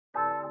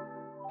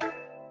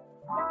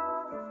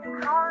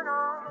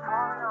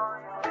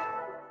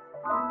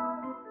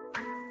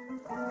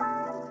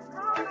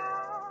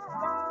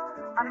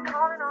All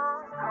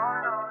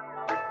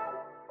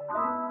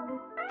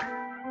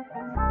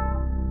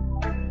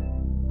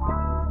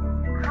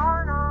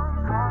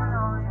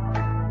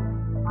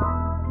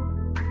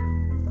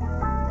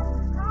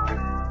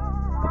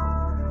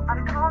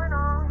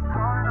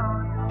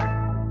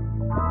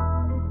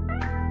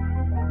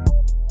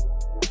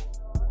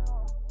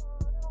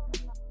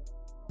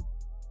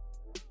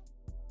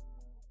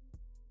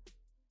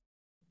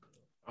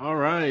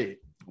right.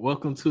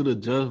 Welcome to the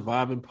Just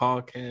Vibing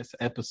Podcast,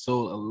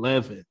 episode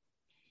 11.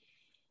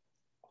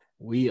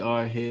 We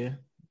are here.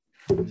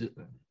 It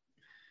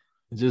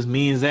just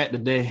me and Zach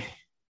today.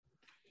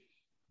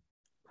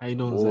 How you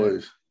doing,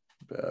 boys,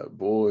 Zach? Bad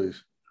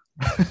boys.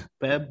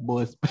 Bad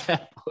boys,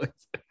 bad boys.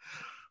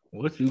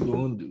 What you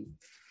gonna do?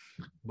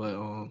 But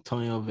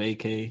Tonyo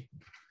vacay,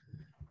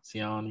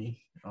 Siani,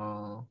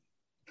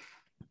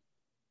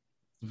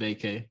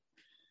 vacay,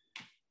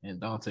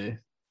 and Dante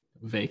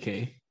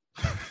vacay.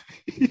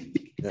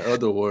 In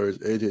other words,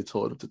 AJ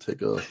told him to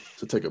take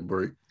a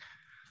break.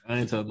 I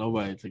ain't tell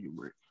nobody to take a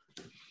break.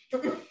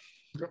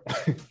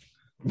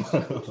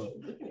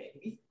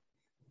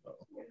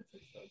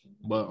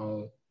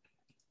 But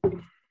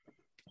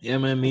yeah,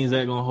 man, me and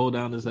Zach gonna hold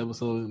down this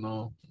episode.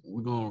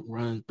 We're gonna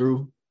run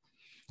through.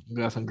 We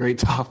got some great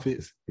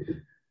topics.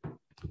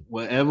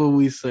 Whatever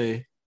we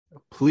say,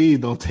 please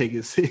don't take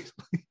it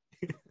seriously.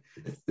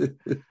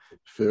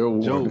 Fair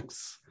warning.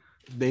 Jokes.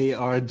 They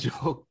are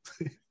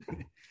jokes.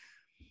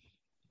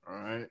 All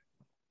right,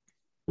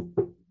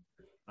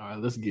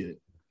 let's get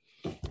it.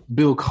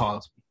 Bill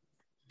Cosby.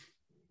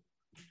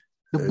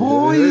 The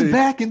boy is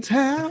back in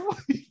town.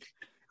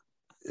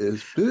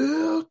 It's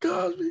Bill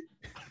Cosby.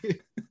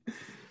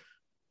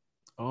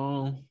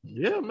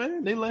 Yeah,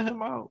 man, they let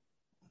him out.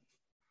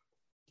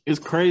 It's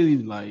crazy,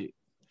 like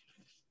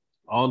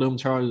all them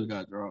charges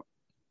got dropped.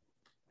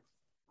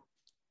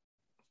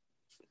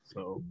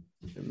 So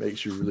it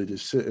makes you really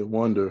just sit and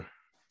wonder,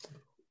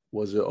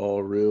 was it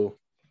all real?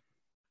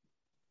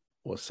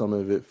 Was some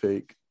of it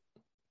fake?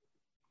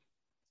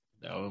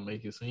 That would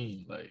make it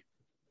seem like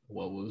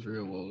what was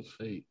real, what was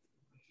fake.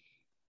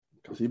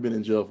 Because he been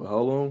in jail for how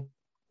long?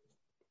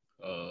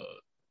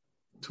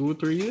 2 or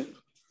 3 years.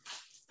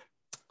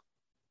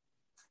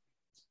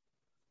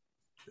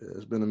 Yeah,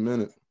 it's been a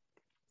minute.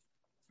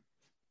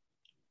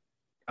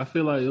 I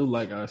feel like it was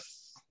like our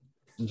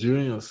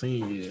junior or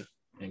senior year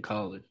in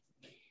college.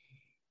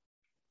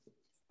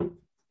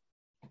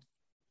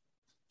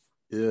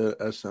 Yeah,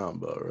 that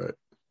sounds about right.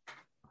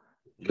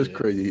 It's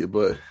crazy,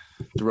 but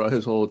throughout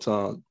his whole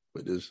time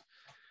with this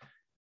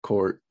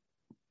court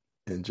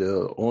and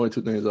jail, only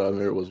two things I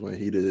remember was when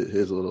he did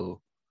his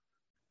little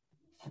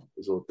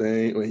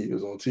thing when he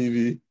was on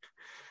TV.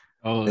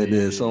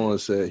 Then someone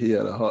said he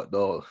had a hot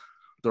dog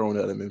thrown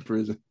at him in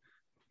prison.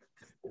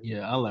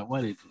 Yeah, I like,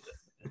 why they do that?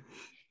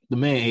 The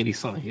man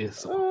 80-something years,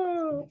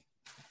 so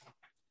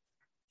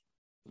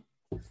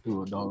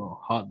threw a dog on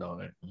hot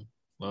dog at me.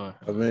 I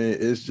mean,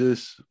 it's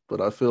just, but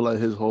I feel like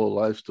his whole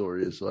life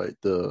story is like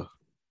that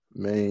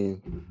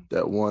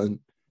one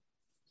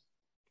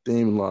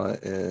theme line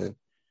in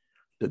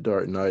The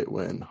Dark Knight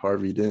when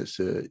Harvey Dent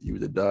said, "You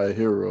either die a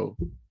hero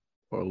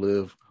or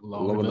live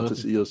long enough to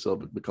see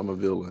yourself become a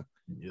villain."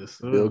 Yes,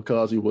 sir. Bill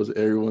Cosby was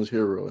everyone's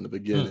hero in the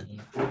beginning.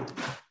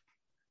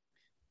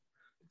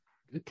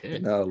 Good catch.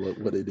 And now look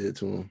what they did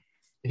to him.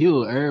 He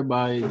was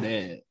everybody's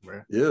dad,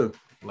 bro. Yeah.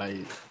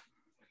 Like,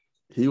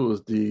 he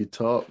was the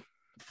top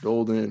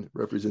golden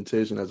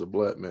representation as a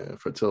black man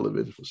for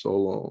television for so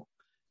long.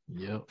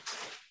 Yep.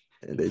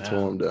 And they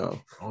tore him down.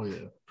 Oh,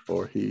 yeah.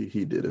 Or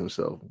he did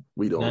himself.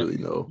 We don't really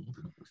know.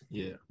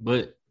 Yeah.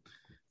 But,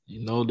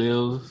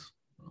 there's,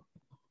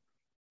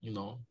 I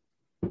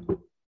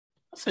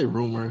say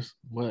rumors,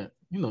 but,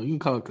 you can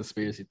call it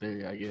conspiracy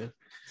theory, I guess.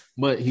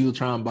 But he was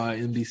trying to buy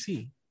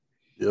NBC.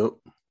 Yep.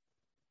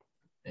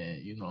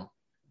 And,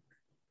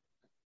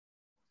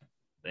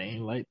 they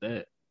ain't like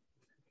that.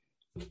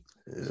 Yeah.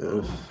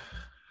 So,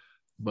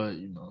 but,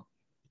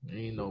 they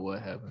ain't know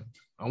what happened.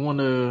 I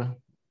wonder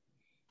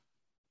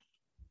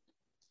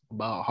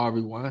about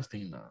Harvey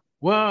Weinstein now.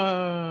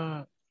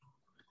 What?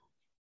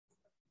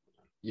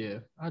 Yeah,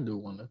 I do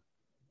wonder.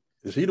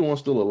 Is he the one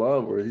still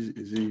alive, or is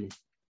he?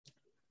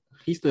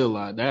 He's still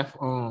alive. That's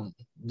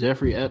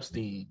Jeffrey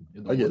Epstein.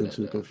 I get him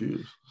too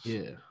confused.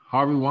 Yeah,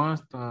 Harvey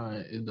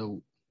Weinstein is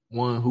the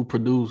one who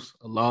produced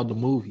a lot of the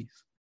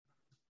movies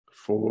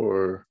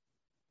for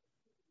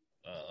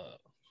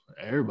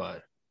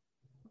everybody.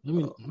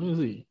 Let me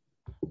see.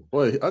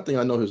 Wait, I think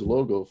I know his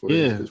logo for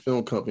his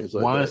film company. It's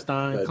like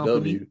Weinstein that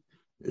Company. W.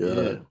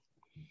 Yeah.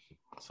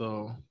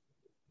 So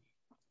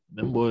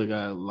them boys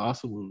got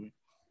lots of movies.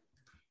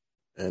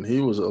 And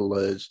he was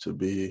alleged to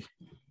be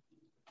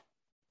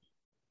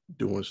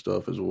doing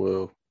stuff as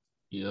well.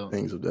 Yeah.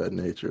 Things of that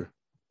nature.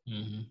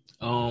 Mm-hmm.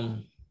 Oh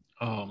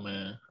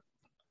man.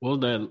 What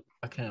was that?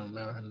 I can't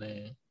remember her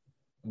name.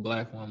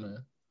 Black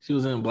woman. She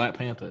was in Black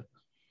Panther.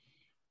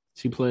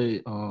 She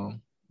played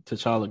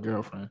T'Challa's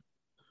girlfriend.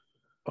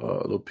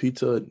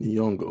 Lupita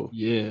Nyong'o.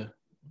 Yeah.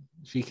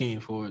 She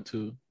came forward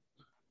too.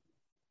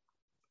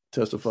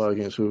 Testify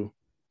against who?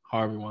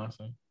 Harvey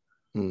Weinstein.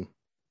 Hmm.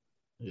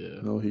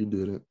 Yeah. No, he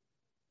didn't.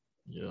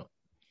 Yeah.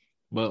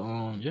 But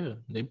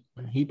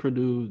he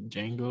produced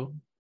Django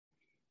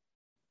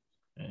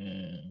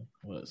and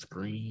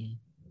Scream.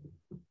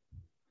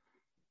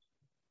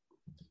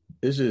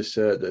 It's just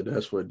sad that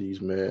that's what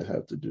these men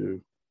have to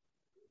do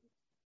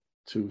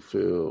to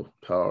feel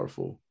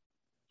powerful.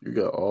 You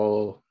got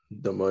all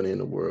the money in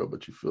the world,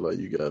 but you feel like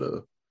you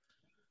gotta,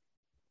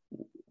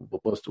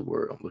 what's the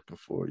word I'm looking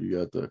for? You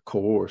got to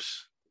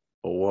coerce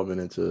a woman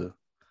into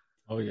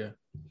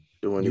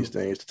doing these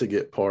things to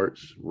get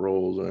parts,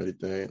 roles, or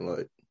anything.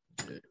 Like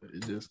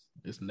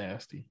it's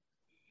nasty.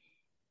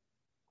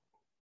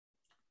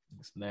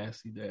 It's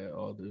nasty that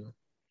all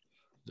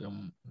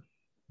them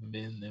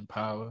men in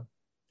power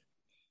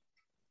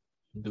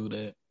do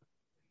that.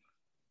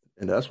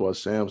 And that's why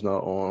Sam's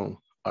not on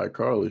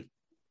iCarly.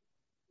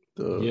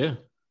 Because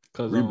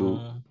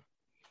reboot.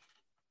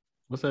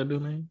 What's that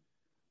dude name?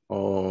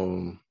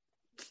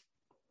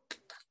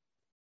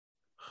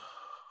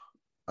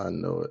 I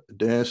know it.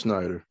 Dan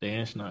Schneider.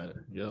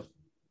 Yep.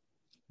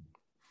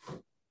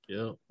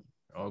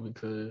 All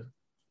because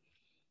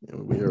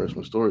we heard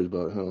some stories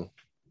about him.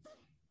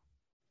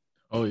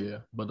 Oh yeah,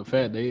 but the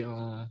fact he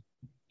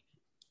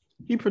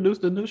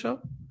produced the new show.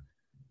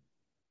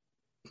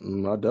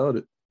 I doubt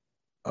it.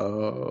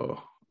 I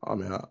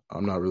mean,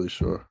 I'm not really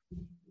sure.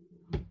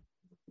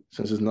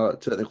 Since it's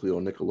not technically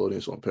on Nickelodeon,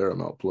 it's on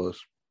Paramount Plus.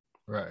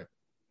 Right.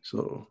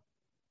 So,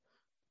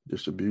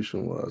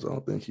 distribution-wise, I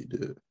don't think he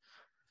did.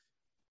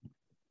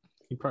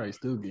 He probably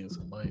still getting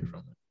some money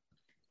from it.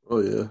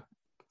 Oh, yeah.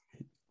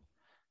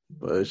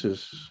 But it's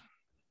just...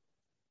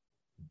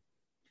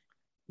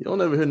 You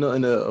don't ever hear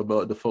nothing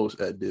about the folks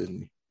at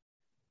Disney.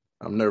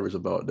 I'm nervous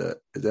about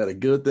that. Is that a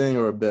good thing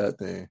or a bad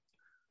thing?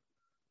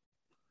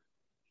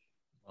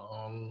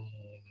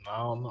 I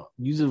don't know.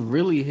 You just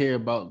really hear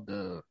about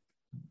the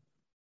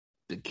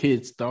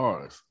kid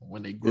stars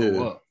when they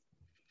grow up.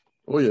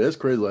 Oh yeah, it's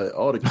crazy. Like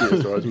all the kid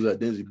stars who was at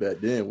Disney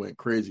back then went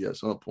crazy at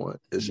some point,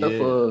 except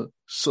for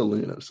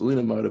Selena.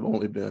 Selena might have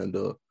only been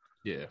the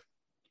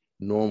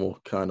normal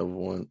kind of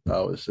one,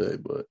 I would say,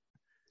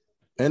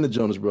 and the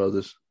Jonas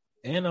Brothers,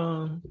 and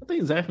I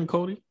think Zach and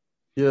Cody.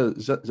 Yeah,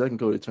 Zach and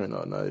Cody turned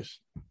out nice.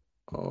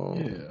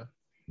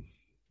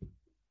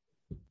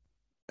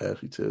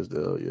 Ashley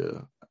Tisdale,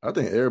 yeah. I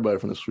think everybody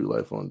from the Sweet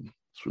Life Zach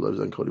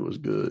and Cody was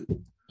good.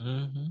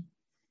 Mm-hmm.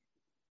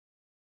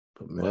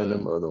 But man,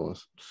 them other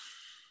ones.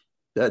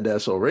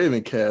 That's So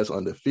Raven cast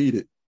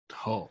undefeated.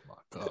 Oh my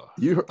God.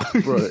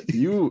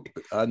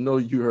 I know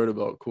you heard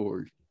about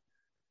Corey.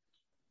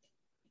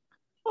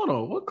 Hold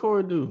on, what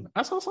Corey do?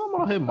 I saw something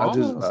about his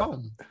mama or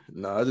something.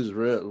 I just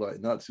read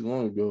not too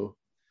long ago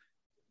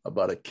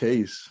about a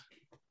case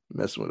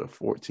messing with a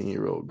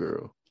 14-year-old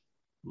girl.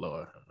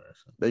 Lord have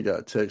mercy. They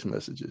got text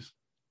messages.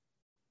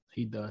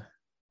 He done.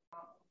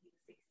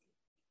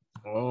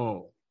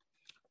 Oh.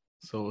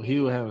 So he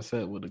would have a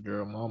set with a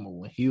girl mama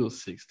when he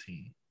was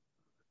 16.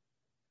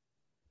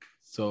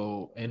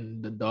 So,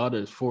 and the daughter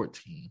is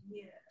 14.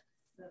 Yeah.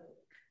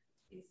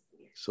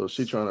 So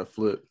she trying to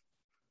flip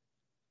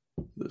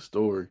the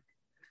story.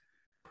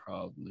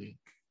 Probably.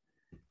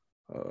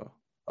 I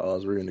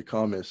was reading the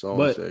comments.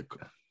 Someone said,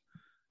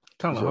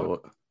 kind of hard.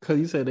 Because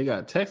you said they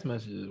got text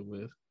messages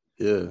with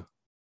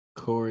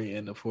Corey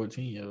and the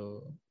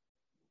 14-year-old.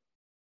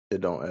 It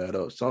don't add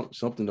up.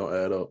 Something don't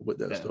add up with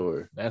that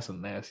story. That's a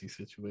nasty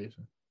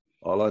situation.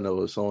 All I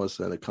know is someone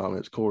said in the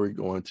comments, Corey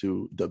going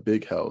to the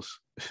big house.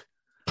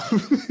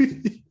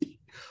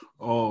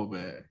 Oh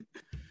man.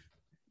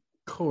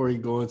 Corey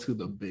going to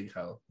the big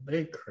house.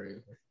 They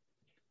crazy.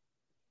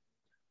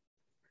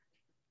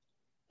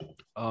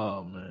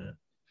 Oh man.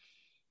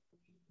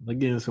 They're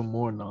getting some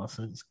more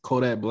nonsense.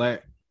 Kodak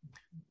Black.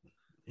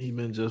 He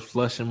been just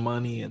flushing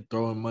money and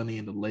throwing money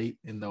in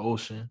the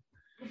ocean.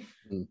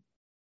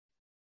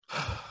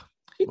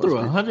 He threw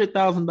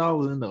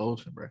 $100,000 in the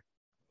ocean, bro.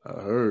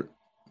 I heard.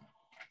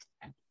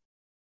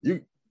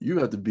 You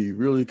have to be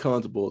really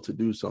comfortable to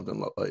do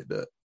something like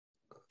that.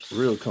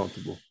 Real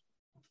comfortable.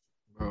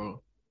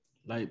 Bro,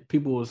 like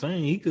people were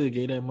saying, he could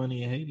get that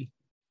money in Haiti.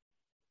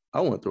 I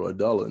wouldn't throw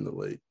 $1 in the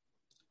lake.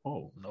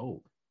 Oh,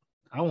 no.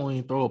 I won't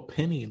even throw a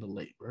penny in the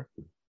lake, bro.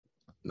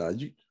 Nah,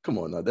 come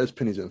on now. There's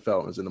pennies and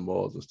fountains in the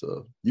malls and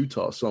stuff. You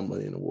toss some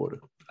money in the water.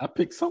 I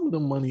picked some of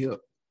the money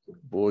up.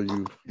 Boy,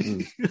 you.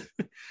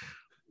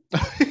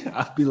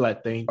 I'd be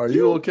like, thank you. Are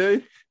you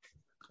okay?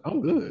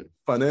 I'm good.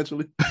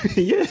 Financially?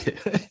 Yeah.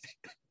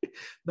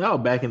 Now,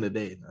 back in the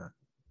day, nah.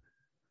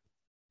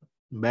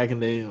 Back in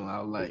the day, when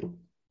I was like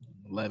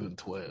 11,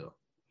 12.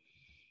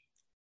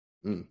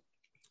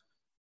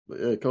 But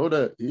yeah,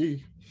 Kodak,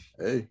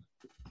 if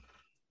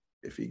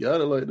he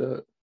got it like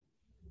that,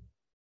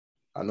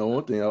 I know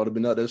one thing, I would have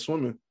been out there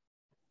swimming.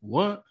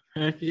 What?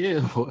 Heck yeah,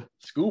 boy.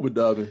 Scuba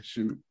diving,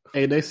 shoot.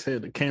 Hey, they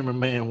said the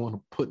cameraman want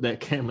to put that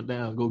camera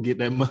down, go get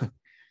that money.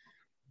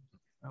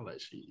 I'm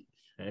like, shit,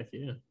 heck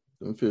yeah.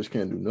 Them fish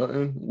can't do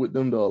nothing with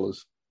them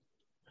dollars.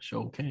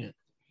 Sure can't.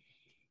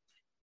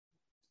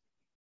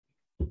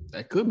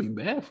 That could be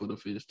bad for the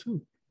fish,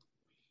 too.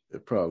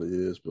 It probably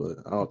is, but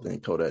I don't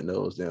think Kodak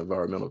knows the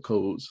environmental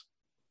codes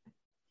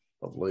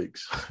of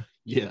lakes.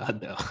 Yeah, I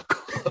doubt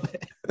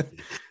Kodak.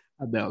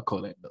 I doubt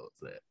Kodak knows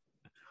that.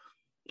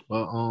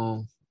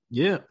 But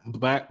yeah,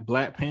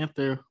 Black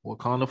Panther: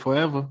 Wakanda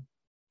Forever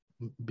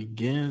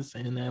begins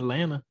in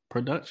Atlanta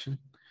production.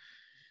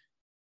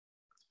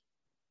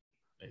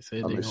 They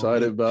said I'm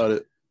excited about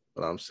it,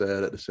 but I'm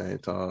sad at the same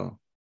time.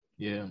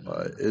 Yeah, man.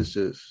 Like, it's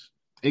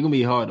gonna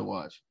be hard to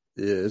watch.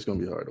 Yeah, it's gonna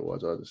be hard to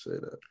watch. I'll just say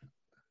that.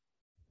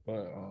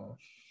 But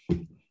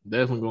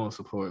definitely going to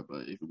support,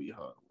 but it could be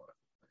hard to watch.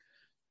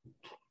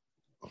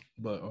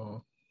 But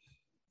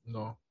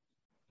no,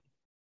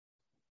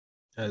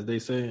 as they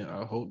say,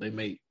 I hope they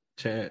make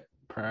Chad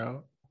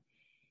proud,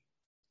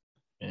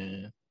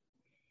 and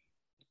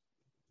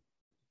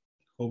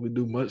hope we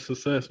do much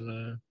success,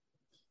 man.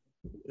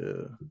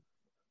 Yeah.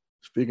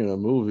 Speaking of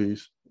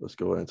movies, let's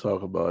go ahead and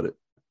talk about it.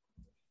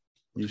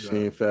 You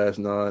seen Fast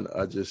 9?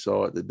 I just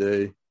saw it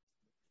today.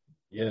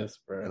 Yes,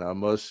 bro. And I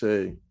must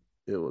say,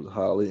 it was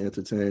highly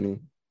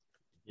entertaining.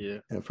 Yeah.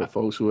 And for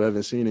folks who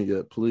haven't seen it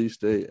yet, please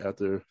stay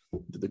after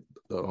the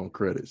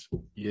credits.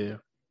 Yeah.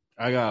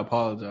 I gotta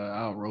apologize.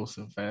 I was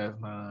roasting Fast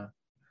 9.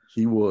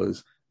 He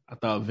was. I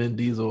thought Vin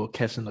Diesel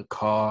catching the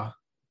car.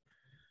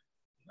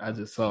 I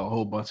just saw a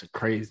whole bunch of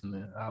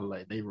craziness. I was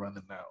like, they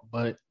running out.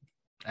 But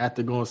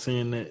after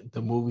seeing it,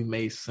 the movie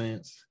made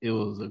sense. It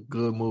was a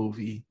good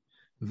movie,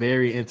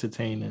 very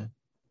entertaining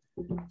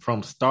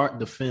from start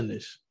to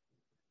finish.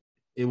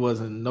 It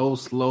wasn't not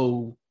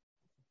slow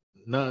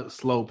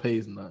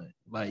pace, nothing.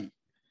 Like,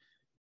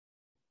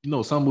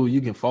 some movies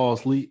you can fall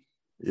asleep,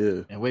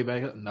 and wake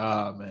back up.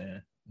 Nah,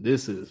 man,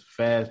 this is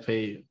fast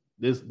paced.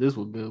 This was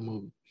a good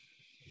movie.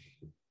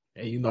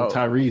 And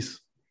Tyrese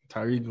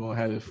gonna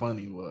have it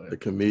funny, boy. The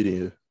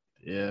comedian.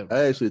 Yeah,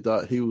 I actually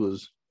thought he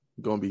was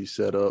gonna be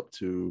set up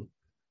to.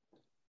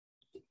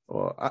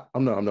 Well,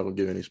 I'm not gonna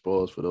give any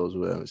spoilers for those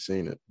who haven't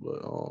seen it,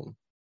 but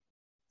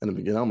in the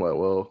beginning, I'm like,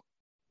 well,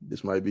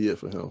 this might be it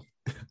for him.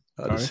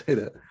 I'll just say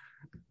that.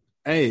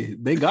 Hey,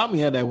 they got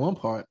me at that one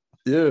part.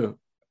 Yeah,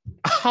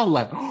 I was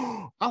like,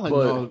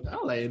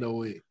 no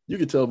way. You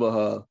can tell by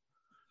how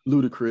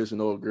Ludacris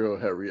and old girl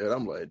had reacted.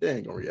 I'm like, they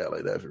ain't gonna react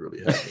like that if it really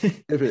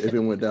happened. if it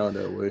went down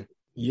that way.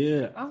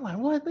 Yeah, I'm like,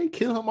 what? They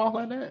kill him off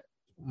like that?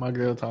 My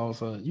girl told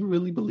son, you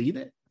really believe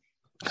it?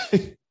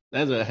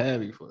 That's a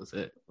heavy for a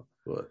second.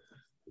 But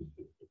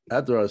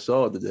after I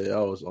saw it today, I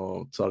was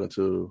talking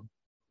to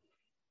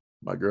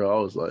my girl.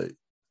 I was like,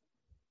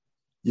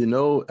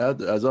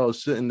 as I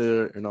was sitting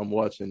there and I'm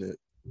watching it,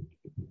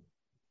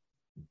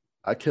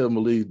 I can't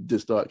believe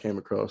this thought came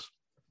across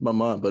my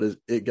mind, but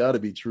it got to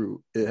be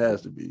true. It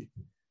has to be.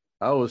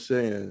 I was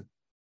saying,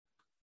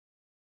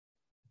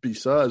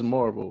 besides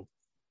Marvel,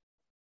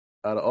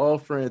 out of all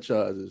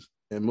franchises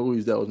and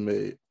movies that was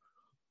made,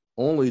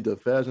 only the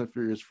Fast and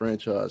Furious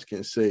franchise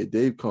can say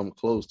they've come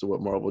close to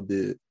what Marvel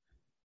did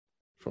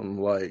from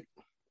like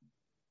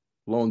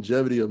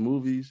longevity of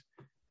movies,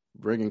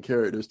 bringing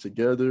characters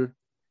together.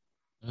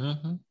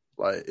 Mm-hmm.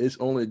 Like, it's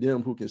only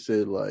them who can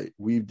say like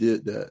we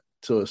did that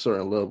to a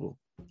certain level.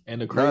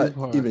 And the crazy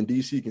part, even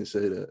DC can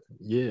say that.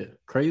 Yeah,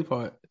 crazy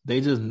part,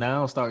 they just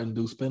now starting to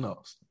do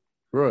spinoffs.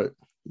 Right.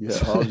 You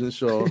had Hobbs and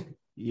Shaw.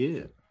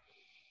 Yeah.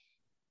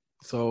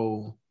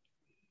 So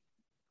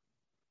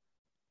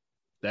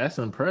that's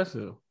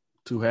impressive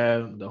to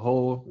have the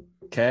whole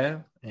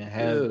cast and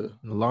have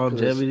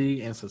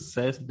longevity and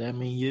success that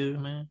many years,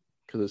 man.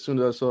 Because as soon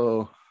as I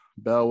saw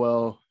Bow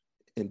Wow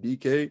and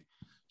DK,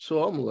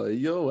 so I'm like,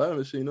 yo, I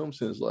haven't seen them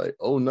since like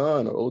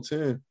 09 or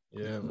 010.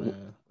 Yeah,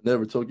 man.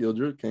 Whenever Tokyo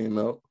Drift came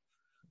out.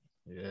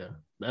 Yeah.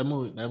 That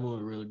movie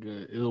really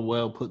good. It was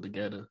well put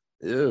together.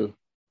 Yeah.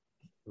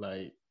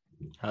 Like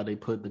how they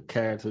put the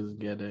characters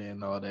together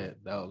and all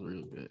that. That was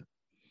real good.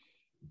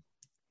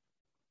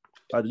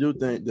 I do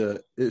think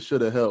that it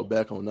should have held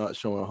back on not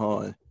showing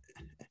Han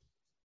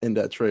in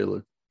that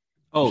trailer.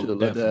 Oh, should have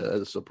let that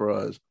as a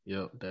surprise.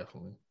 Yep,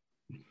 definitely.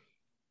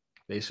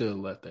 They should have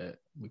let that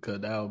because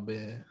that would have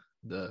been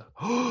the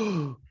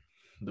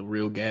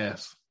real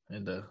gas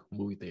in the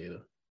movie theater.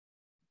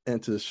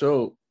 And to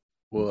show,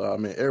 well, I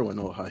mean, everyone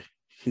knows how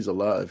he's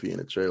alive in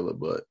the trailer,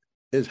 but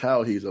it's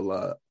how he's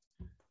alive.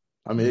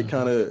 I mean, it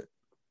kind of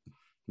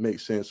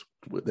makes sense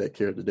with that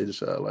character. They just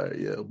said, like,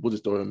 yeah, we'll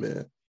just throw him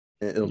in,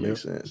 and it'll make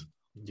sense.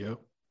 Yep.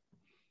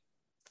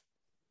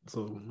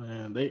 So,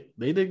 man,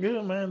 they did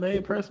good, man. They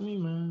impressed me,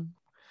 man.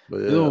 But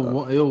yeah,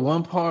 it was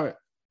one part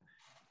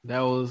that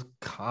was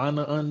kind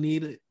of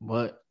unneeded,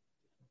 but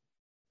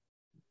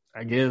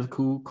I guess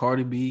cool.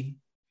 Cardi B.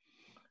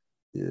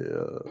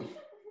 Yeah.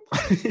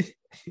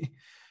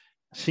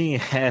 She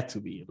ain't had to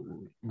be in the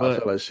movie. But I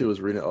feel like she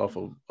was reading off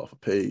a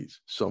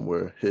page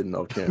somewhere hidden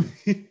off camera.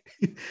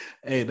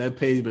 Hey, that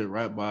page been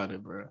right by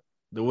it, bro.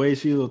 The way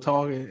she was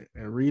talking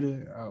and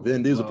reading.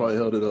 Vin Diesel probably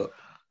held it up.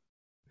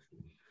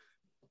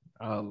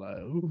 I was like,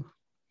 ooh.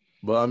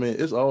 But I mean,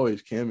 it's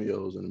always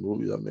cameos in the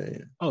movies. I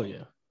mean, oh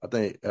yeah. I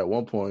think at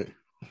one point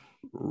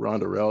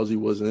Ronda Rousey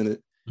was in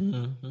it.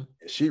 Mm-hmm.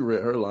 She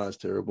read her lines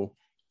terrible.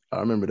 I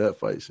remember that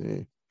fight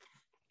scene.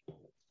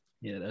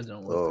 Yeah, that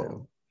joint was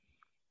terrible.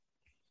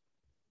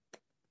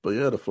 But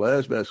yeah, the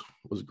flashbacks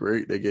was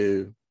great. They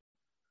gave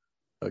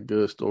a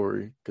good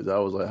story because I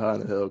was like, how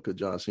in the hell could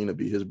John Cena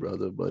be his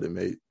brother? But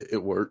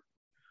it worked.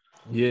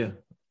 Yeah,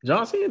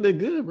 John Cena did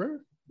good, bro.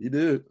 He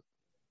did.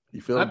 He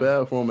felt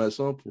bad for him at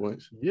some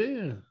points.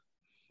 Yeah,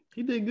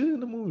 he did good in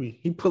the movie.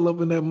 He pulled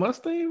up in that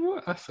Mustang,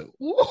 bro. I said,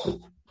 whoa.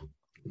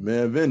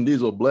 Man, Vin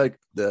Diesel black,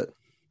 that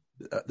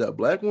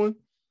black one.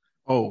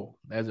 Oh,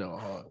 that's all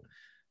hard.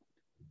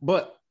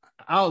 But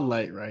I was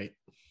like, right.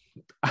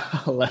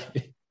 I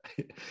like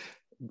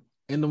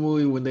in the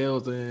movie when they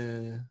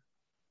were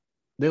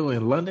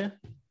in London.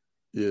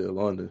 Yeah,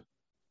 London.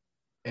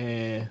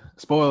 And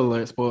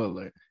spoiler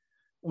alert.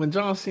 When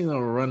John Cena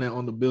was running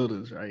on the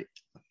buildings, right?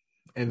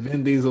 And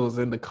Vin Diesel was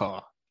in the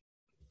car.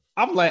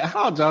 I'm like,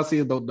 how John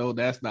Cena don't know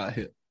that's not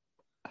him?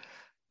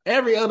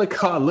 Every other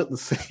car looked the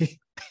same.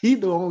 He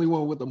the only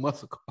one with the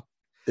muscle car.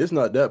 It's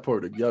not that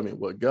part that got me.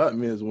 What got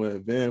me is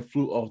when Van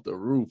flew off the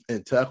roof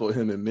and tackled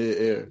him in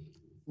midair.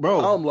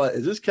 Bro, I'm like,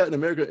 is this Captain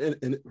America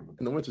in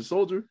the Winter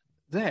Soldier?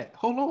 Zach,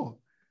 hold on.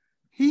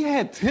 He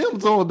had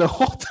Tim's on the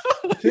whole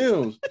time.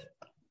 Tim's.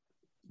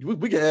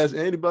 We can ask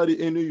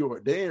anybody in New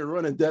York. They ain't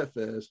running that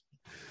fast.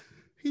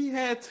 He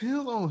had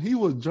Tim's on. He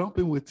was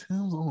jumping with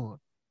Tim's on.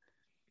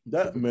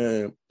 That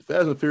man,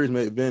 Fast and Furious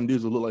made Vin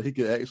Diesel look like he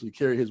could actually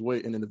carry his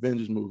weight in an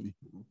Avengers movie.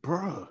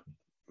 Bro,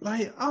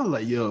 like, I was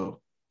like, yo.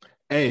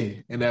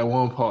 Hey, in that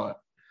one part,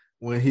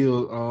 when he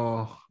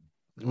was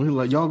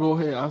like, y'all go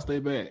ahead, I'll stay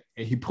back.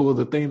 And he pulled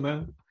the thing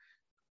down.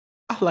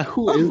 I was like,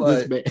 who is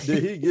this man?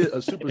 Did he get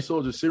a super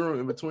soldier serum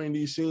in between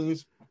these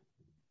scenes?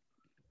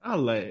 I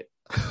was like,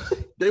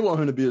 they want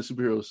him to be a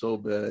superhero so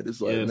bad.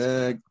 It's like,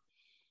 man,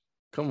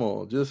 come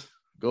on, just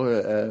go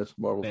ahead and ask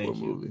Marvel for a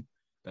movie.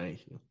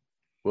 Thank you.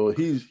 Well,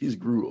 he's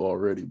Groot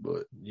already,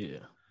 but yeah,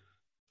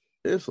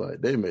 it's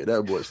like they made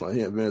that boy like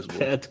he invincible.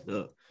 That's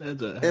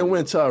and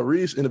when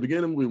Tyrese in the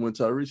beginning of the movie, when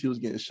Tyrese he was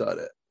getting shot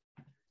at,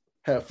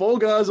 had 4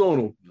 guys on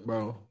him,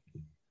 bro.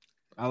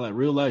 I like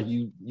real life.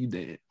 You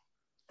dead.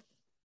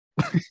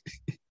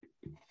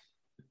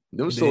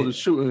 Them soldiers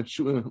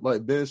shooting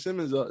like Ben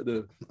Simmons out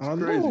there.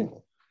 It's crazy.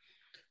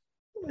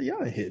 Like,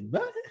 y'all ain't hit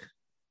nothing.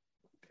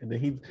 And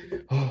then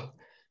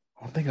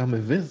I think I'm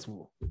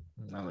invincible.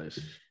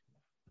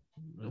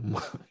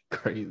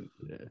 Crazy.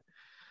 Yeah.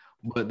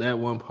 But that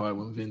one part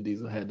when Vin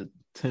Diesel had the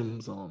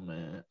Timbs on,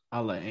 man, I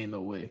like, ain't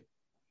no way.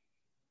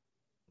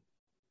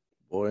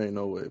 Boy, ain't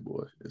no way,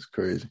 boy. It's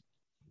crazy.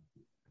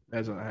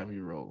 That's gonna have me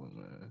rolling,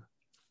 man.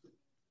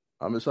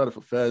 I'm excited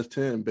for Fast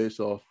 10 based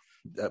off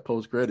that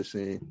post-credit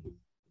scene.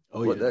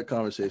 What that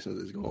conversation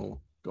is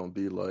gonna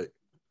be like.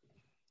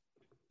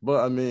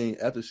 But I mean,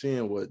 after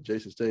seeing what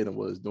Jason Statham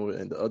was doing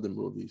in the other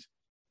movies,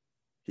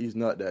 he's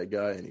not that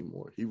guy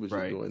anymore. He was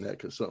just doing that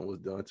because something was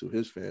done to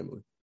his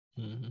family.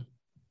 Mm-hmm.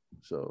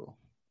 So,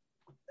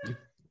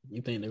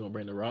 you think they're gonna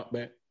bring The Rock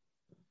back?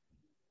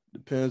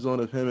 Depends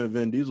on if him and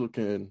Vin Diesel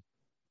can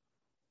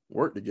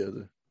work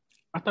together.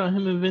 I thought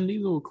him and Vin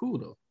Diesel were cool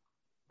though.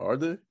 Are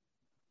they?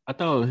 I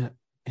thought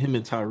him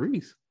and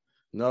Tyrese.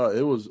 No,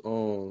 it was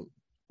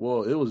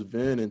it was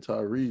Vin and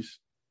Tyrese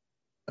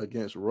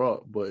against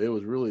Rock, but it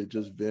was really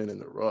just Vin and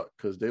The Rock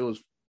because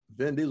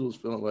Vin Diesel was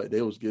feeling like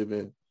they was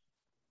giving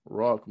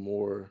Rock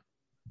more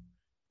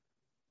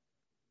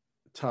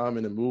time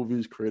in the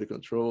movies, creative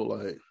control.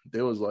 Like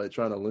they was like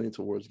trying to lean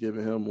towards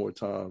giving him more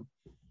time.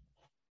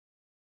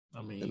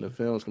 I mean, in the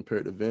films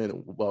compared to Vin,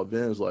 while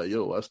Vin's like,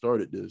 "Yo, I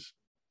started this.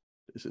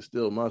 This is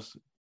still my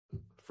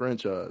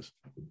franchise."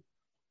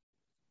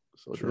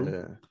 So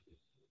true.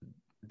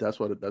 That's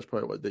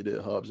probably what they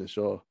did Hobbs and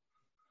Shaw.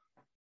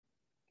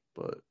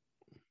 But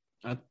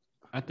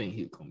I think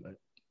he'll come back.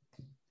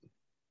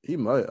 He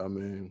might. I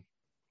mean,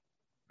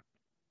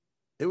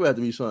 it would have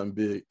to be something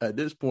big at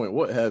this point.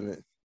 What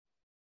haven't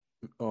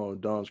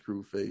Dom's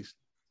crew faced?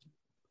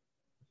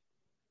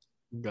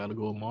 Gotta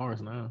go to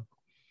Mars now.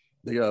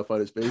 They gotta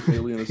fight a space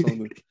alien or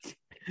something.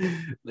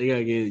 They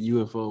gotta get a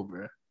UFO,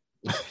 bro.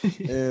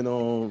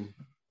 And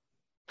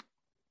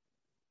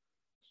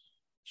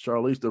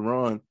Charlize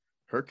Theron,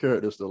 her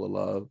character's still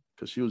alive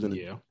because she was in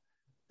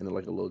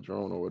like a little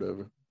drone or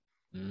whatever.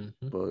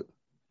 Mm-hmm. But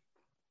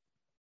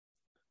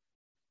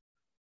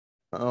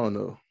I don't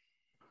know.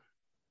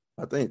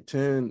 I think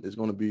 10 is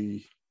going to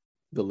be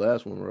the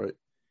last one, right?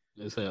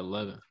 They say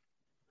 11.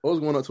 Oh,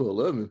 it's going up to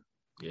 11.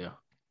 Yeah.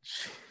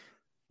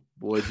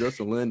 Boy,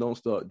 Justin Lin, don't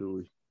stop, do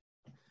we?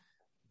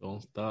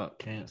 Don't stop.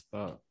 Can't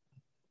stop.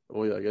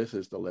 Oh, yeah, I guess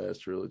it's the last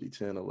trilogy,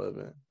 10,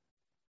 11.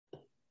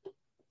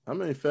 I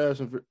mean,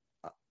 Fast and Furious.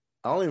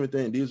 I don't even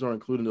think these are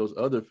including those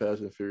other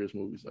Fast and Furious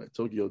movies, like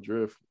Tokyo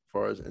Drift, as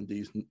far as in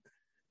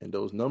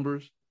those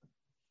numbers.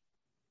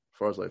 As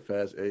far as like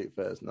Fast 8,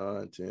 Fast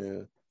 9,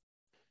 10.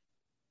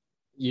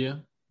 Yeah.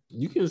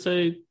 You can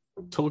say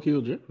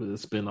Tokyo Drift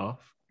was a spinoff,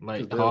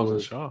 like Hobbs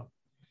and Shaw.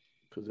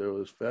 Because there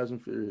was Fast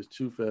and Furious,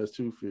 Too Fast,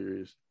 Too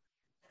Furious,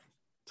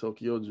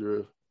 Tokyo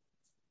Drift.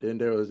 Then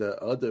there was that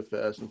other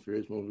Fast and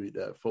Furious movie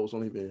that folks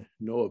don't even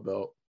know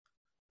about,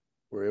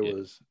 where it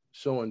was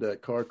showing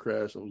that car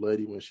crash of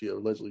Lady when she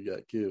allegedly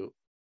got killed.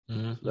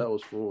 Mm-hmm. So that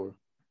was 4.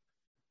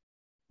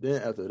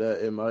 Then after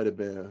that, it might have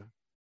been,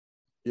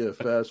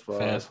 Fast 5.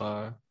 Fast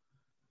 5.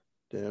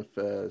 Then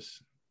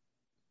Fast.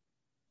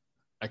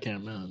 I can't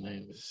remember the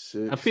name.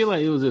 6. I feel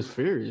like it was just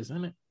Furious,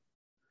 isn't it?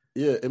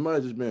 Yeah, it might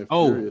have just been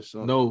Furious.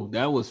 No,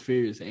 that was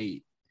Furious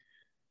 8.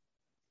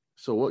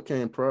 So what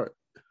came prior?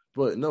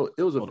 But no,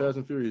 it was a Hold Fast on.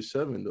 and Furious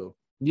 7 though.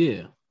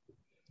 Yeah.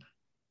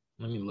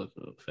 Let me look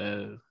up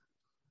Fast.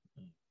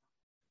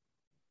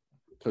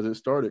 Because it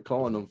started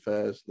calling them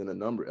Fast, then a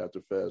number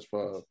after Fast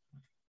 5.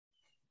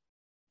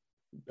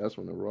 That's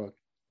when The Rock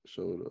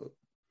showed up.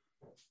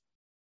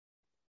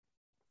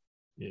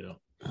 Yeah.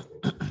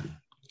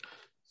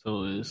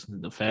 So it's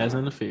the Fast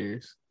and the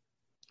Furious.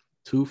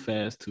 Too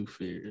Fast, Too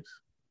Furious.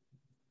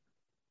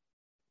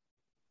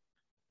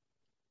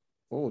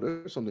 Oh,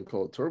 there's something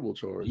called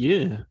Turbocharged.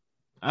 Yeah.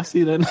 I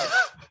see that.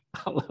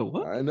 I'm like,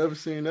 what? I ain't never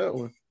seen that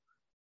one.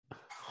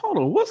 Hold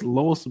on. What's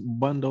Los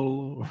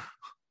Bandolo?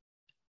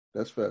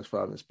 That's Fast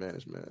 5 in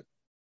Spanish, man.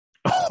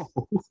 Oh.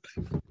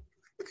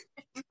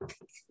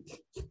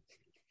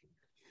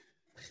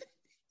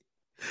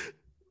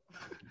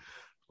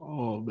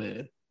 Oh,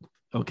 man.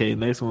 Okay,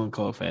 next one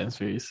called Fast and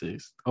Furious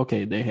 6.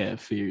 Okay, they had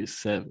Furious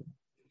 7.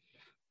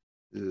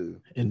 Yeah.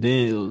 And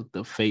then it was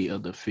The Fate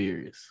of the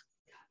Furious.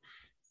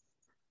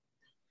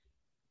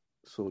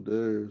 So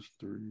there's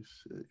 3,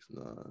 6,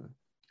 9.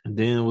 And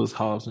then it was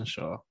Hobbs and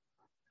Shaw.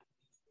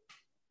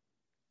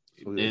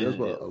 So yeah, that's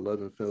about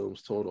 11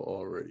 films total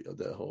already of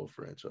that whole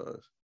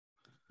franchise.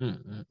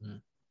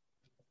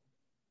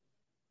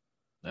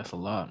 That's a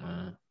lot,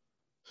 man.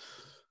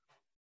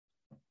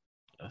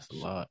 That's a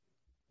lot.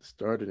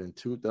 Started in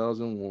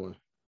 2001.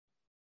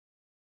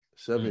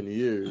 7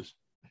 years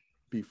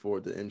before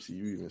the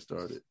MCU even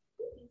started.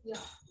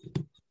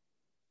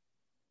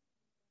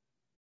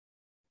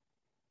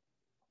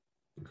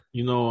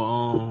 You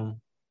know,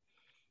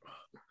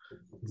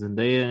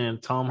 Zendaya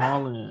and Tom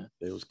Holland.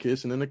 They was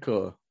kissing in the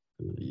car.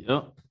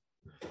 Yep.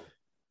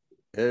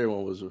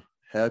 Everyone was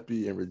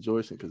happy and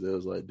rejoicing because it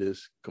was like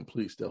this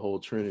completes the whole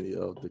trinity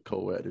of the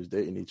co-actors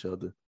dating each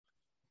other.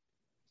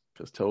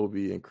 Because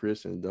Toby and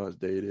Chris and Dunst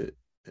dated,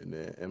 and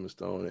then Emma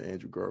Stone and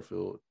Andrew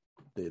Garfield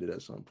dated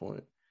at some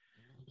point.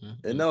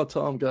 Mm-hmm. And now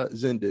Tom got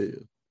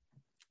Zendaya.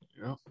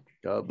 Yep.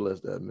 God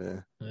bless that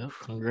man. Yep.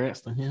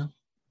 Congrats to him.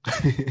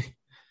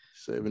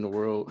 Saving the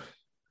world.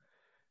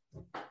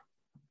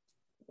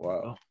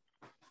 Wow.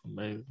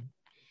 Amazing.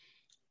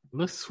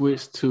 Let's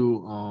switch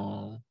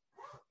to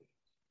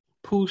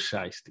Pooh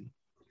Shiesty.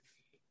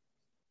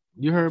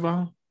 You heard about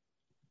him?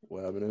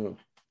 What happened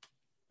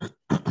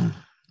to him?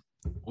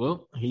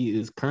 Well, he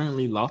is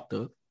currently locked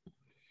up.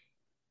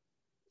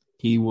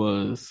 He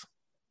was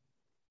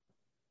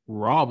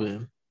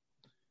robbing.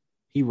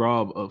 He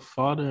robbed a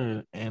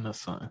father and a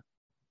son,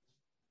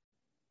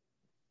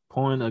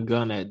 pointing a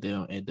gun at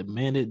them and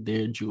demanded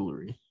their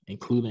jewelry,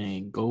 including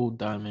a gold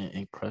diamond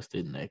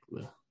encrusted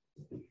necklace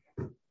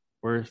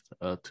worth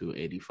up to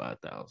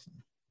 $85,000.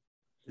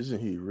 Isn't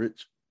he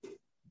rich?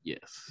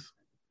 Yes.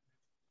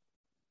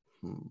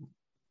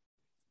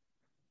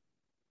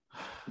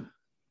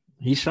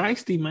 He's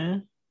shiesty,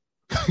 man.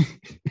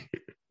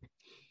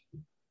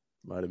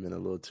 Might have been a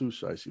little too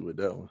shiesty with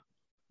that one.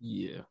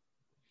 Yeah.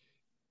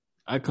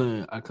 I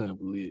couldn't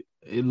believe it.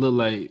 It looked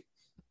like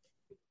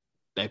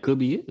that could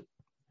be it.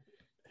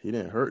 He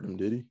didn't hurt him,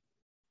 did he?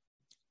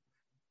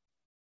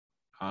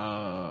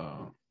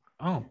 I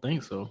don't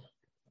think so.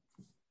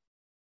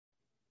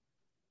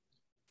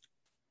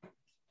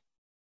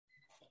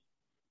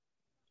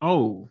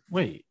 Oh,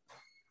 wait.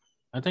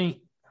 I think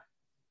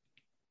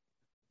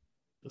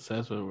the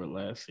suspect were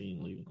last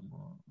seen leaving them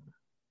on.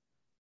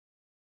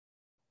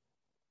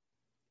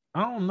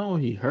 I don't know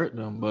if he hurt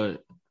them,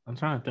 but I'm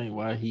trying to think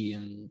why he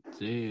in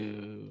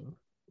jail.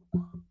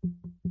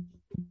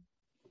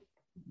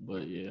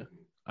 But yeah,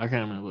 I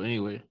can't remember.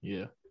 Anyway,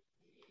 yeah.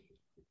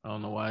 I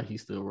don't know why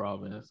he's still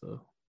robbing and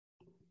stuff.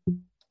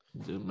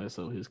 Just mess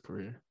up his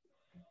career.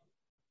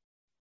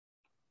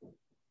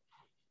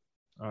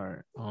 All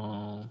right.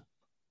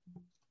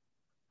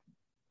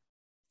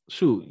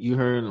 Shoot, you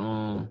heard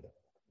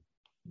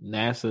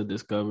NASA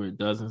discovered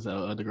dozens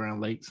of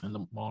underground lakes in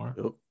the Mars.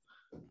 Yep.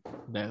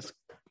 That's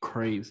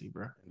crazy,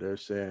 bro. They're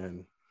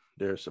saying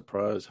they're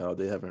surprised how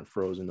they haven't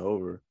frozen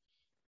over,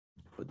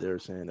 but they're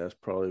saying that's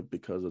probably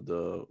because of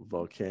the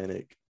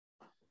volcanic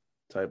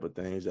type of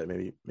things that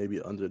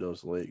maybe under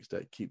those lakes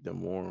that keep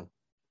them warm.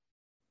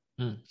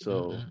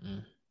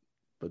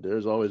 But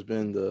there's always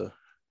been the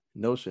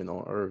notion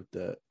on Earth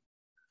that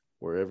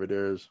wherever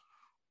there's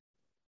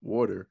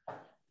water,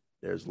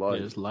 there's life.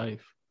 There's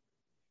life.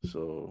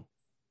 So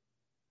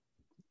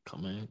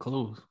come in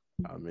close.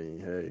 I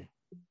mean, hey,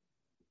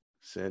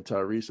 send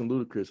Tyrese and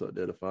Ludacris out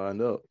there to find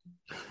out.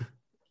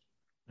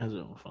 That's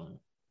real fun.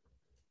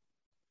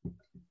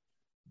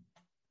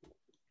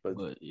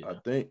 But yeah. I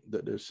think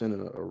that they're sending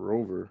a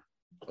rover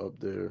up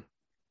there.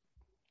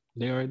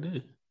 They already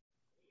did.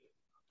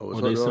 Oh,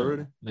 it's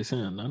already? They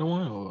sent another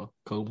one or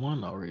Code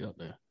 1 already up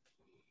there?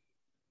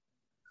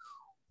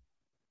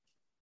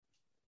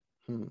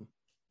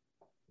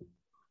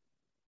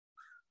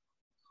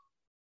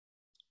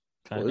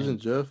 Well,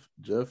 isn't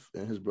Jeff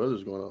and his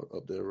brothers going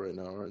up there right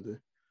now, aren't they?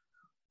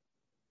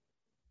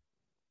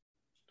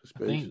 To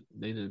space. I think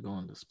they just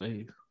going to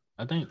space.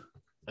 I think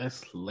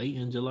that's late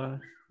in July.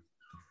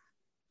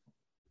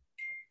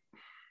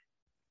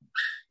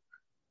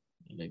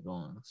 They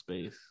going to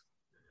space.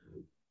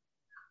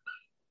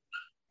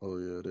 Oh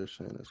yeah, they're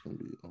saying that's gonna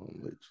be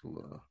late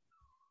July.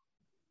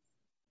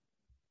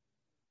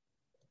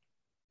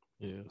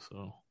 Yeah,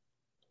 so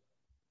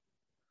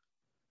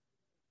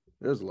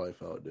there's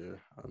life out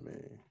there. I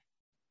mean,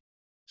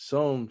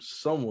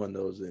 someone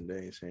knows it and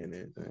they ain't saying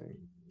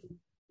anything.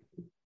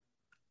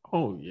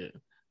 Oh yeah.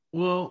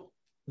 Well,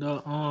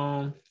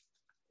 the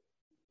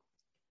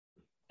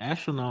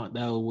astronaut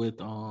that was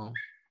with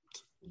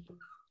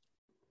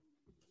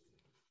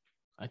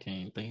I can't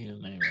even think of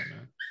his name right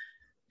now.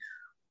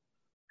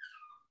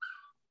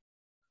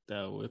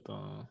 That with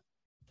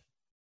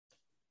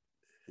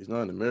he's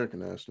not an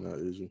American astronaut,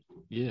 is he?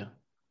 Yeah,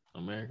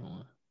 American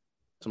one.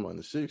 Somebody in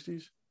the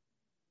 60s?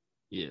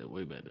 Yeah,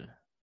 way better.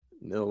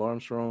 Neil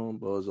Armstrong,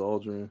 Buzz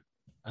Aldrin.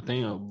 I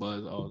think it was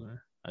Buzz Aldrin.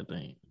 I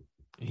think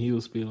he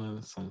was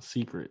spilling some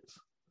secrets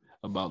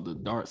about the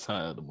dark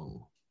side of the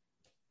moon.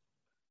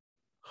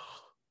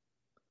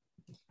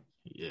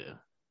 Yeah.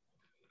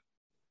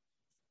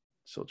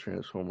 So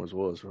Transformers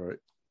was, right?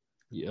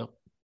 Yep.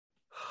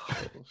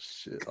 Oh,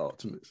 shit,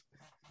 Optimus.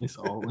 It's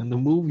all in the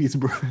movies,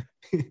 bro.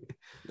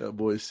 That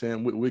boy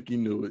Sam Witwicky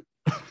knew it.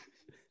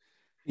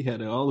 He had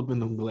it all up in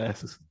them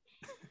glasses.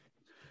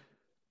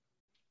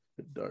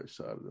 The dark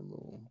side of the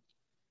moon.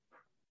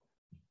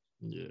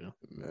 Yeah.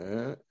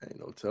 Man, ain't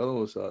no telling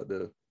what's out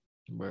there.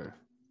 Bro,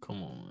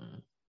 come on,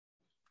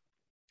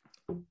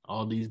 man.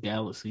 All these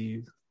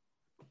galaxies,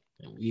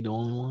 and we the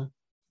only one?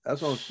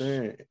 That's what I'm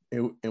saying.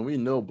 And we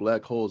know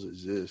black holes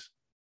exist.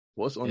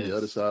 What's on the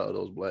other side of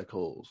those black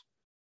holes?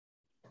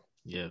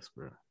 Yes,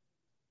 bro.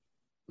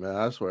 Man,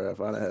 I swear,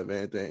 if I didn't have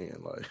anything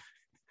in life,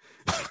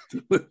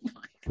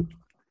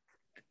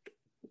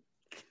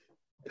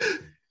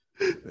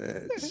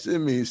 man,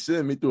 send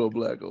me through a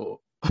black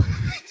hole.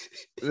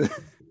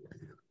 That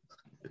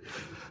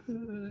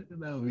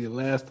would be the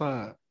last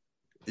time.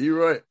 You're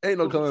right. Ain't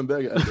no coming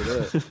back after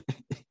that.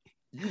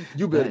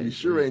 You better be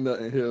sure ain't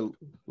nothing here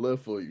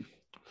left for you.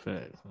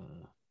 Facts,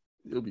 man.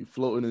 You'll be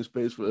floating in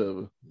space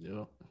forever.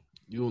 Yeah.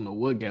 You don't know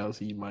what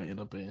galaxy you might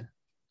end up in.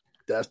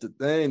 That's the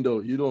thing,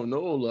 though. You don't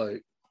know,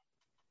 like,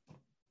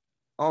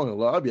 I don't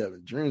know, I be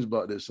having dreams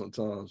about this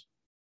sometimes.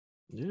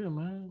 Yeah,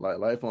 man. Like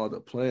life on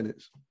other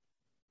planets.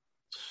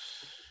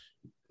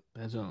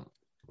 That's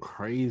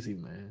crazy,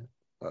 man.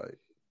 Like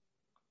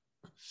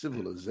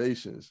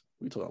civilizations.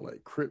 We talking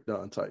like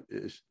Krypton type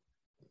ish.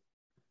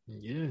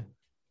 Yeah.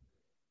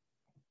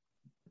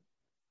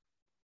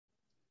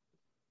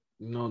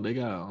 You know, they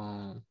got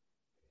I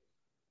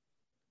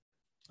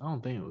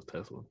don't think it was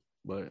Tesla,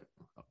 but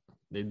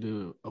they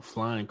do a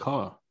flying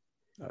car.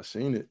 I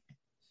seen it.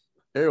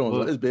 Everyone's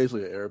like, it's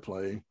basically an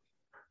airplane.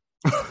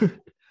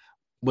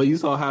 But you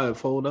saw how it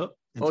fold up?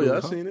 Oh yeah, I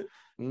seen it.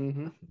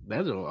 Mm-hmm.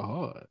 That's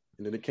hard.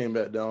 And then it came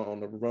back down on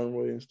the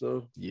runway and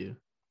stuff. Yeah.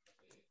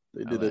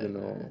 They did it in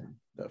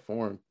that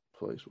foreign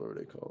place, whatever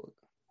they call it.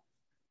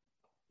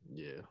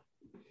 Yeah.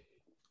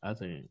 I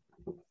think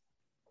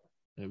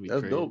that'd be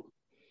that's crazy. Dope.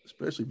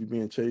 Especially if you're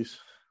being chased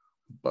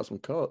by some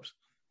cops.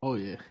 Oh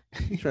yeah.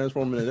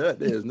 Transforming into that,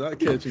 they is not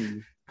catching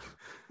you.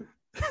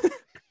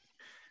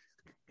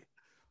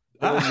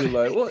 They'll be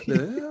like, what the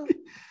hell?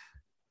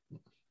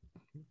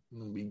 I'm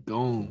gonna be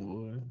gone,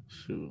 boy.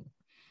 Shoot.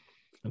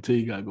 Until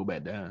you gotta go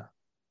back down.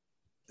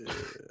 Yeah.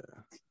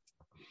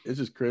 It's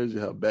just crazy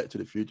how Back to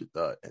the Future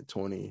thought in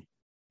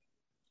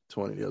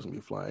 2020 there's gonna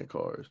be flying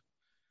cars.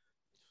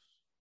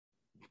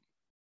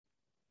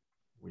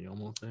 We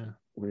almost there.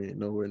 We ain't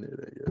nowhere near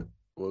that yet.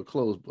 Well,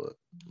 close, but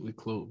we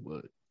close,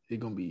 but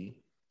it's gonna be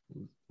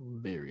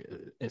very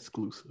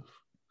exclusive.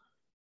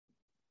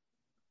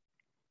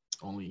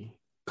 Only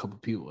a couple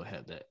people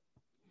have that.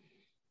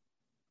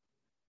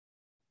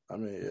 I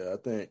mean, yeah, I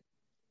think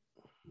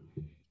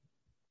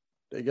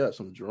they got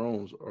some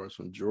drones or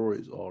some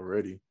droids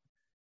already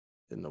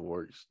in the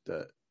works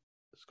that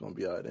it's gonna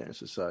be out there in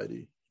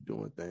society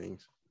doing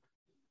things,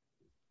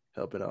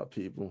 helping out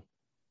people.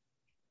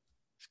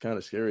 It's kind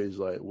of scary. It's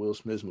like Will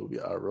Smith's movie,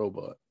 I,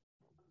 Robot.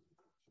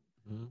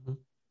 Mm-hmm.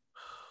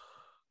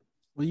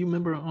 Well, you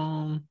remember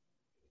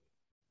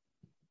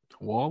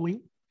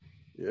WALL-E?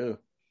 Yeah.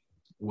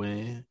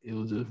 When it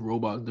was just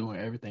robots doing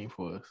everything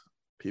for us.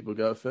 People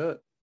got fat.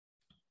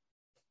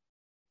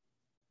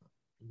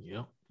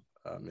 Yep.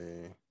 I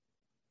mean,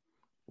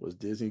 was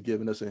Disney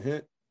giving us a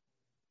hint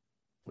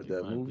with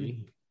that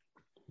movie?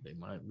 They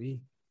might be.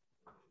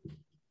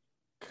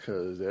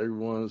 Because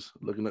everyone's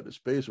looking at the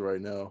space right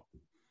now.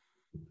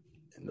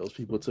 And those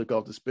people took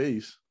off to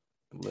space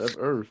and left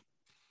Earth.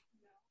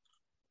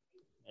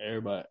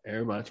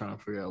 Everybody trying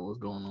to figure out what's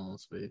going on in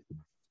space.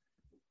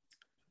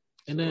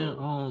 And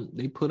then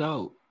they put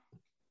out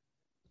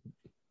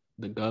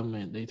the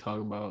government, they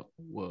talk about,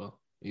 well,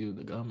 either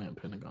the government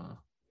or Pentagon,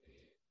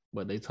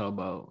 but they talk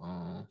about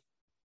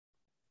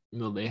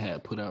they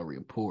had put out a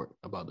report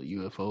about the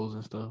UFOs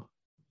and stuff,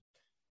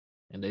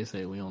 and they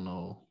say we don't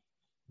know.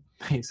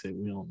 They said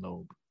we don't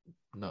know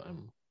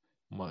nothing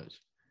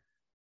much.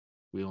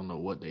 We don't know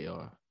what they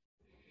are.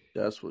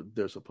 That's what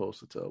they're supposed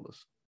to tell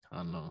us.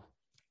 I know,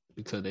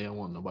 because they don't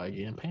want nobody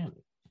getting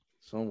panicked.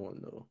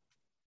 Someone know.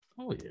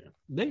 Oh yeah,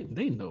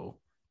 they know.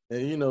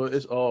 And you know,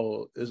 it's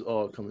all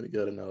coming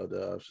together now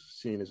that I've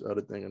seen this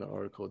other thing in the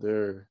article.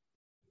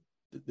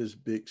 This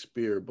big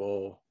spear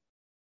ball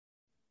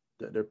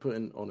that they're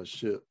putting on a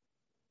ship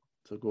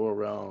to go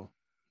around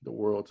the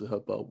world to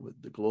help out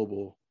with the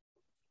global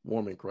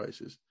warming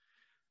crisis.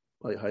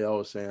 Like how y'all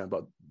was saying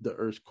about the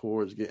Earth's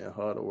core is getting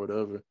hot or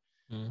whatever.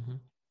 Mm-hmm.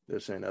 They're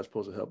saying that's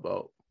supposed to help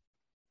out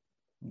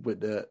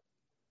with that.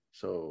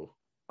 So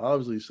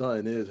obviously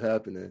something is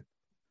happening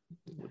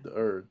with the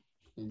Earth.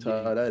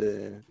 Tie that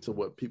in to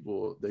what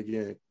people they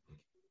getting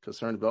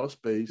concerned about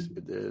space,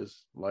 if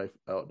there's life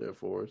out there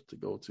for us to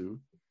go to,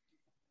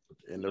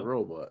 and the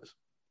robots.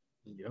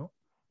 Yep.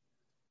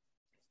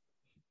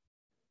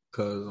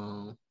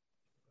 Cause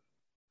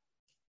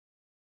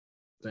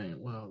dang,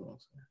 what I was gonna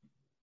say?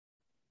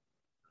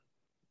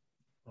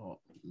 Oh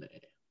man,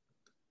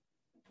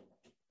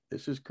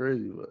 it's just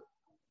crazy, but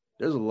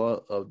there's a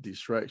lot of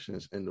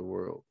distractions in the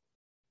world.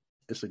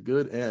 It's a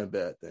good and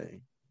bad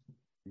thing.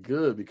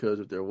 Good because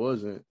if there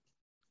wasn't,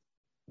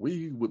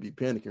 we would be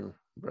panicking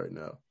right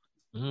now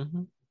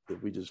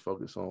if we just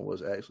focus on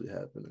what's actually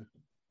happening.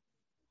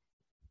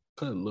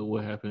 Cause look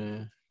what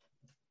happened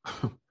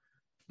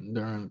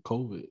during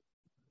COVID.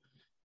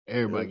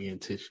 Everybody getting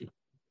tissue.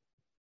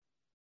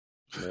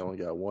 They only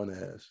got one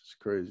ass. It's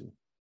crazy.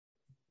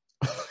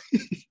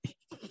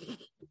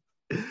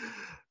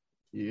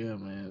 Yeah,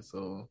 man.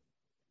 So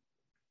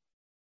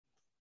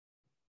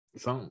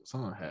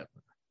something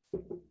happened.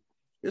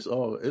 It's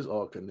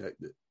all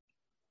connected.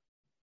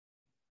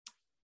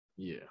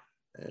 Yeah.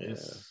 And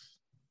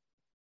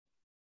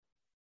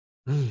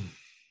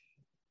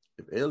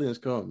if aliens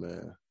come,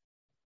 man,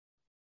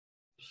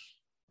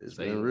 it's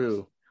been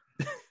real.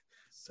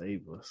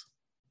 Save us.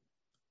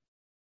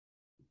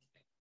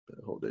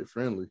 I hope they're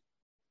friendly.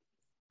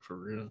 For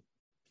real.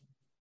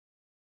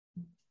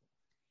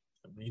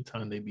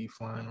 Anytime they be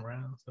flying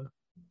around, so.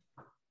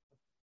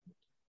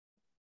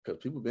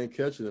 Because people been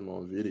catching them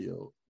on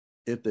video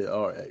if they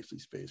are actually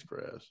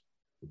spacecrafts.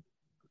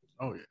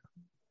 Oh yeah.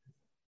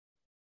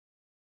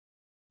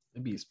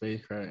 It'd be a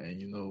spacecraft, and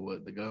you know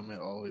what the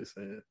government always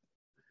said?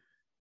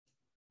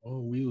 Oh,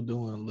 we were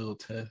doing a little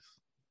test.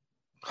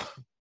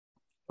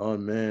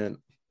 Unmanned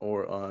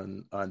or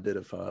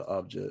unidentified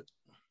object.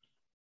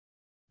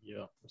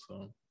 Yeah,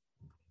 so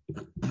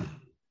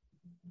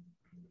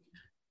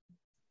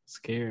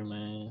scary,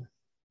 man.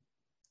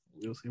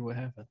 We'll see what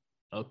happens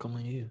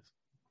upcoming years.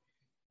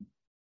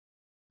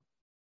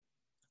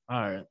 All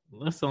right,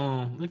 let's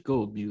go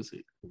with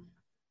music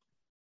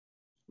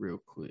real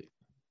quick.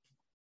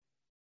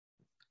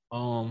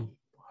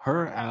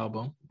 Her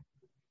album,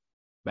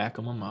 Back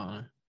of My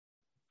Mind,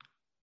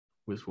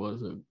 which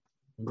was a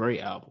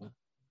great album.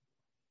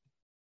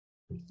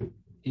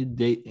 It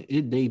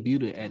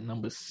debuted at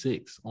number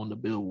 6 on the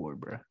Billboard,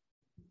 bro.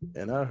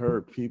 And I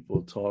heard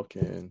people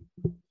talking.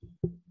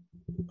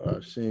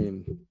 I've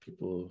seen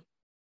people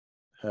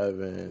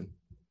having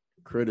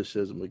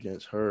criticism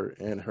against her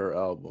and her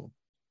album.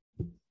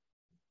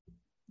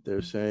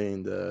 They're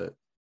saying that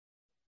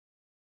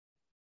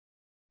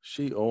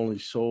she only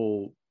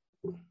sold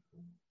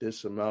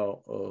this amount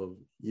of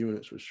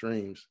units for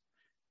streams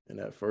in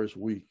that first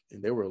week,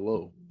 and they were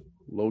low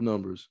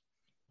numbers,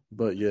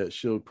 but yet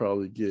she'll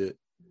probably get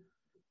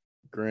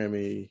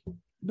Grammy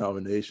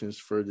nominations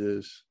for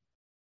this.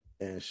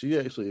 And she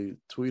actually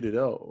tweeted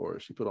out, or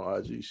she put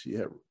on IG, she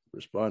had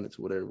responded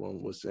to what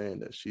everyone was saying,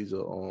 that she's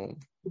a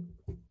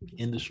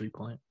industry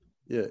plant.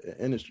 Yeah, an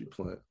industry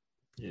plant.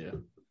 Yeah.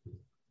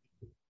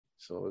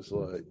 So it's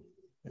like,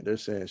 and they're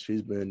saying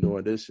she's been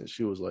doing this since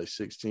she was like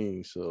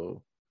 16.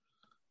 So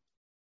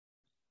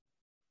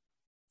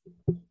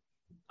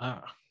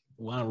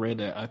when I read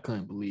that, I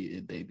couldn't believe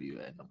it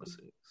debuted at number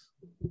 6.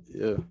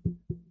 Yeah.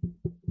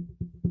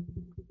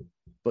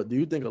 But do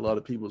you think a lot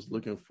of people's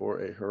looking for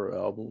a her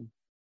album?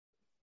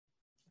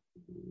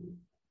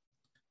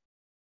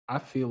 I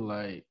just feel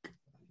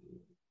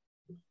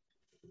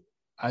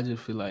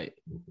like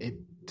it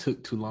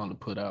took too long to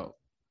put out.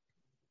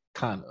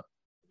 Kind of.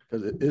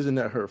 Because isn't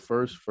that her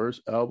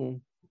first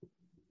album?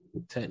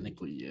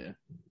 Technically, yeah.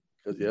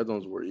 Because the other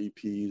ones were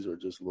EPs or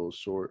just a little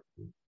short,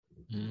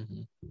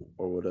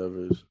 or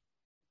whatever.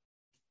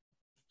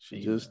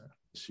 She just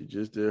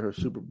did her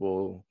Super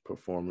Bowl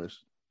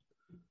performance.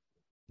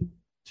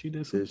 She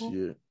did this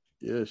year.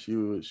 Yeah, she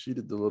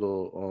did the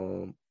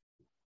little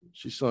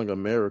she sung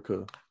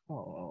America.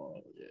 Oh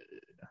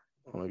yeah.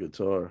 On a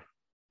guitar.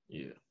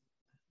 Yeah.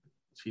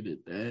 She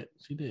did that.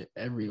 She did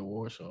every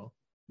award show.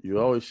 You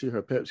always see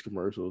her Pepsi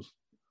commercials.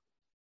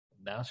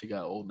 Now she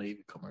got Old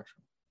Navy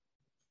commercial.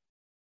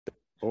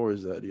 Or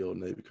is that the Old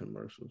Navy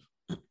commercials?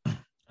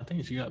 I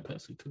think she got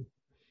Pepsi too.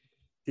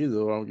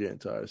 Either way, I'm getting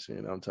tired of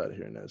seeing it. I'm tired of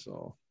hearing that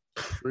song.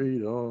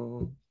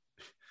 Freedom.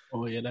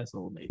 Oh yeah, that's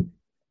old Navy.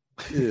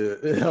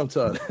 Yeah, I'm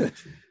tired of that.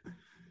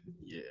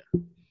 Yeah.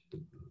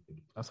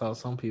 I saw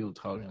some people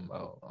talking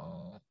about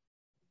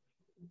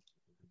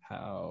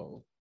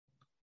how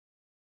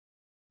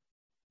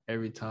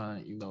every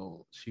time,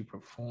 she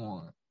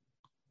performed,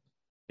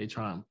 they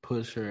try and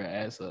push her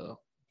as a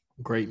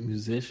great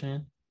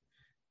musician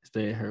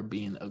instead of her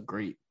being a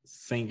great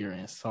singer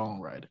and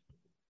songwriter.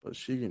 But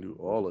she can do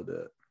all of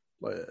that.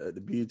 Like at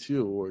the BET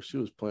Awards, she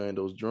was playing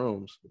those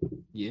drums.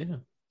 Yeah.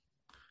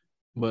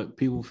 But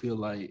people feel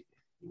like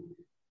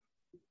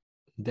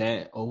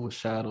that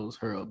overshadows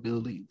her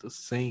ability to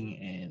sing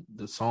and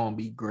the song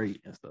be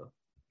great and stuff.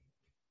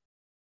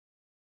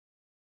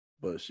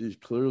 But she's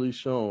clearly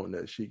shown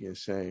that she can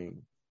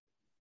sing.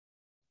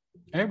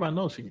 Everybody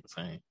knows she can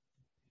sing.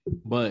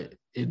 But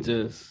it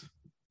just,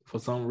 for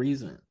some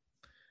reason,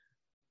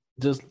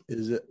 just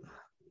is it?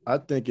 I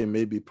think it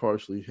may be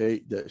partially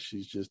hate that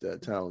she's just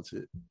that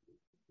talented.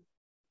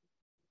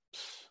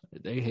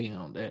 They hate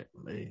on that.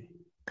 They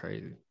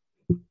crazy.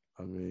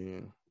 I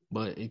mean,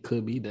 but it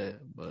could be that.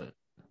 But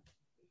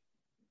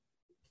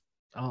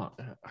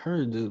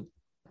her just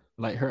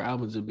like her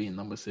album just being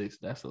number 6.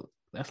 That's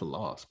a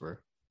loss, bro.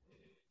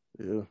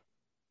 Yeah.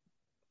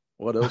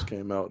 What else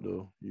came out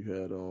though? You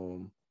had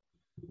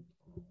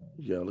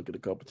you gotta look at the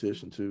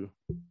competition too,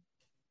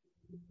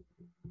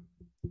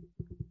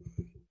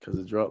 because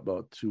it dropped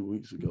about 2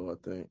 weeks ago, I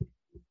think.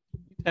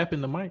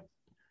 Tapping the mic.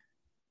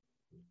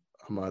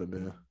 I might have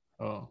been.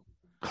 Oh,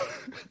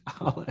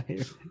 all I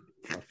hear.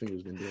 My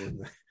fingers been doing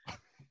that.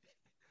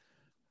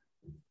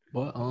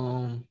 But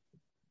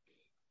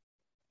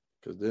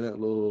because then that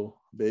Lil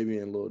Baby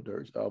and Lil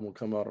Durk's album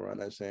come out around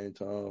that same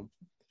time.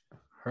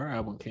 Her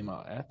album came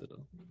out after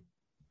them.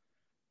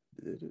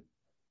 Did it?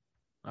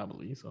 I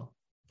believe so.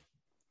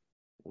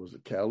 Was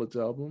it Khaled's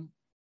album?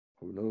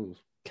 Who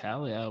knows?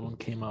 Khaled album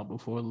came out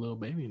before Lil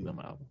Baby and them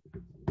album.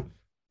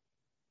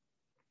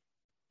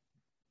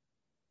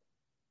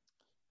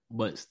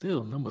 But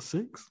still, number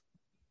 6.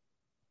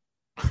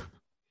 I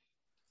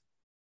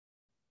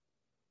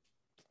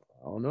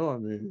don't know. I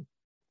mean,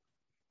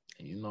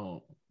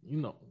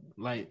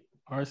 like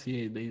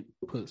RCA, they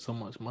put so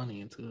much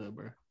money into her,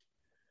 bro.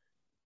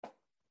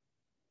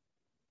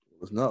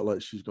 It's not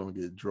like she's gonna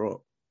get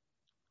dropped.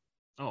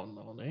 Oh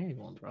no, they ain't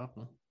gonna drop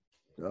her.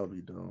 That'll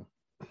be dumb.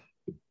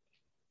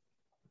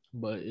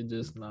 But it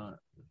just not.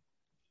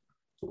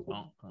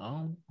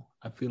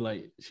 I feel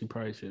like she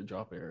probably should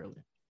drop it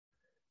early.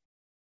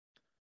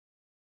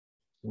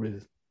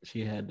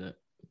 She had to,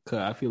 cause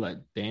I feel like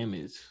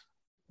 "Damage"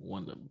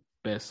 one of the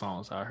best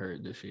songs I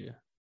heard this year.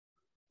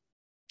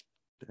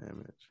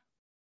 Damage.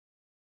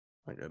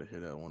 I gotta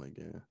hear that one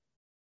again.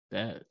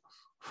 That's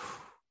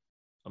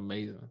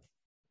amazing.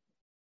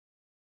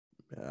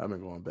 Yeah, I've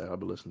been going back. I've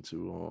been listening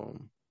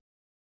to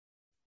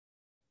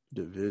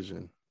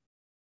Division.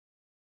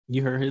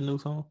 You heard his new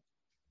song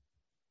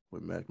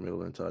with Mac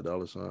Miller and Ty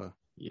Dolla $ign?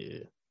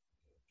 Yeah,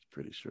 it's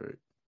pretty straight.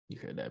 You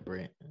heard that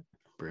Brent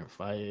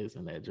Faiyaz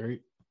and that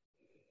Drake?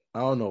 I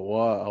don't know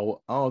why.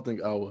 I don't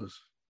think I was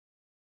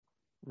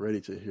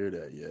ready to hear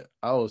that yet.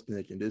 I was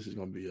thinking this is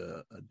gonna be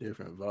a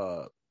different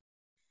vibe,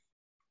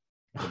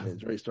 and then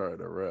Drake started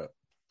to rap.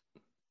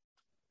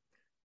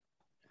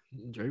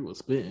 Drake was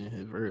spitting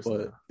his verse,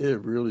 but it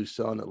really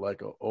sounded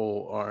like an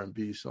old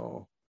R&B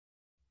song.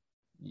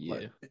 Yeah,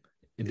 like,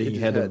 and then you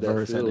had the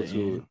verse at the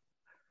end.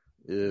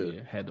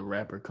 Yeah, had the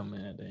rapper come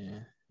in at the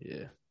end.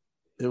 Yeah,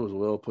 it was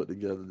well put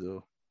together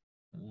though.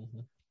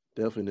 Mm-hmm.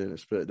 Definitely didn't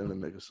expect them to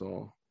make a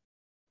song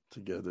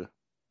together.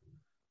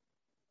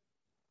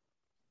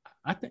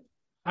 I think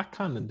I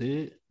kind of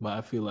did, but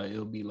I feel like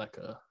it'll be like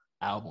a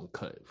album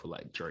cut for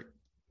like Drake.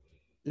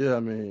 Yeah, I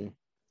mean,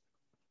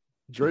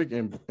 Drake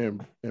and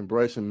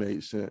Bryson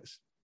made sense.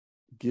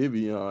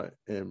 Giveon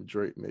and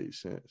Drake made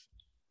sense.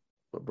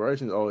 But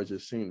Bryson always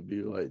just seemed to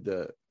be like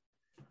that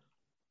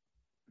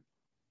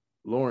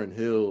Lauryn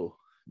Hill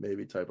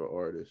maybe type of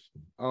artist.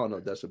 I don't know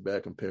if that's a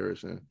bad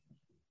comparison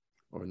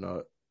or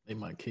not. They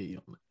might kill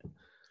you on that.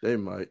 They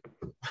might.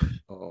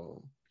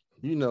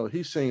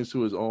 He sings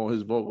to his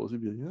vocals.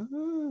 He'd be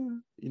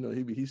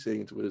like, he's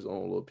singing to his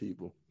own little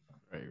people.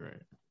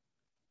 Right.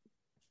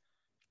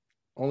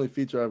 Only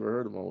feature I ever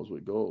heard of him was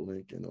with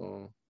GoldLink and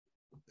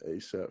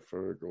ASAP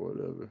Ferg or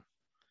whatever.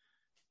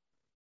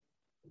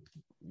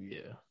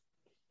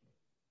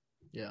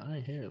 Yeah, I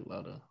ain't hear a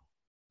lot of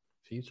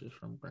features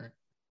from Brent,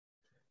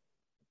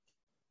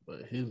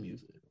 but his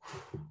music,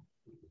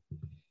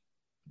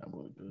 that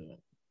boy good.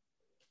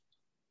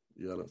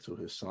 You got into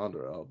his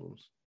Sonder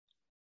albums.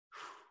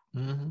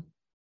 Mm-hmm.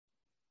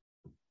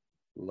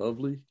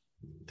 Lovely.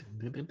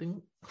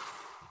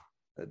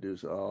 That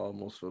dude's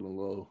almost fell in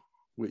love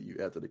with you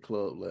after the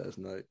club last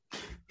night.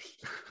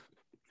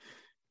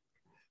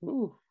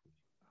 Ooh.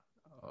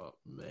 Oh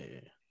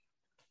man.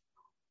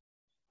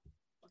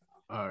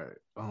 All right.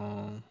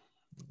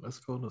 Let's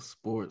go to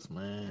sports,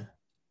 man.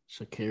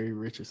 Sha'Carri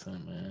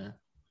Richardson, man.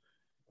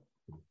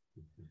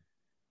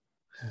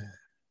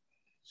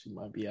 She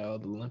might be out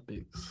of the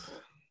Olympics.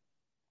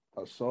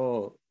 I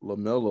saw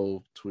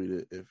LaMelo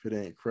tweeted, "If it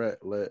ain't crack,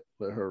 let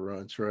her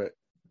run track."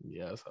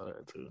 Yeah, I saw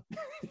that too.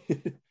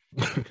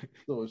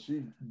 So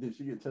did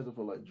she get tested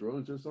for like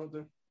drugs or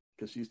something?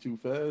 Because she's too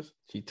fast.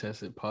 She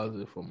tested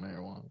positive for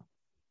marijuana.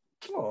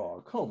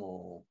 Oh, come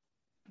on!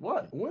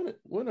 What?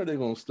 When are they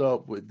gonna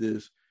stop with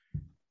this?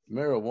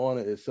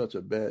 Marijuana is such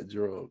a bad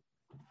drug.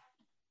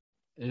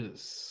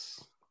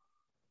 It's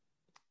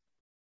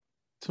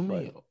too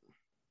many.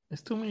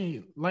 It's too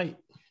many. Like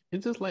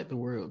it's just like the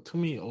world. Too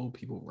many old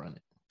people run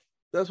it.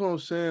 That's what I'm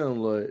saying.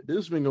 Like this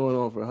has been going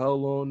on for how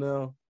long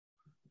now?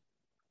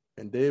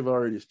 And they've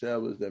already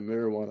established that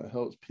marijuana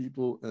helps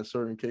people in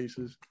certain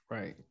cases.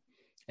 Right.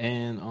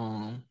 And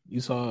you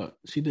saw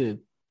she did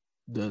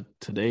the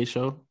Today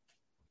Show.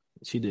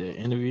 She did an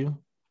interview.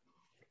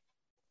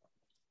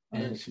 I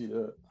didn't see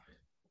that.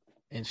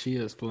 And she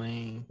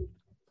explained,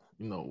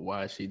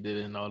 why she did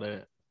it and all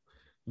that.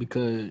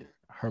 Because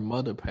her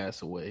mother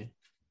passed away.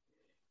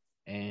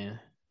 And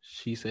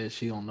she said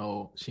she didn't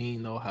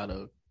know how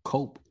to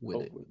cope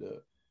with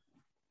that.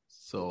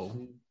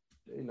 So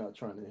they're not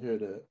trying to hear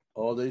that.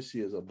 All they see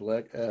is a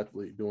black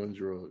athlete doing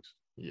drugs.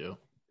 Yeah.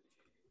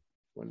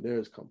 When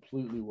there's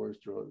completely worse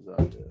drugs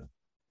out there.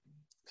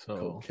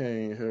 So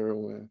cocaine,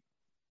 heroin.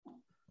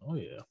 Oh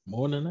yeah,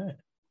 more than that.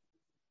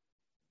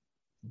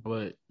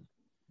 But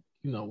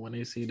when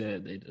they see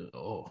that, they do,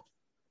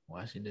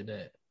 why she did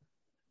that?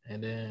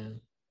 And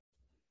then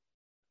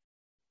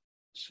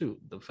shoot,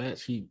 the fact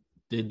she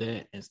did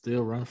that and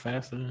still run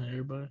faster than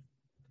everybody.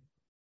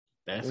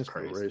 That's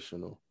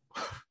inspirational.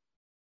 Crazy.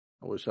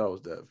 I wish I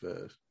was that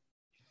fast.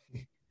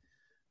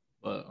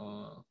 But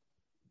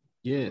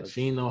yeah,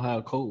 she didn't know how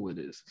to cope with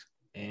this.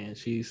 And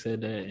she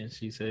said that, and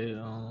she said,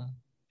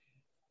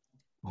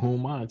 who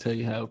am I to tell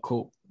you how to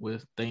cope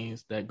with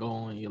things that go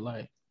on in your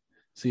life?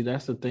 See,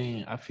 that's the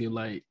thing. I feel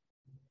like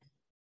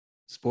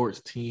sports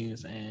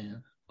teams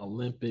and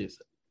Olympics,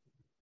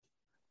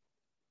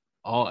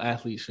 all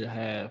athletes should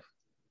have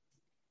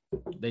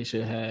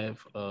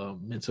a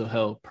mental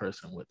health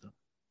person with them.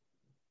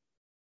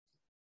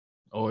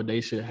 Or they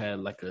should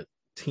have like a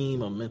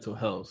team of mental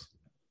health.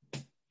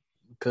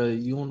 Because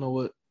you don't know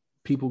what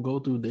people go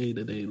through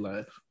day-to-day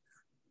life.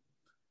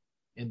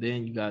 And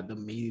then you got the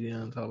media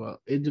and talk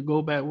about it. To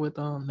go back with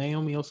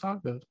Naomi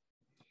Osaka,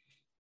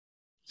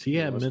 she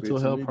had mental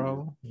health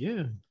problem.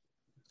 Yeah,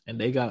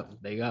 and they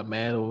got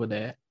mad over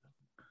that,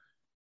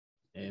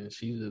 and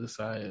she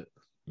decided,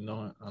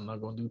 I'm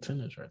not gonna do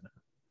tennis right now.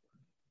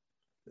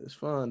 It's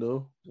fine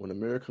though. When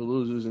America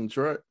loses in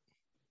track,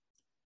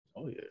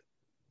 oh yeah,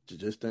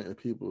 just think of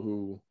people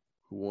who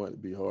want to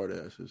be hard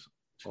asses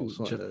on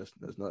something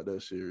that's not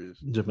that serious.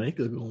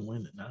 Jamaica gonna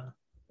win it now.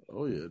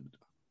 Oh yeah.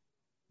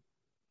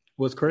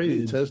 What's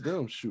crazy? Test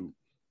them. Shoot.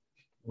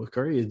 What's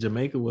crazy is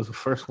Jamaica was the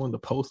first one to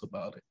post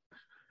about it,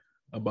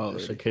 about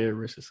Sha'Carri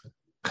Richardson.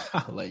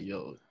 Like,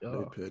 yo, they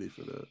petty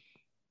for that.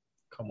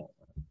 Come on,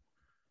 man.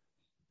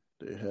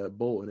 They had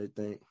Bolt and they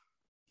think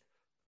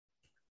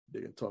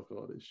they can talk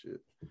all this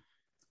shit.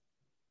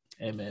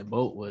 Hey man,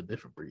 Bolt was a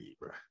different breed,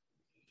 bro.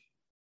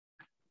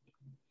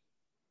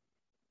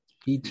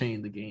 He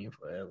changed the game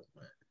forever,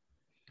 man.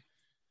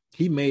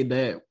 He made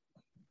that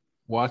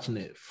watching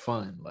it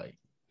fun. Like,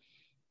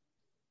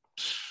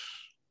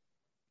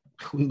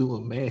 who knew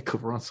a man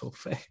could run so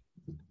fast?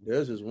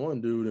 There's this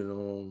one dude,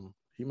 and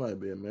he might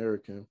be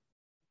American.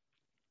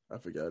 I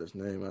forgot his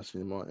name. I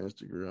seen him on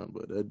Instagram,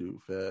 but that dude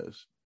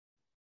fast.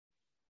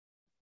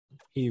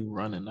 He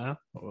running now,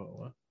 or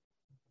what?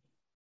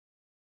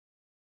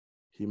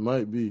 He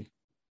might be.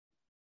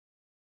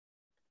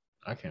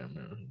 I can't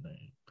remember his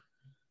name.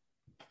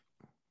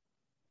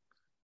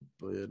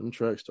 But yeah, them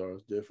track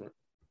stars different.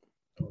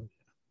 Oh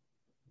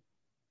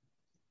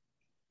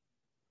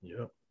yeah.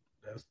 Yep,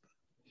 that's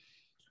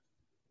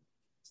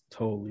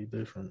totally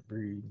different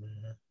breed,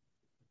 man.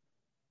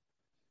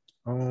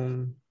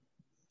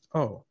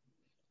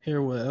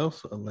 Here what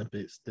else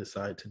Olympics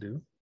decide to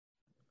do?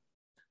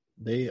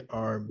 They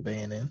are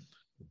banning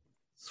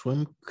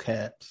swim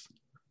caps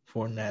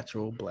for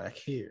natural black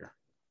hair.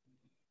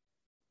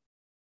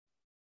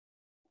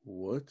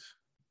 What?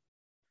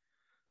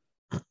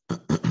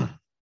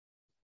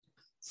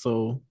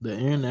 So the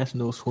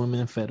International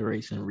Swimming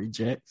Federation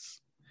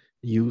rejects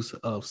use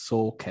of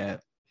soul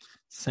cap,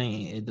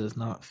 saying it does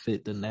not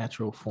fit the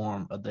natural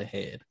form of the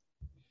head.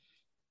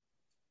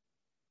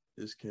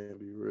 This can't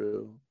be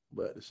real,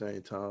 but at the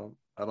same time,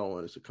 I don't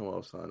want this to come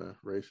off sounding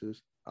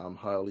racist. I'm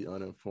highly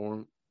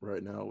uninformed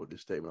right now with the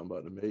statement I'm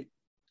about to make.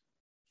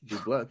 Do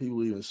black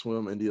people even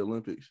swim in the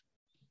Olympics?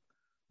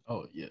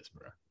 Oh, yes,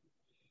 bro.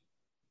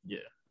 Yeah.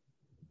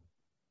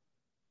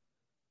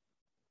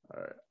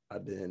 All right. I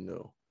didn't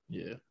know.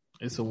 Yeah.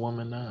 It's a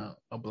woman now,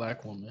 a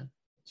black woman.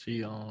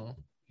 She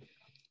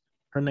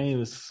her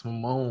name is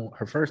Simone.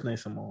 Her first name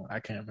is Simone. I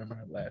can't remember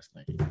her last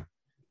name.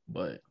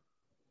 But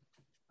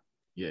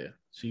yeah,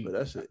 But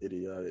that's an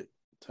idiotic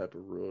type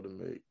of rule to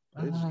make.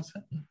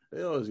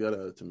 They always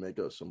got to make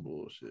up some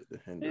bullshit to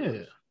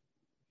hinder us.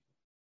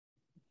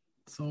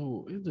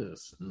 So it's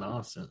just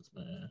nonsense,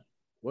 man.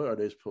 What are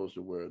they supposed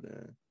to wear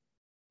then?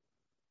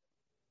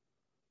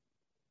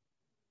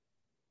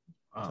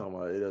 Talking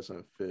about it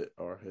doesn't fit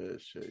our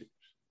head shapes.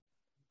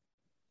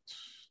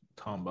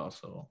 Talking about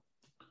so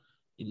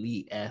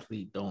elite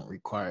athlete don't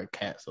require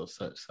cats of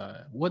such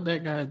size. What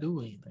that guy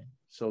do anything?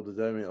 So does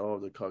that mean all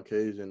the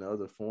Caucasian and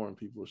other foreign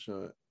people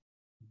shouldn't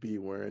be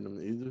wearing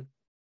them either?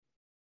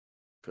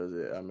 Because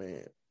I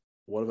mean,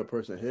 what if a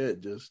person's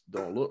head just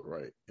don't look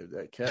right? If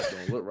that cat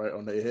don't look right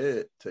on their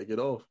head, take it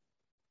off.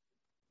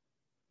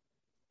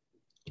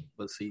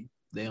 But see,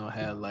 they don't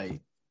have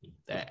like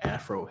that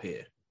afro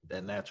hair,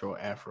 that natural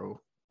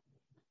afro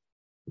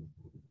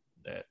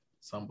that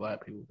some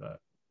black people got.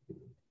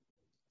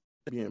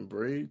 Being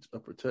braids, a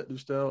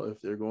protective style,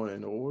 if they're going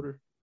in order.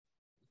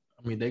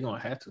 I mean, they're gonna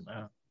have to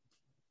now.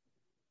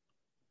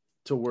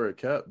 To wear a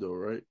cap though,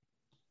 right?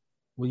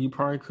 Well, you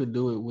probably could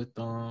do it with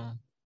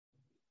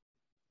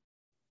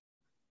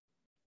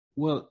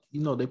well,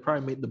 you know, they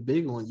probably make the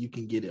big one you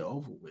can get it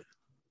over with.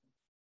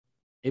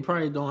 It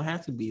probably don't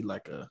have to be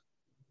like a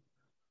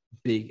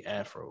big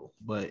afro,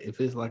 but if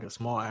it's like a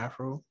small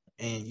afro,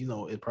 and you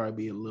know, it'd probably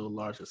be a little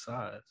larger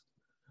size.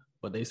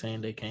 But they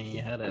saying they can't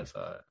even have that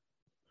size.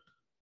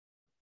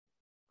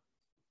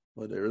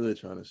 What they're really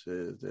trying to say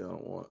is they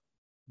don't want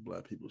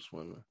black people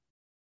swimming.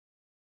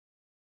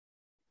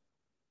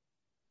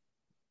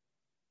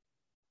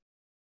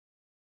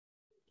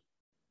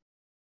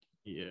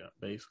 Yeah,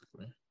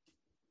 basically.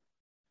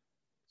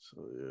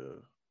 So yeah.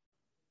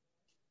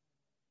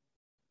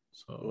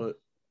 So but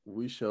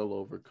we shall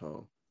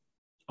overcome.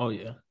 Oh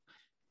yeah.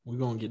 We're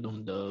gonna get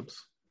them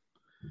dubs.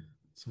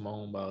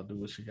 Simone about do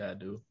what she gotta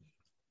do.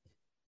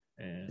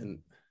 And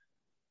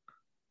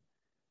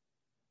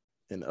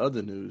in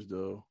other news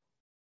though,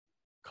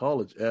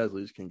 college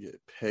athletes can get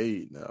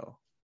paid now.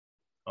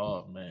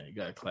 Oh man, you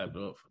gotta clap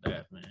up for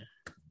that, man.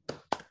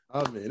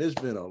 I mean, it's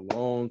been a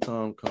long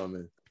time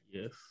coming.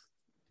 Yes.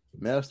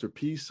 Master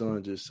P's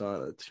son just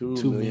signed a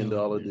 $2 million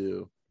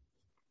deal.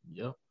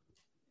 Yep.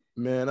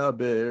 Man, I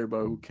bet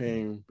everybody who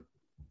came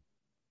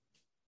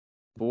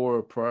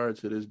prior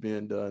to this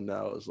being done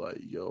now is like,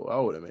 yo, I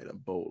would have made a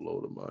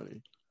boatload of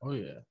money. Oh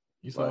yeah.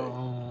 You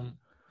saw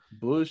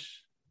Bush,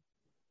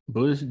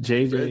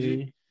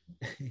 JJ,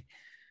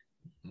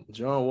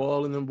 John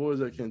Wall and them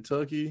boys at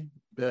Kentucky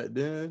back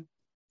then.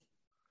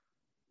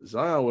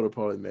 Zion would have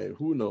probably made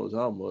who knows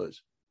how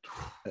much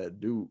at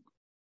Duke.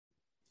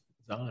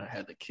 Zion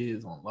had the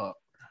kids on lock.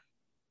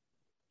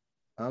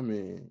 I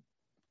mean,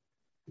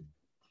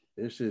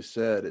 it's just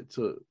sad it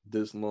took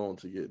this long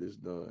to get this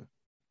done.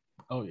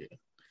 Oh yeah.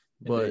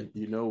 But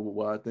you know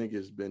why I think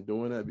it's been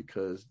doing that?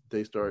 Because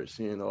they started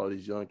seeing all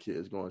these young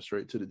kids going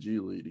straight to the G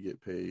League to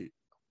get paid.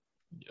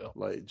 Yeah.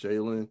 Like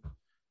Jalen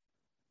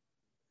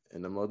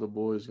and them other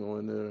boys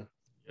going there.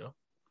 Yeah.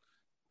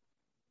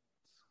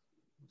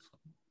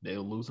 They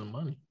were losing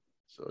money.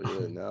 So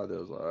yeah, now they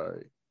was like, all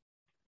right,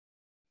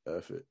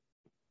 F it.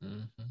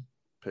 Mm-hmm.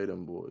 Pay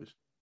them boys.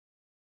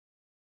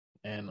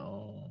 And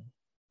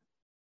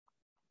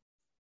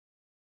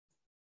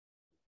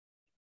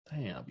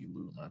dang, I'll be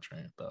losing my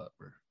train of thought,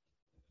 bro.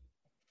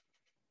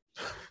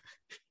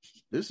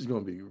 This is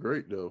gonna be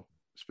great though,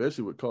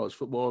 especially with college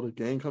football, the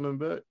game coming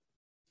back.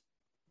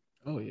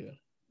 Oh yeah.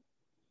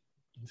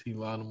 You see a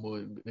lot of them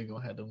boys, they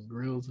gonna have them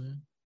grills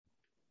in.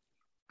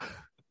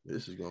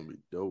 This is gonna be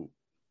dope.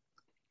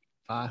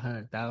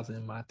 500,000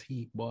 in my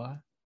teeth, boy.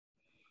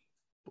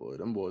 Boy,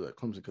 them boys at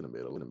Clemson could have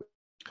made a little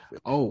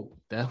bit. Oh,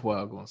 that's what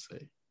I was gonna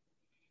say.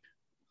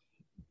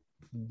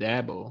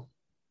 Dabo,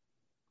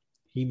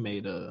 he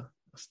made a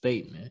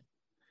statement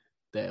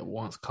that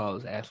once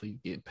college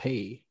athletes get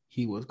paid,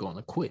 he was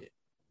gonna quit.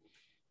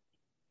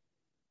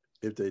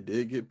 If they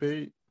did get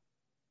paid,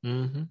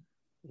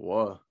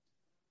 why?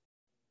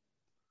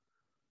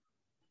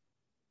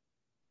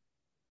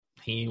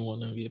 He didn't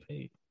want them to get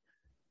paid.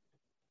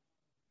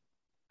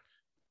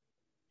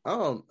 I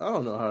don't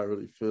know how I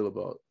really feel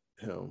about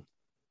him.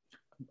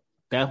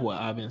 That's what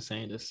I've been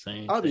saying. The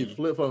same. I'd be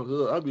flip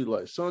flopping. I'd be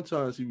like,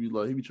 sometimes he be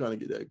trying to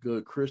get that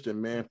good Christian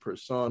man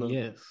persona.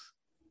 Yes.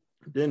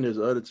 Then there's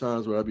other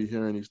times where I be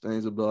hearing these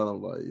things about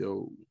him, like,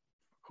 yo,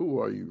 who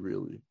are you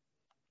really?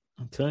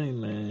 I'm telling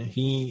you, man,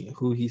 he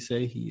who he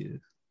say he is.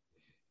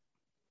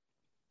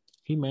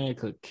 He mad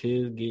because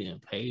kids getting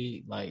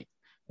paid. Like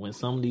when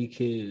some of these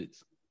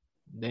kids,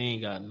 they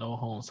ain't got no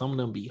home. Some of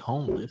them be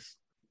homeless.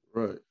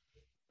 Right.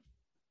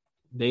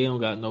 They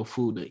don't got no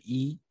food to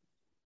eat,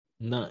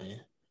 nothing.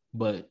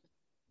 But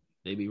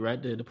they be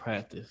right there to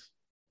practice.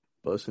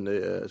 Busting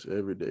their ass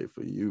every day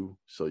for you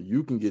so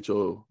you can get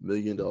your $1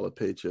 million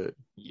paycheck.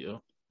 Yeah.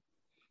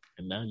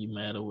 And now you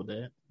mad over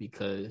that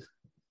because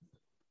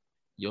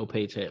your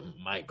paycheck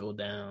might go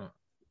down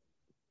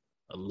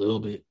a little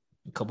bit,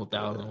 a couple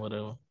thousand,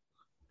 whatever.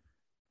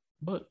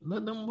 But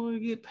let them boys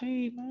get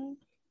paid, man.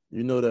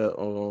 You know that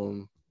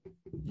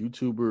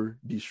YouTuber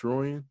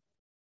Destroying?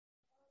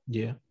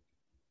 Yeah.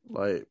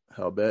 Like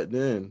how back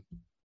then,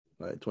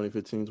 like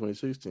 2015,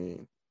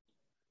 2016,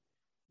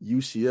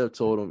 UCF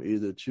told him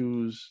either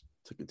choose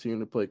to continue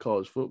to play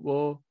college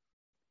football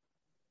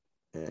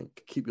and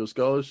keep your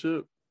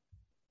scholarship,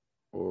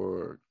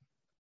 or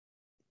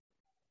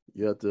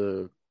you have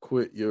to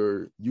quit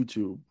your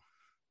YouTube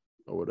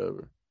or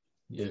whatever,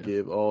 Yeah. and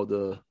give all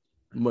the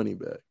money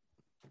back.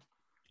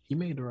 He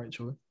made the right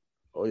choice.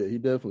 Oh yeah, he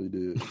definitely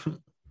did.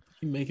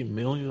 He making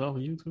millions off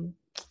of YouTube.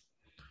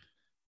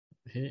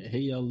 Hey,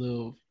 y'all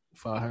little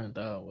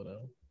 500,000,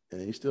 whatever.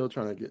 And he's still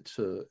trying to get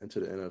into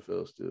the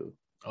NFL still.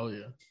 Oh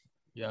yeah,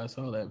 yeah. I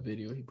saw that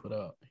video he put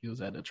out. He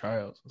was at the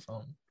tryouts or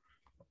something.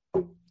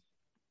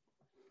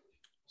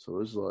 So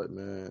it's like,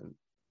 man,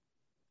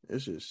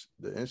 it's just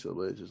the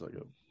NCAA is just like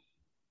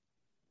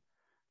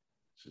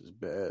it's just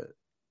bad.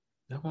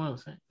 That's what I'm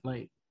saying.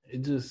 Like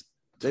it just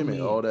they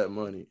made all that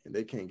money and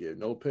they can't get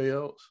no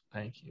payouts.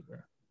 Thank you, bro.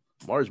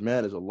 March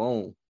Madness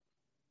alone.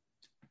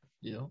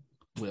 Yeah,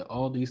 with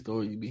all these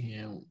stories you be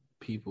hearing,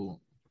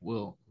 people,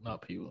 well,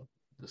 not people,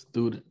 the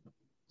student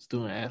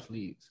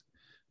athletes,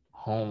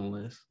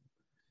 homeless,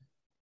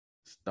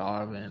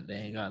 starving, they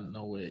ain't got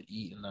nowhere to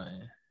eat or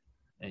nothing,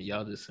 and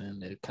y'all just sitting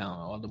there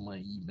counting all the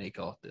money you make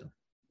off them.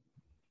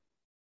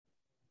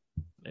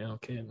 They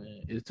don't care,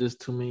 man. It's just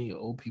too many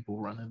old people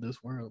running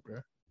this world,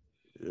 bro.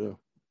 Yeah.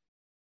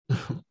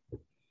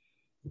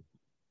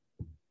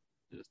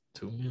 Just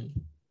too many.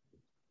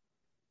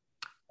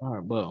 All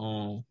right, but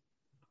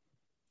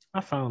I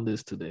found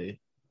this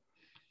today.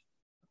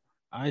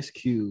 Ice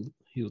Cube,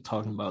 he was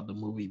talking about the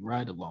movie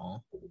Ride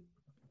Along.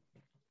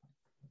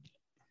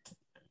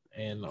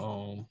 And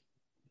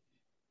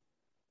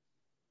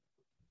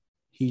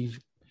he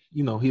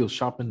was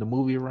shopping the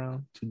movie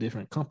around to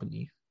different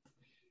companies.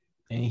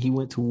 And he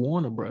went to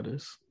Warner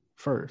Brothers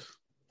first.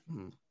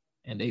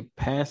 And they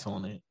passed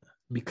on it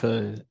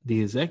because the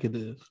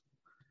executives,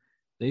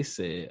 they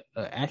said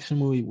an action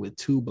movie with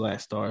 2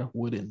 black stars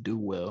wouldn't do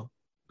well,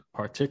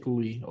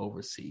 particularly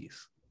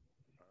overseas.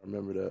 I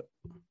remember that.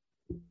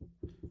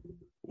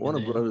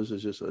 Warner Brothers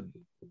is just a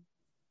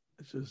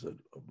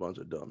bunch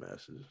of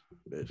dumbasses,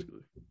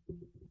 basically.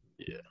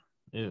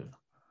 Yeah.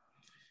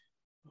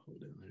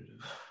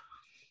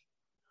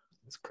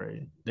 It's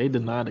crazy. They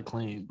deny the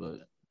claim,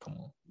 but come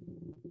on.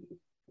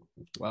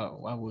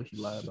 Why would he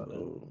lie about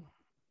that?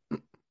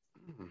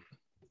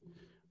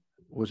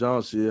 Which I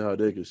don't see how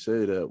they could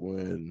say that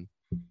when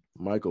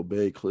Michael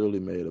Bay clearly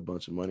made a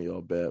bunch of money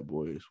off Bad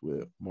Boys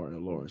with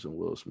Martin Lawrence and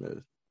Will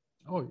Smith.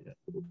 Oh yeah,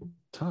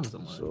 tons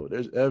of money. So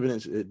there's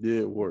evidence it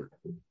did work.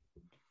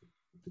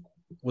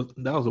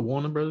 That was a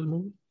Warner Brothers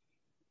movie?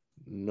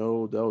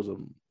 No, that was a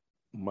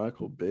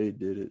Michael Bay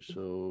did it.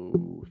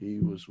 So he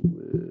was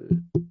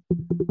with.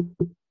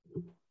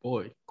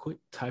 Boy, quit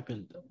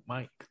typing the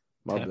mic.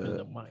 My Tapping bad.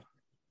 the mic.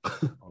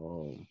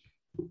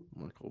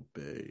 Michael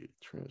Bay,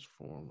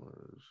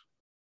 Transformers.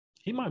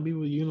 He might be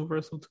with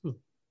Universal too.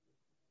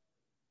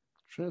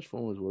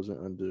 Transformers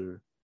wasn't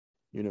under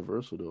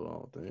Universal though, I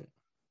don't think.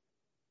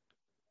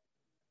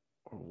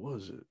 Or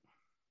was it?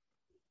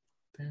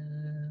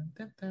 Dun,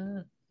 dun,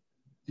 dun.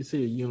 You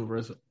see a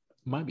Universal.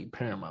 It might be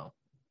Paramount.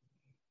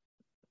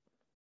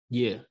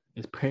 Yeah,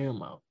 it's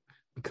Paramount.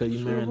 Because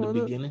you remember in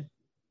the beginning?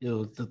 It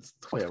was just...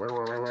 Wait.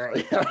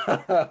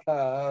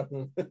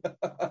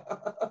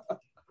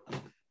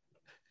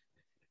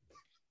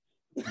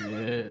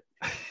 Yeah.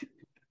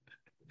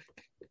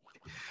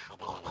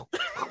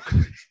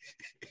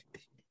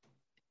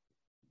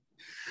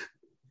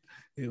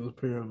 It was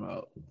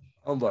Paramount.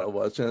 I'm about to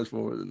watch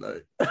Transformers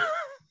tonight.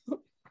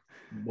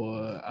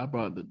 Boy, I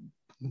brought the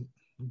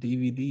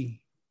DVD,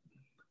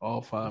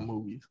 all 5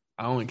 movies.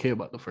 I only care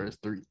about the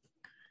first 3.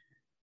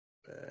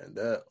 Man,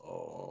 that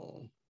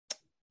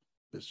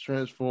it's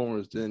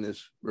Transformers, then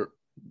it's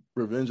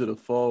Revenge of the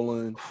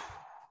Fallen,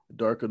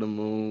 Dark of the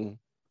Moon.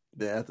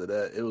 Then after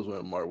that, it was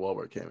when Mark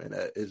Wahlberg came in.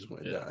 That just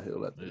went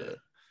downhill after that.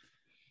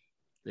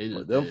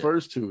 But them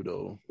first 2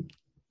 though.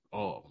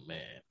 Oh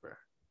man, bro.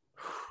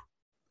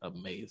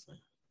 Amazing.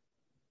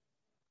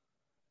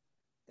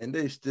 And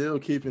they still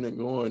keeping it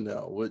going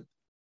now. What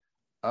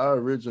I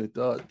originally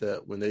thought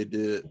that when they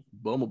did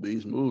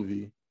Bumblebee's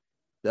movie,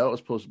 that was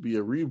supposed to be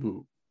a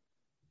reboot.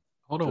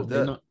 Hold on,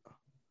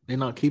 they're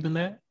not keeping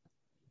that?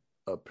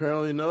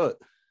 Apparently not.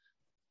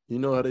 You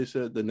know how they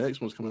said the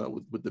next one's coming out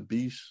with the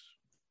Beast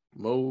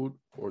mode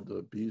or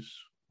the Beast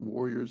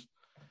Warriors?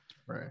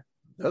 Right.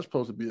 That's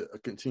supposed to be a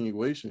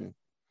continuation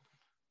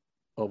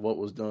of what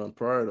was done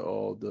prior to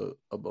all the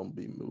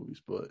Bumblebee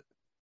movies. But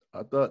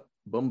I thought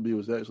Bumblebee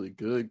was actually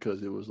good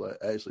because it was like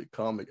actually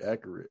comic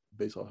accurate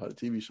based on how the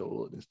TV show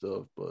looked and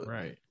stuff. But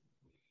right.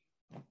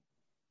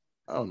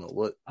 I don't know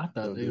what I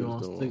thought they were going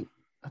to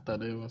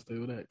stay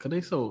with that. Because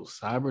they sold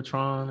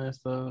Cybertron and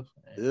stuff.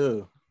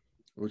 Yeah.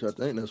 Which I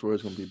think that's where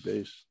it's going to be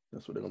based.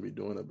 That's what they're going to be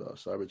doing about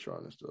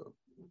Cybertron and stuff.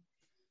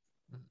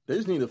 They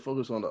just need to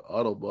focus on the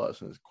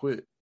Autobots and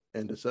quit.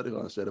 And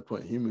Decepticons instead of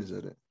putting humans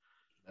in it.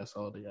 That's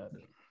all they got to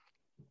do.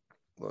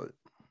 Like,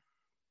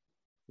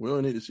 we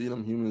don't need to see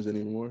them humans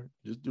anymore.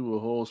 Just do a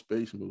whole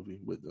space movie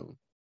with them.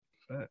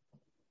 Fact.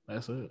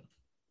 That's it.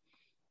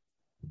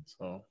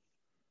 So.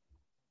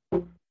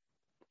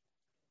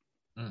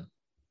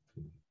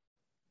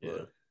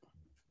 Yeah.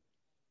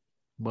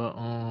 But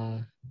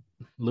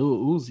Lil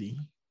Uzi,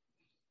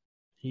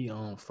 he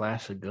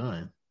flashed a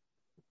gun,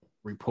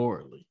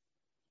 reportedly,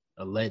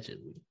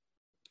 allegedly,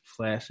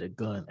 flashed a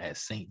gun at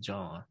St.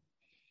 John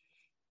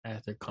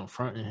after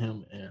confronting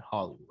him in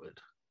Hollywood.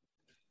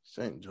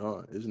 St.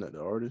 John, isn't that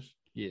the artist?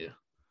 Yeah.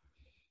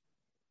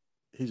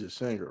 He's a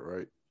singer,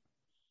 right?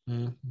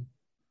 Mm-hmm.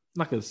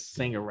 Like a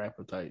singer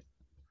rapper type.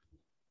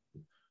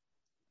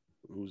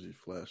 Uzi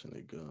flashing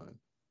a gun.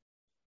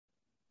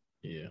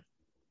 Yeah.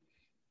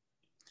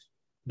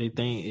 They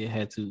think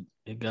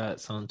it got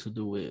something to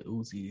do with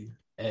Uzi's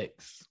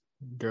ex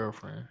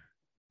girlfriend,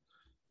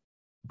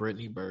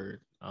 Brittany Bird.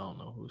 I don't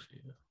know who she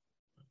is.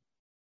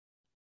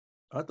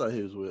 I thought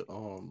he was with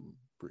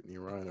Brittany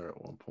Reiner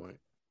at one point.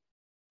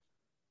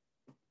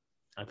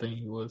 I think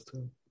he was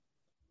too.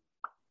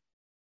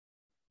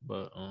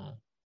 But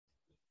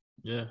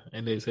yeah,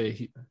 and they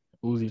say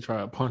Uzi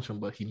tried to punch him,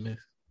 but he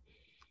missed.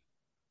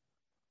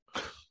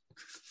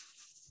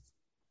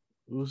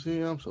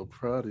 Uzi, I'm so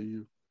proud of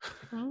you.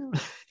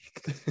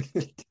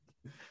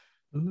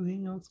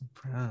 Uzi, I'm so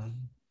proud.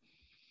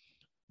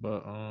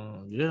 But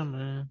yeah,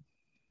 man.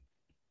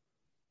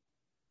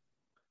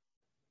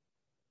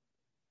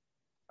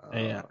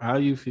 Hey, how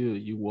you feel?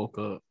 You woke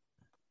up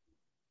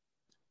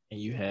and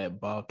you had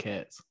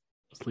bobcats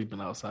sleeping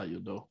outside your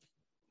door.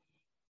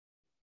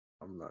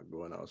 I'm not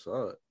going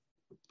outside,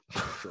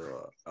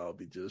 so I'll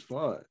be just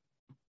fine.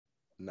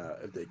 Now,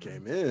 if they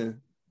came in,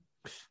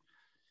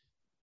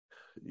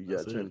 you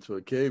got to turn into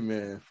a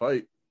caveman,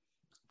 fight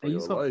for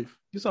your life.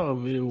 You saw a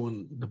video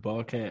when the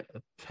bobcat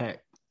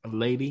attacked a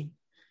lady,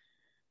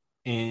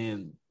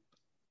 and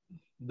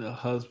the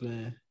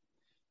husband,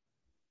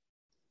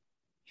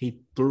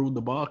 he threw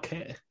the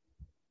bobcat.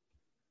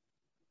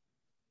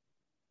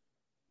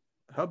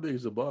 How big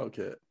is a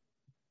bobcat?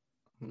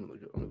 Let me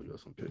look at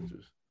some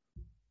pictures.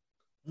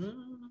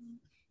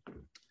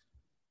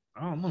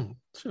 I don't know.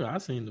 Sure, I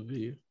seen the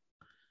video.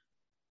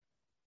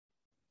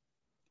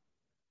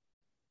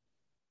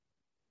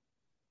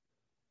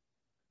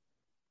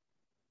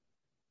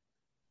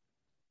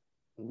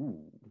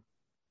 Ooh.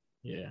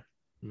 Yeah.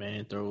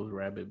 Man throws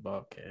rabid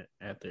bobcat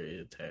after it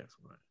attacks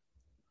one.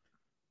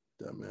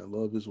 That man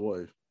loved his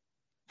wife.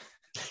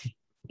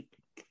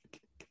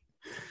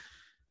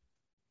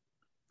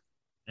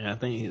 And I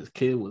think his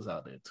kid was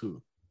out there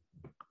too.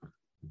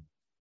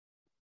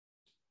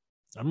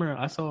 I remember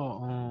I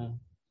saw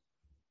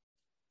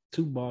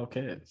 2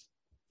 bobcats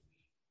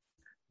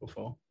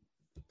before.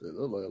 They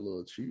look like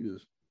little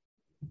cheetahs.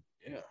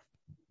 Yeah.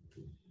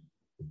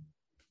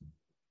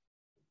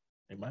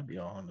 They might be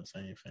all in the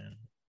same family.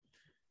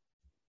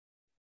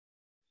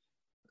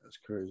 That's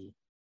crazy.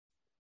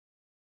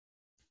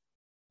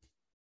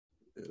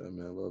 Yeah, that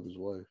man loved his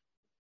wife.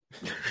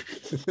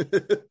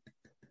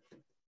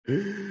 Hey,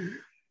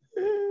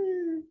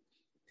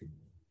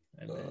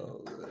 man.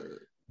 Oh, man.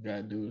 You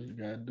gotta do what you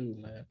gotta do,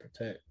 man.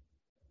 Protect.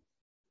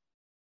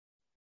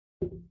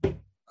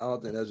 I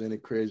don't think that's any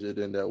crazier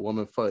than that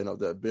woman fighting off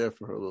that bear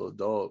for her little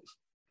dogs.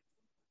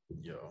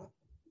 Yo,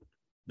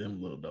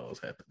 them little dogs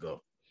had to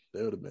go.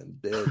 They would have been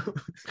dead.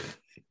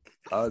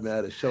 I would have been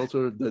at a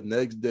shelter the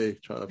next day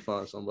trying to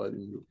find somebody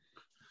new.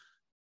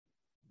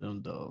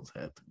 Them dogs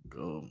had to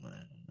go,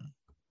 man.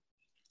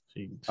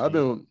 I've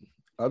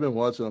been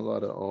watching a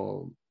lot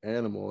of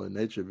animal and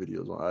nature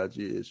videos on IG.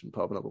 It's been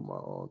popping up on my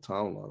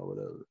timeline or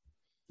whatever.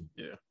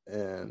 Yeah.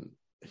 And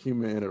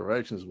human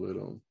interactions with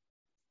them.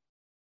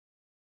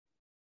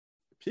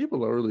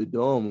 People are really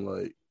dumb.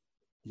 Like,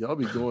 y'all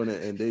be doing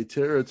it in their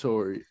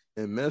territory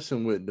and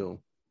messing with them.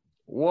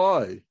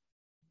 Why?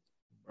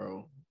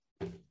 Bro,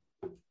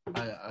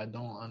 I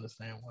don't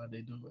understand why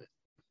they do it.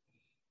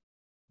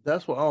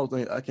 That's why I don't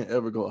think I can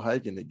ever go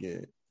hiking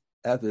again.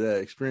 After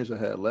that experience I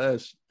had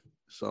last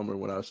summer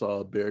when I saw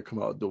a bear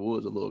come out the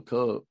woods, a little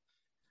cub,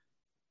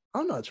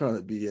 I'm not trying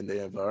to be in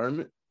the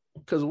environment.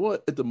 Because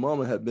what if the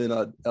mama had been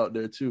out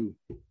there too?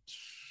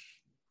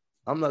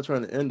 I'm not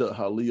trying to end up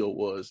how Leo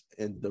was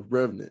in The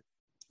Revenant.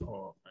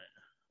 Oh, man.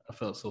 I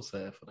felt so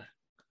sad for that.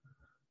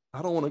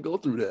 I don't want to go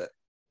through that.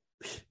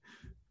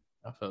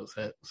 I felt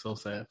so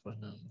sad for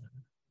him. Man.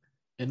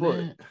 And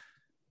then,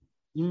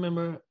 you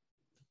remember,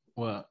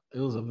 well, it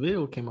was a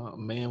video came out, a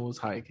man was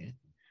hiking,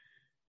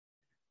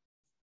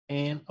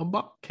 and a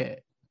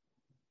bobcat.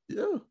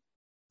 Yeah.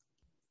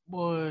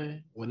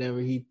 Boy, whenever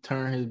he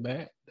turned his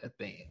back, that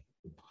thing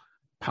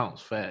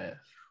pounced fast.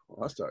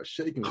 Well, I started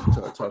shaking when you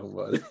started talking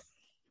about it.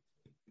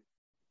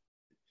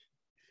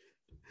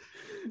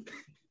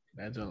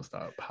 That joint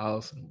started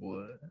pouncing,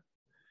 boy.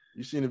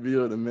 You seen the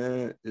video of the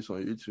man? It's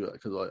on YouTube.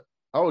 Because like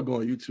I would go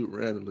on YouTube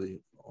randomly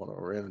on a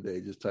random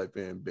day, just type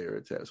in bear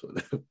attacks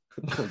with them.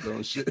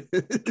 Dumb shit.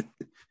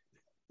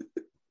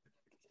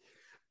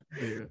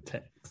 Bear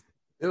attacks.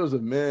 It was a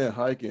man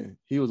hiking.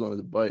 He was on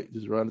his bike,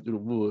 just riding through the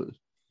woods.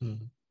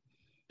 Mm-hmm.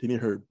 Then he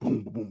heard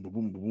boom, boom, boom,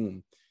 boom,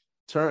 boom.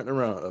 Turned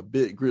around, a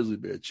big grizzly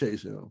bear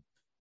chasing him.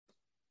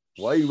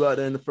 Why you out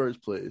there in the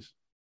first place?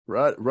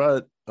 Ride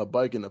a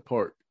bike in the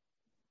park.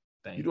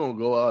 You don't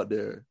go out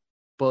there.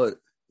 But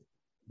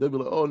they'll be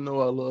like, oh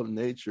no, I love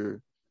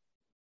nature.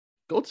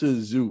 Go to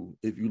the zoo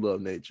if you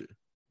love nature.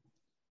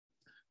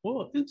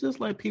 Well, it's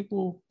just like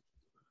people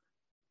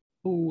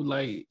who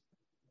like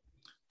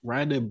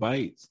ride their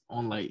bikes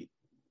on like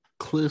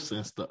cliffs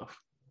and stuff.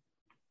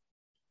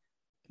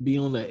 Be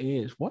on the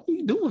edge. Why are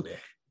you doing that?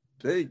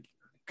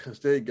 Because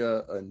they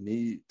got a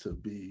need to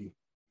be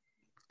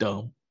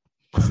dumb.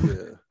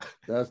 Yeah,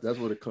 that's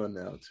what it comes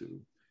down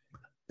to.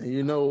 And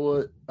you know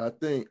what? I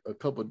think a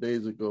couple of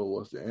days ago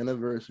was the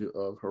anniversary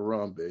of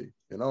Harambe,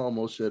 and I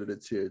almost shed a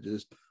tear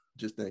just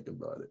thinking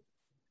about it.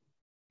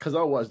 Because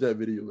I watched that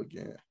video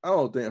again. I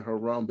don't think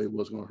Harambe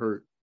was going to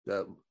hurt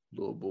that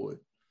little boy.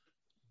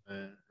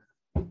 Man.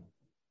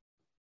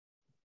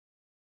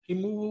 He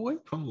moved away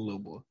from the little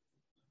boy.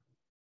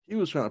 He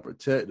was trying to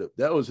protect him.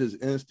 That was his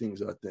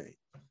instincts, I think.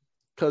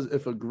 Because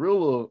if a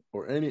gorilla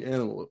or any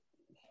animal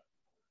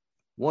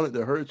wanted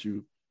to hurt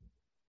you,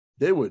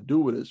 they would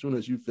do it as soon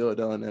as you fell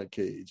down that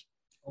cage.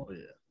 Oh,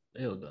 yeah.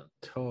 They would have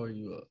tore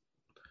you up.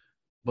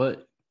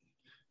 But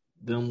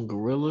them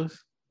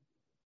gorillas,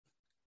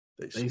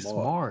 they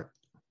smart.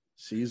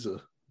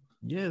 Caesar.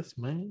 Yes,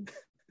 man.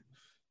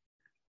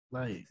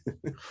 Like,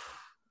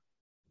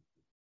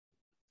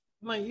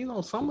 you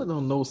know, some of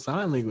them know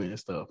sign language and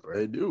stuff, right?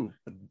 They do.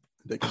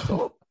 They can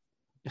talk.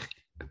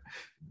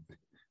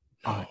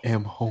 I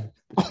am home.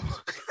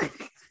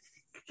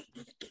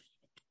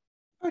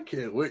 I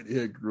can't wait to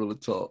hear gorilla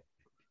talk.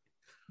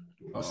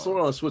 I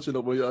saw I'm switching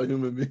up with y'all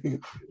human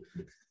beings.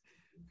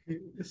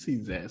 Let's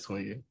see Zach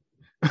swinging.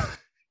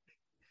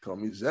 Call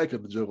me Zach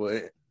at the jungle.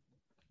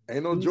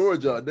 Ain't no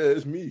George out there.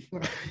 It's me.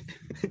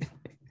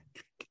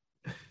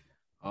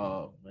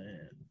 Oh,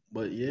 man.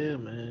 But, yeah,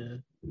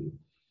 man.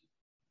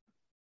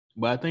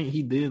 But I think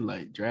he did,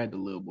 like, drag the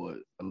little boy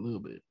a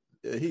little bit.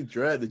 Yeah, he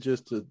dragged it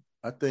just to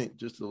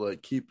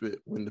like keep it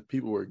when the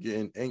people were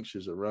getting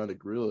anxious around the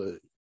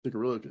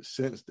gorilla could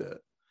sense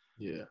that.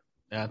 Yeah.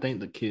 And I think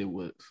the kid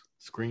was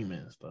screaming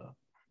and stuff.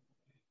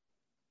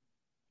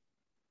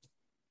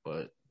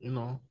 But, you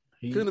know,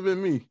 he couldn't have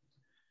been me.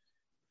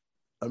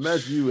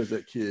 Imagine you as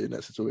that kid in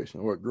that situation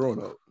or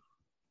growing up.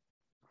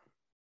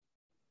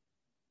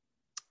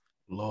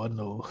 Lord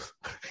knows.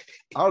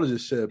 I would have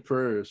just said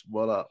prayers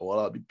while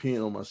I be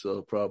peeing on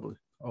myself, probably.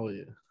 Oh,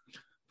 yeah.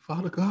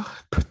 Father God,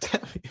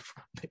 protect me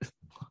from this.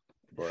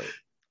 But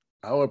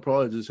I would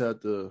probably just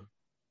have to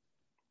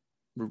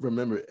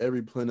remember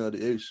every Planet of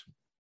the Apes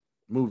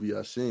movie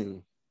I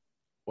seen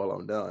while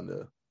I'm down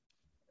there.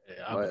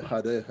 Yeah, like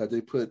how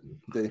they put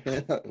their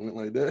hand out and went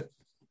like that.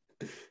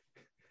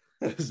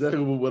 That's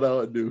exactly what I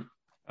would do.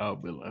 I'll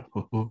be like,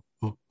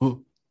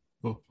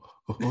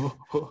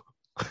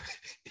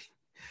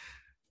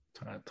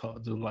 trying to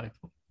talk to life.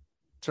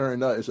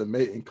 Turned out it's a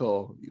mating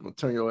call. You gonna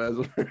turn your ass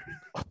over?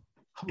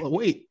 I'm like,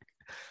 wait.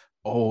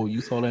 Oh, you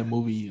saw that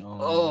movie?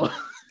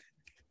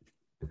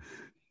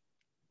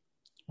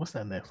 What's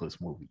that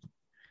Netflix movie?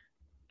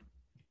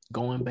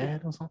 Going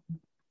Bad or something?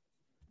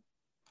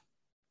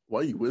 Why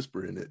are you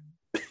whispering it?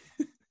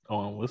 Oh,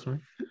 I'm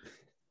whispering?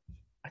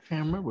 I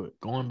can't remember it.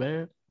 Going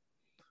Bad?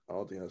 I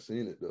don't think I've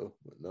seen it though.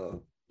 But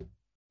no.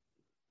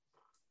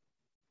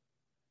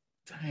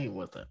 Dang,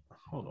 what that?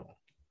 Hold on.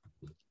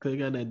 Cause they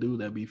got that dude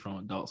that be from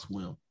Adult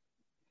Swim.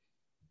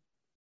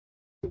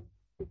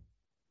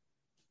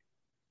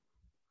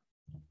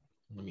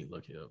 Let me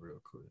look it up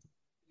real quick.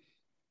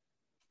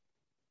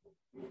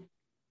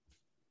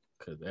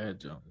 Cause that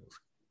jump was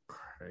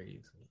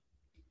crazy.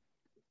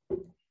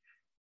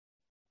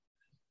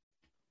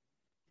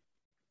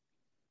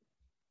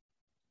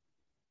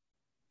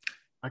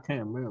 I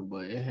can't remember,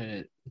 but it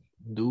had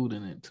dude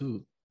in it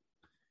too.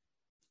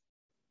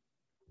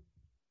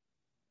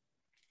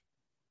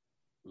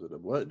 Was it a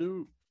black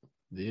dude?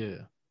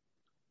 Yeah.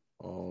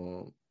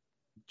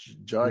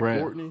 Jai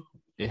Courtney?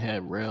 It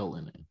had Rel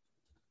in it.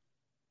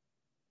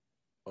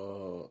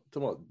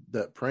 Talking about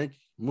that prank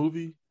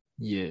movie?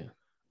 Yeah.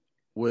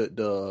 With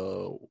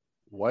the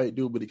white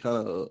dude, but he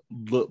kind of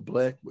looked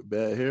black with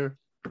bad hair.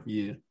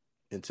 Yeah.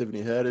 And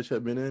Tiffany Haddish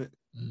had been in it.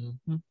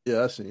 Mm-hmm.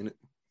 Yeah, I seen it.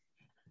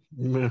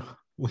 Man,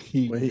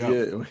 yeah, I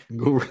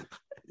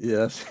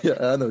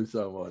know what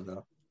you're talking about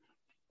now.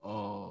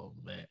 Oh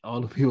man,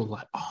 all the people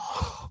like,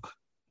 oh,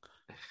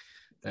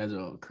 that's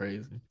all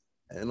crazy.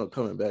 Ain't no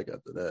coming back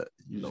after that.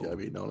 You just gotta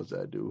be known as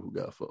that dude who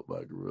got fucked by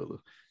a gorilla.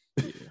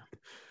 Yeah,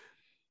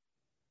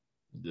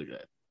 you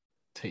gotta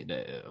take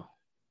that L.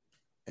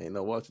 Ain't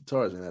no watching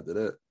Tarzan after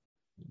that.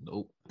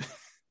 Nope.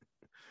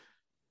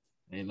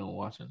 Ain't no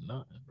watching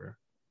nothing, bro.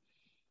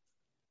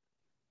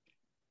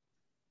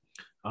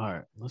 All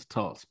right, let's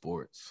talk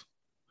sports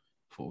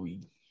before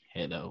we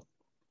head out.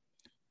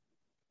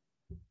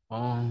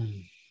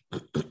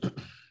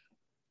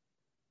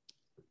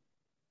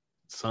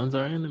 Suns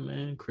are in it,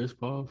 man. Chris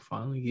Paul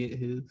finally get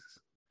his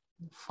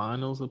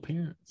finals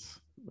appearance.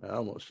 Man, I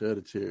almost shed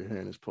a tear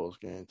hearing his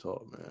post-game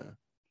talk, man.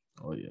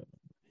 Oh, yeah.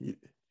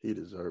 He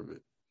deserved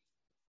it.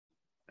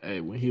 Hey,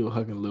 when he was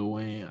hugging Lil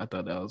Wayne, I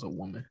thought that was a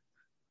woman.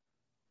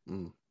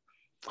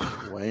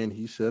 Wayne,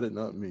 he said it,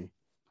 not me.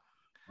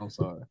 I'm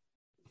sorry.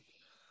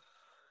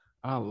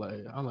 I'm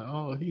like,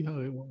 oh, he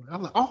hugged a woman.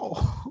 I'm like,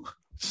 oh.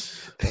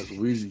 That's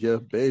Weezy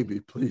F baby.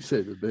 Please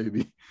say the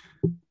baby.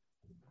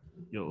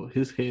 Yo,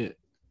 his head.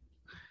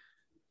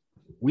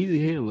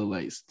 Weezy hair look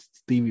like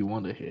Stevie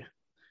Wonder hair.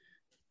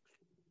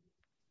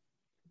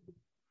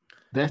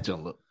 That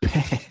don't look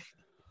bad.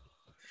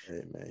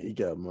 Hey man, he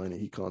got money.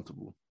 He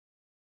comfortable.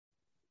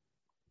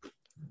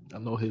 I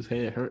know his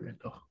head hurting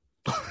though.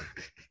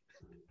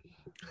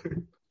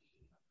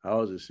 I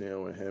was just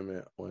saying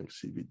when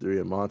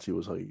CP3 and Monty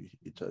was like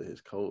each other his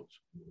coach,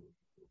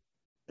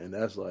 and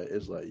that's like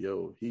it's like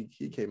yo he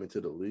came into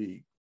the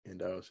league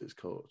and that was his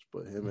coach,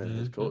 but him and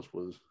his coach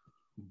was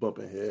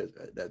bumping heads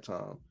at that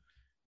time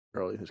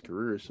early in his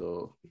career,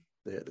 so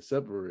they had to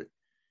separate.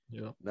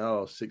 Yeah.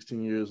 Now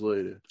 16 years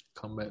later,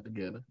 come back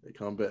together. They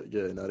come back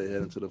together. Now they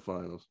head into the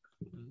finals.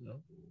 Yeah.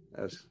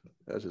 That's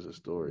just a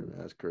story, man.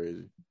 That's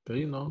crazy. But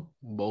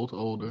both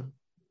older,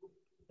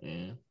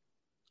 and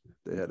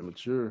they had to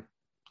mature.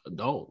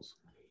 Adults,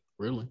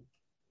 really.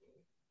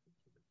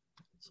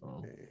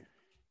 So man,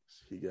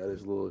 he got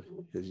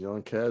his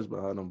young cats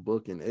behind him,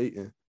 Book and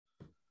Ayton.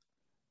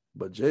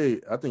 But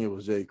I think it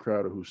was Jay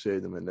Crowder who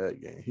saved him in that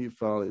game. He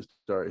finally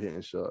started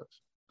hitting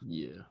shots.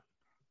 Yeah.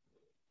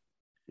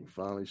 He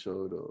finally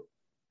showed up.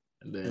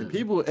 And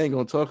people ain't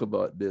gonna talk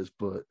about this,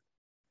 but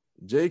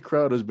Jay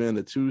Crowder's been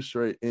to 2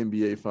 straight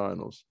NBA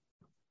finals.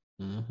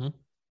 Mm-hmm.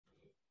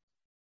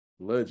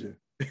 Legend.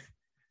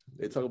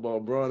 They talk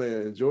about Bron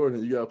and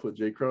Jordan. You gotta put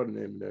Jay Crowder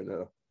name in there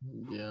now.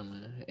 Yeah,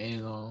 man.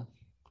 And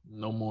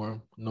no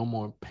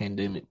more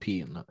pandemic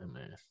P and nothing,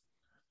 man.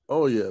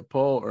 Oh yeah,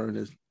 Paul earned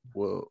his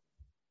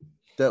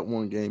that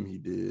one game he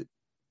did.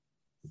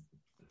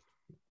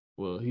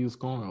 Well, he was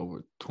going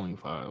over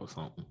 25 or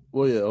something.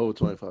 Well, yeah, over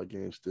 25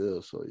 games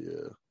still. So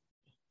yeah,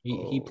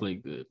 he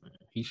played good, man.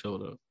 He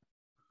showed up.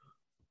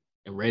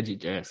 And Reggie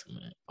Jackson,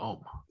 man.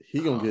 Oh my, he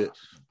gonna get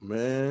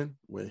man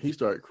when he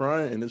started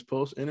crying in his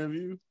post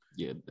interview.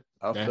 Yeah,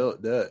 I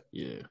felt that.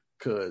 Yeah,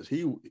 cause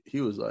he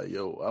was like,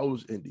 "Yo, I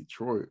was in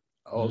Detroit.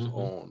 I was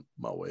on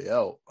my way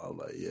out. I was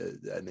like, yeah,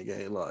 that nigga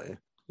ain't lying."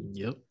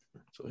 Yep.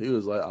 So he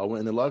was like, I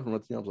went in the locker room.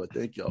 I was like,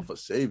 "Thank y'all for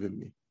saving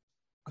me."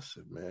 I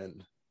said,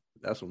 "Man,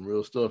 that's some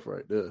real stuff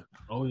right there."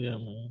 Oh yeah,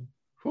 man.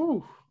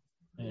 Whew.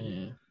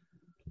 Man.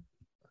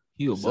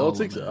 He a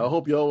Celtics. baller, man. I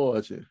hope y'all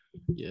watching.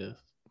 Yes.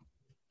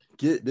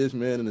 Get this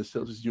man in the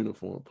Celtics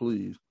uniform,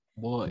 please.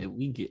 Boy, if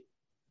we get,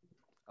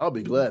 I'll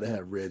be glad to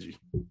have Reggie.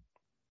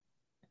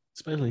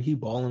 Especially he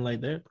balling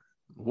like that.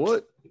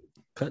 What?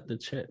 Cut the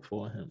check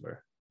for him, bro.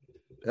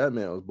 That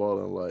man was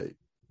balling like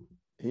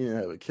he didn't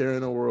have a care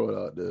in the world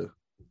out there.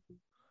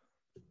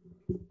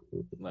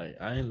 Like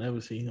I ain't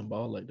never seen him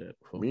ball like that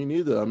before. Me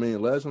neither. I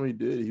mean, last time he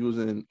did, he was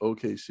in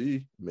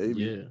OKC,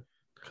 maybe. Yeah.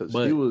 Because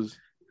he was.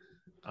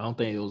 I don't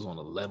think it was on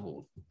a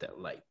level that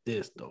like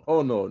this though.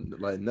 Oh no!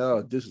 Like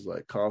now, this is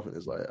like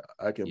confidence. Like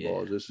I can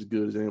ball just as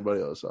good as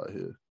anybody else out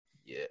here.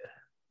 Yeah.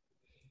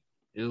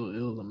 It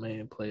was a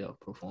man playoff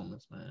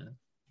performance, man.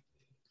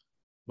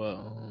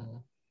 But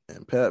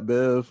and Pat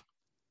Bev,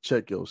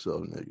 check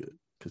yourself, nigga,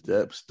 because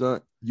that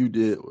stunt you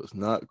did was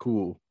not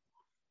cool.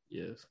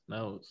 Yes,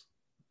 that was.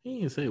 He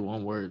didn't say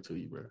one word to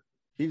you, bro.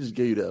 He just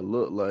gave you that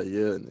look, like,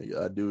 yeah,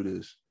 nigga, I do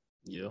this.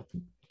 Yeah.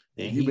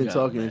 And you've been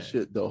talking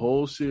shit the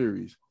whole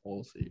series.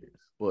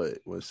 But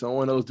when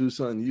someone else do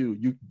something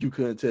to you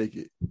couldn't take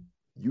it.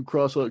 You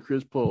cross up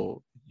Chris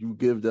Paul, you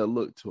give that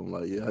look to him,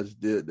 like, yeah, I just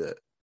did that.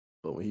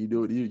 But when he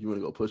do it to you, you want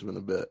to go push him in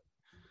the back.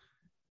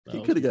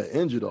 He could have got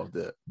injured off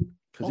that.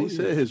 Because he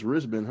said his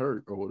wrist been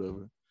hurt or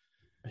whatever.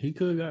 He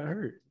could have got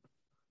hurt.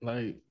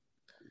 Like,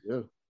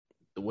 yeah,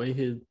 the way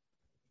his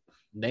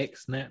neck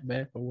snapped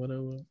back or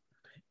whatever,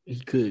 he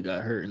could have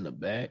got hurt in the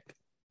back.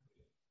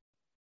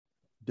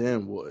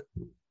 Damn what?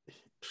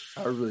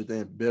 I really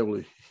think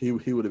Beverly, he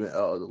would have been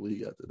out of the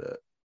league after that.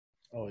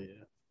 Oh,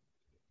 yeah.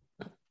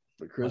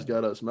 But Chris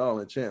got up smiling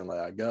and chanting, like,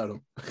 I got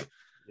him.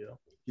 Yeah.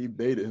 He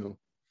baited him.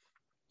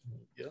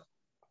 Yeah.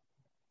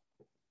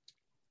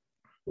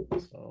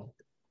 So,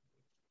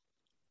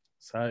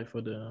 sorry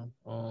for the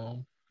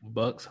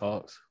Bucks,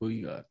 Hawks. Who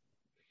you got?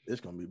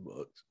 It's going to be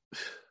Bucks.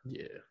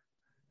 Yeah.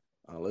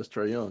 Unless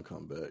Trae Young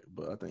come back,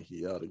 but I think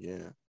he out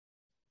again.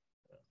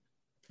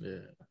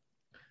 Yeah.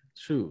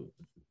 Shoot.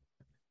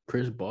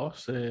 Chris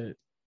Bosh said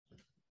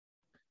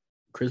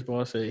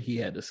he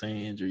had the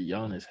same injury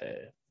Giannis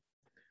had.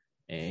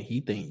 And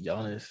he think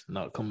Giannis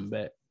not coming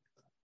back.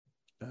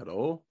 At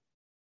all?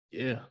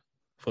 Yeah.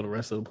 For the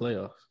rest of the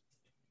playoffs.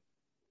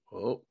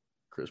 Well,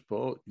 Chris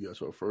Paul, you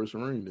got your first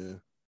ring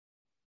then.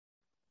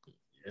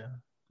 Yeah.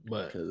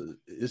 But because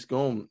it's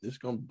gonna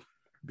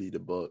be the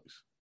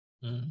Bucks.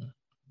 Mm-hmm.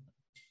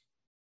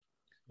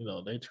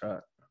 They try.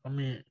 I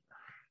mean,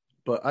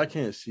 but I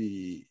can't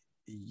see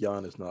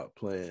Giannis not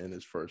playing in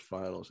his first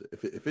finals.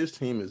 If his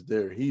team is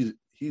there,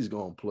 he's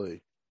gonna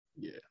play.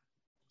 Yeah.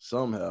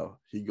 Somehow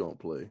he gonna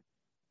play.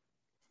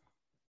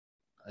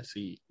 I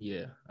see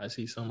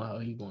somehow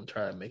he's gonna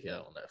try to make it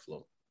out on that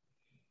floor.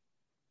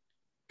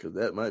 Because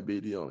that might be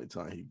the only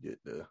time he get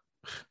there.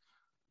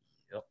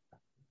 Yep.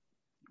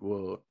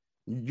 Well,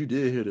 you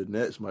did hear the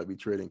Nets might be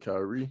trading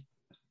Kyrie.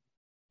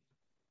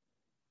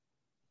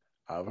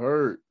 I've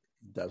heard.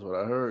 That's what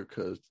I heard,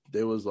 because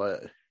they were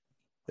saying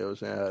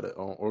how the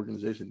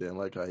organization didn't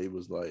like how he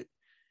was like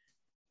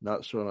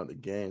not showing up the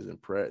games in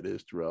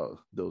practice throughout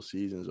those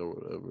seasons or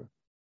whatever.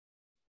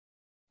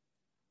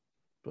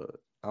 But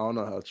I don't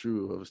know how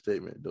true of a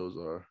statement those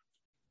are.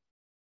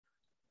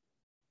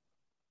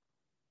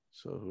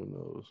 So who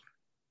knows?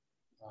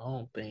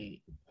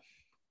 Honestly,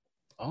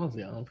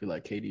 I don't feel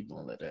like KD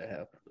gonna let that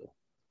happen though.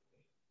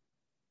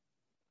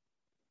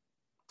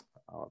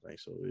 I don't think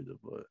so either,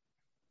 but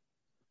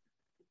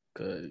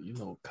Cause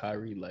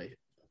Kyrie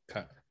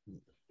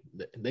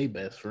they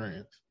best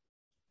friends.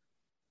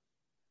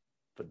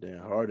 But then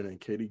Harden and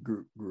KD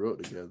grew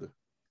up together.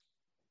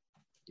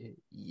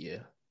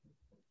 Yeah.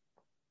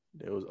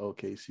 They was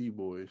OKC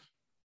boys.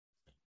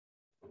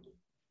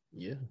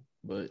 Yeah,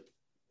 but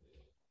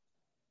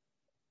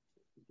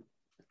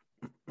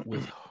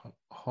with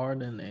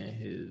Harden and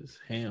his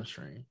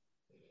hamstring,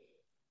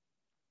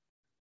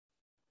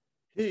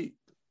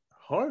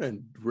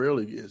 Harden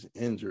rarely gets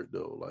injured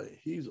though. Like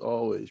he's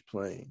always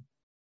playing.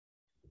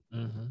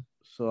 mm-hmm.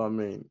 So I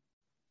mean,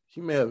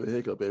 he may have a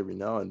hiccup every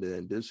now and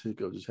then. This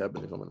hiccup just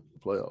happened to come in the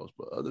playoffs.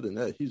 But other than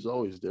that, he's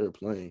always there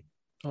playing.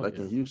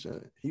 In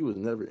Houston, he was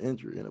never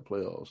injured in the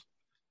playoffs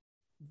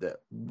that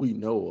we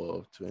know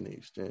of to any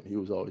extent. He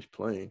was always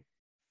playing.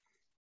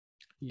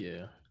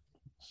 Yeah.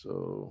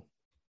 So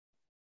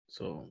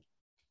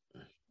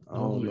I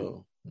don't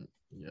know.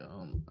 Yeah,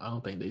 I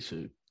don't think they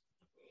should.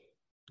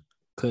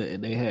 Cause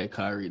they had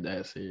Kyrie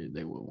that series,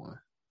 they would have won.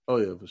 Oh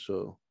yeah, for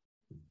sure.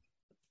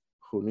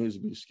 Who needs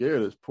to be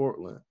scared is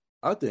Portland.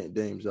 I think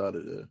Dame's out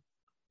of there.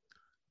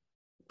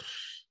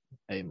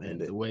 Hey man,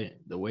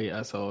 the way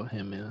I saw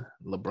him and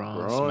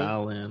LeBron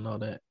smiling and all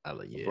that, I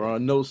like, yeah.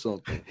 LeBron knows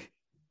something.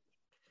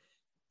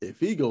 If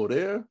he go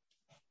there,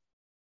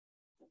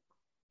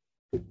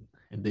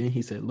 and then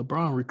he said,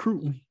 "LeBron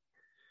recruit me."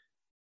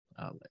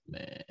 I was like,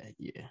 man,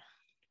 yeah.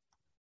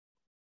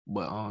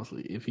 But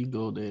honestly, if he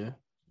go there,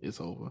 it's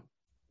over.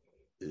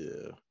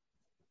 Yeah,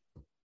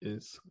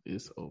 it's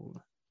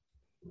over.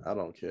 I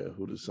don't care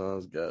who the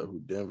Suns got, who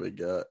Denver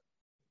got.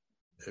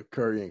 If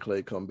Curry and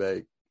Clay come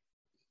back,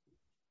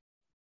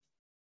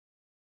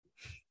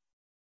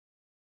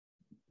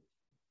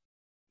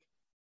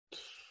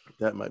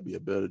 that might be a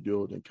better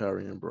duo than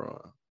Kyrie and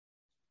Bron.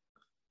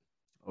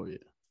 Oh yeah,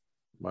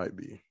 might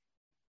be,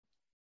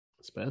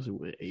 especially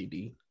with AD.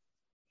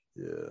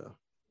 Yeah,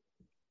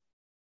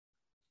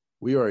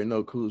 we already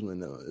know Kuzma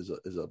now is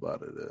up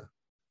out of there.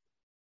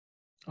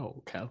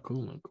 Oh, Cal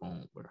Kuzma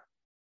gone, bro.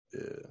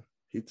 Yeah,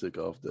 he took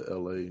off the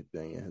LA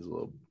thing in his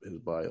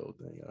bio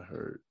thing. I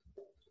heard.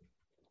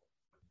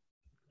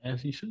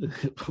 As he should.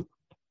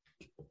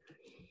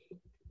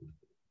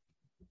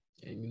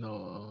 And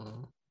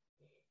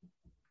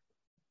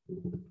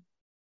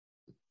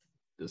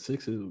the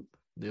Sixers,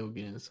 they were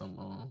getting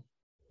some.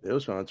 They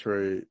was trying to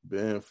trade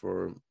Ben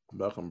for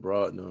Malcolm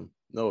Brogdon.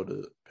 No,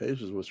 the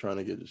Pacers was trying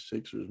to get the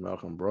Sixers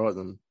Malcolm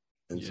Brogdon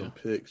and some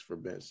picks for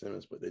Ben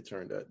Simmons, but they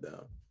turned that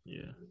down.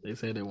 Yeah, they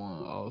say they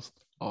want an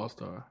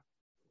all-star.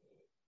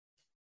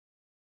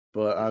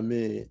 But I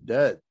mean,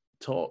 that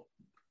talk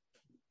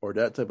or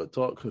that type of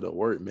talk could have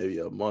worked maybe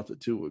a month or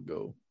two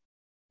ago.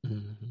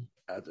 Mm-hmm.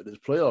 After this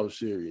playoff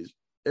series,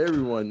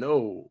 everyone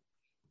know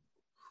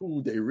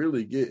who they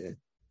really getting.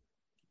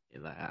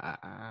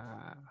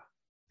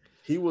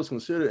 He was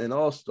considered an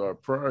all-star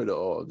prior to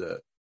all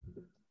that.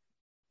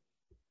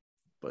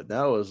 But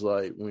now it's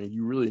like when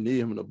you really need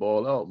him to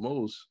ball out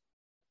most,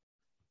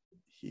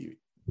 he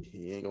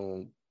ain't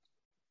gonna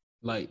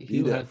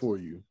be that for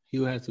you.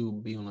 He'll have to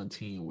be on a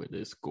team where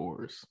there's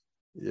scores.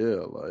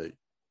 Yeah,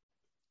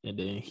 and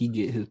then he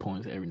get his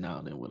points every now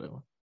and then,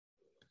 whatever.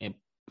 And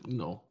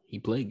he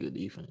played good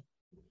defense.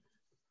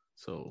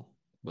 So,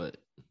 but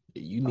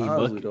you need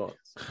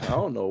buckets. I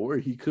don't know where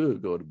he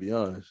could go, to be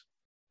honest.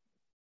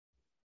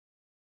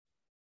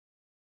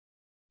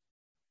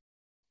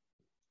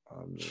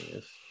 I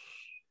mean,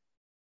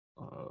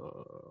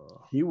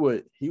 he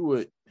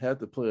would have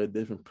to play a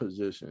different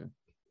position.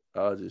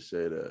 I'll just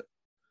say that.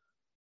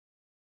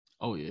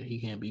 Oh yeah, he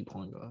can't be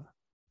point guard.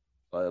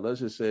 Let's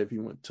just say if he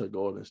went to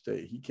Golden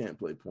State, he can't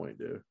play point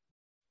there.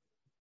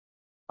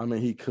 I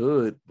mean, he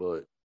could,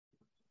 but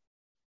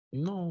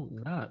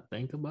not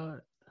think about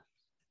it.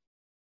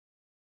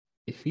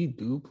 If he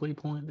do play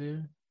point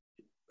there,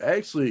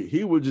 actually,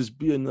 he would just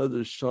be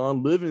another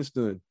Sean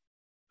Livingston.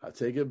 I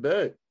take it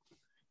back.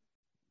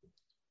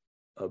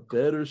 A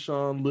better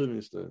Sean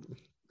Livingston.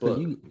 But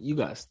you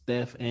got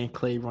Steph and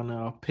Clay running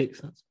off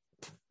Pistons.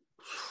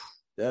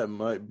 That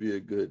might be a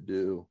good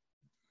deal.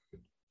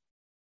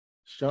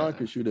 Sean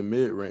could shoot a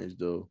mid-range,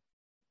 though.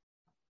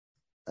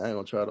 I ain't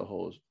going to try to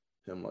hold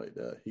him like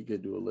that. He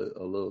could do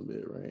a little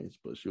mid-range,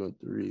 but shooting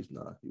threes,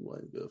 he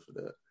wasn't good for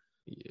that.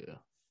 Yeah.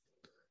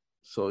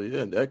 So,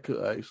 yeah, that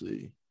could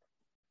actually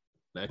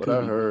 – but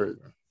I heard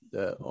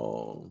that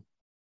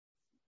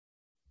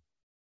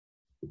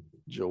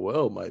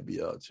Joel might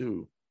be out,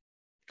 too.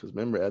 Because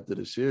remember, after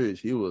the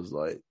series, he was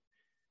like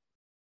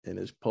 – in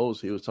his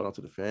post, he was talking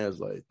to the fans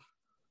like,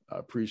 I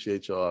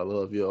appreciate y'all. I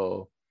love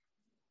y'all.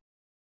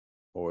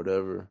 Or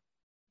whatever.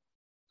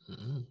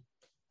 Mm-hmm.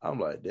 I'm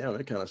like, damn,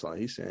 it kind of sounds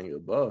like he's saying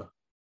goodbye.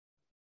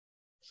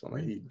 Sound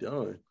like he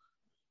done.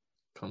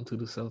 Come to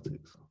the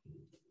Celtics.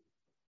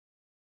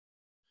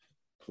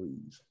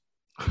 Please.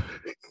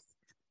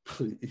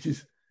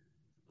 Please.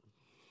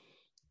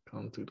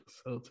 Come to the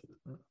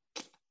Celtics.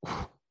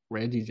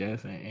 Reggie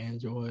Jackson and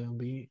Joel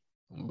Embiid.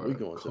 We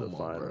going to the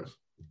finals.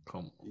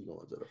 Come on. We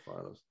going to the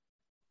finals.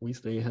 We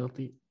stay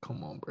healthy.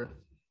 Come on, bro.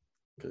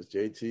 Because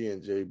JT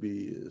and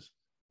JB is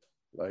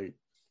like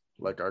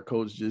our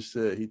coach just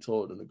said, he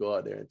told them to go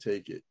out there and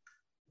take it.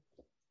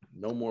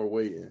 No more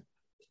waiting.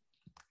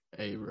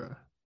 Hey, bro.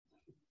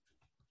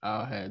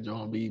 I had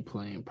John B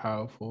playing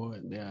power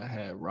forward, and then I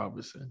had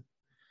Robertson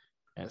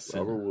at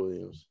center.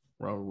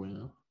 Robert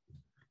Williams.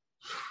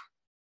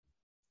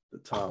 The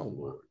Time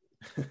Lord.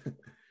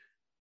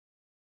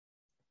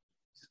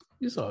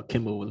 You saw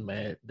Kimba was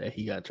mad that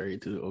he got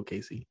traded to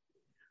OKC.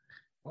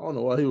 I don't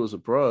know why he was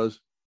surprised.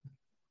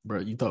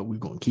 Bro, you thought we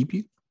were going to keep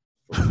you?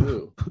 For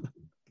real.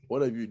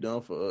 What have you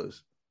done for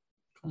us?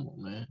 Come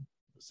on, man.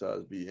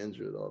 Besides be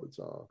injured all the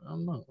time. I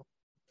don't know.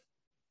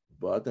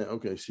 But I think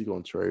OKC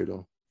going to trade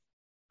him.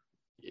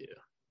 Yeah.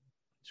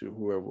 To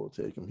whoever will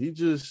take him.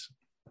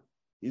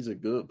 He's a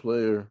good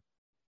player,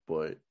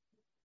 but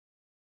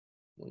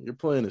when you're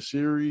playing a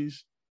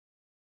series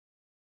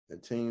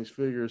and teams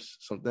figure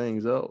some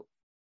things out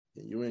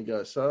and you ain't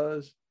got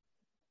size,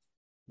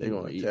 they're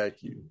going to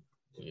attack you.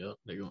 Yep,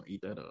 they're going to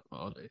eat that up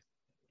all day.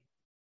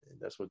 And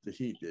that's what the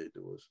Heat did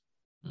to us.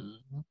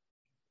 Mm-hmm.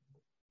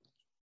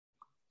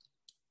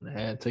 They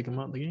had to take him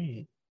out the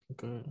game.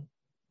 Okay.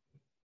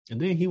 And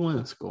then he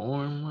wasn't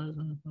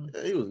scoring.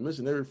 Yeah, he was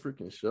missing every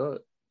freaking shot.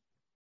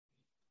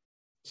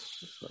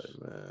 It's like,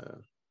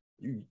 man,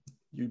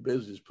 you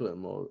basically just putting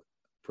more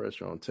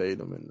pressure on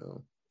Tatum and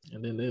them.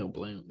 And then they'll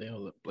blame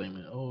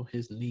it. Oh,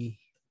 his knee.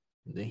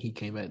 And then he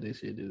came back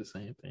this year, did the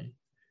same thing.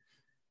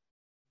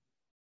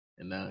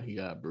 And now he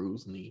got a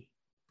bruised knee.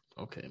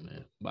 Okay,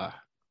 man. Bye.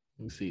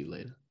 We'll see you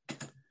later.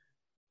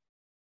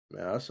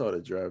 Man, I saw the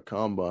draft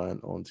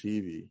combine on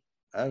TV.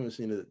 I haven't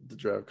seen the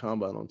draft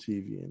combine on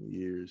TV in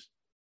years.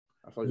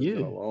 I feel like it's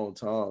been a long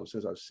time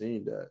since I've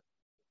seen that.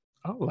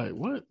 I was like,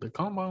 what? The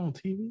combine on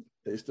TV?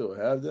 They still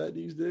have that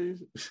these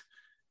days?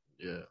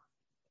 Yeah.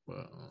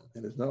 Well,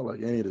 and it's not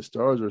like any of the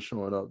stars are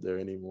showing up there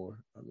anymore.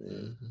 I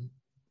mean,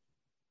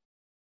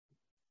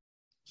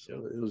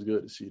 so it was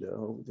good to see that. I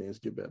hope things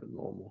get back to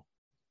normal.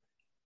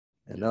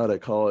 And now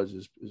that college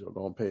is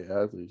going to pay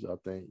athletes, I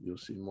think you'll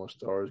see more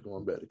stars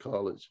going back to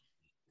college.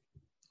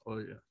 Oh,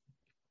 yeah.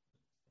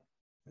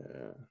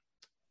 Yeah.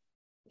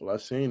 Well, I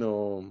seen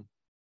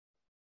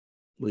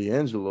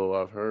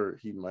LiAngelo, I've heard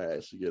he might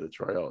actually get a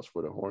tryouts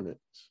for the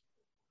Hornets.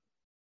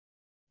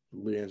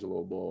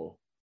 LiAngelo Ball.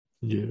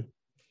 Yeah.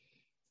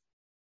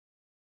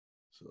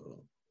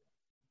 So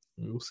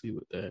we'll see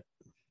with that.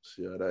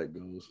 See how that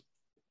goes.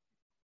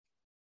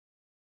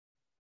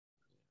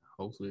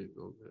 Hopefully it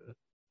goes good.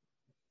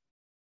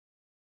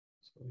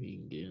 So he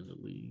can get in the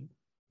league.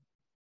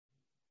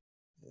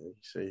 Yeah,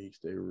 he say he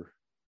stay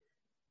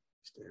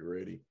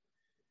ready.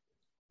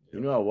 You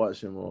know, I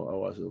watched a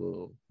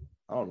little,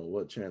 I don't know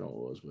what channel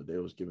it was, but they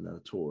was giving a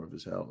tour of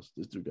his house.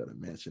 This dude got a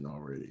mansion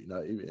already,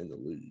 not even in the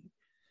league.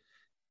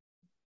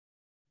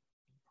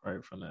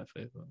 Right from that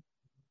Facebook.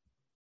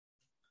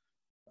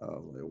 I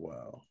was like,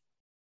 wow.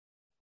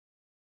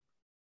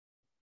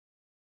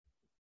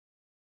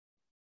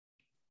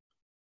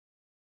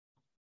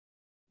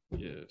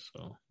 Yeah,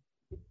 so.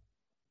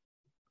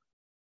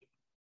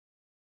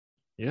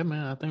 Yeah,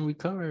 man, I think we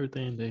cover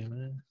everything today,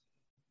 man.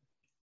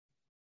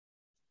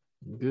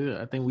 Good.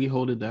 I think we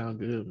hold it down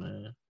good,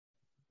 man.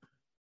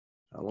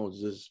 How long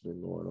has this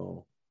been going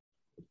on?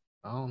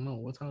 I don't know.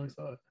 What time we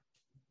start?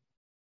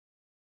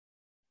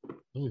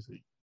 Let me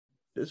see.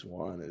 This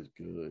wine is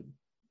good.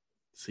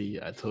 See,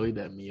 I told you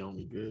that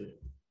Meiomi good.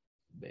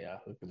 They I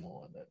hook him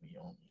on that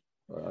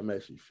Meiomi. I'm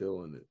actually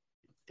feeling it.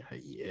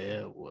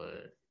 Yeah,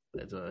 what?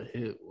 That's a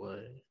hit,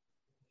 what?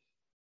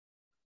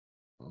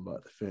 I'm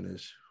about to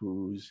finish.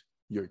 Who's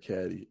Your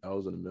Caddy? I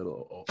was in the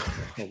middle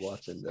of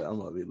watching that. I'm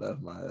going to be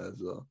laughing my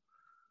ass off.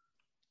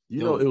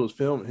 You know, it was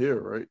filmed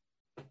here, right?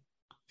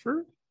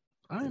 Sure.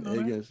 I didn't know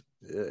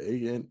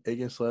that.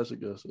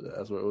 Against/Augusta.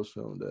 That's where it was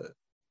filmed at.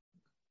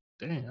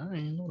 Dang, I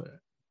didn't know that.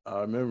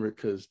 I remember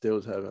because they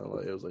was having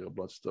it was like a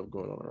bunch of stuff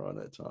going on around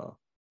that time.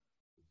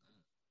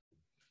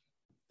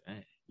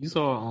 Dang. You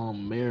saw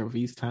Mayor of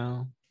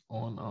Easttown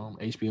on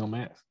HBO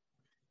Max?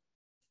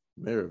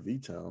 Mayor of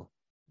V-Town?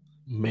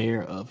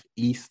 Mayor of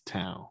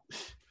Easttown.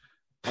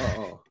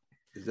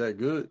 Is that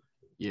good?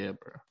 Yeah,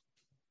 bro.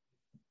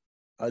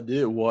 I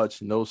did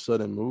watch No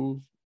Sudden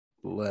Move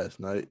last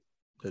night.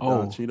 The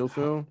Don Cheadle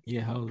film.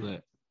 Yeah, how was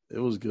that? It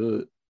was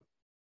good.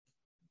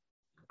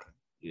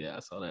 Yeah, I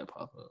saw that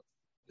pop up.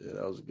 Yeah,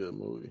 that was a good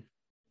movie.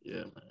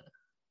 Yeah, man.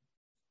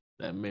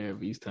 That Mayor of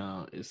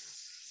Easttown is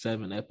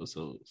 7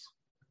 episodes.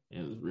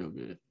 It was real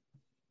good.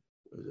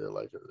 Was that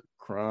like a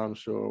crime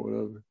show or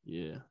whatever?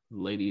 Yeah. The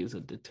lady is a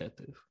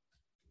detective.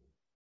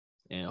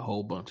 And a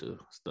whole bunch of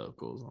stuff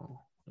goes on.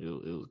 It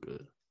was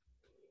good.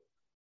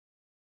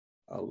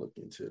 I'll look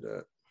into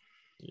that.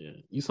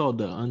 Yeah. You saw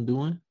The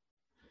Undoing?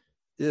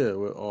 Yeah,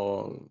 with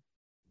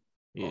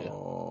Yeah.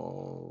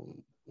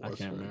 I What's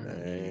can't her remember her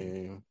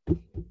name?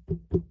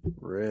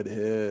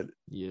 Redhead.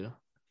 Yeah.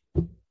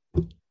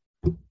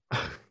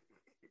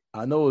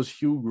 I know it's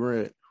Hugh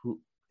Grant.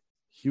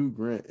 Hugh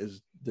Grant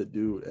is the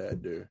dude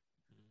actor.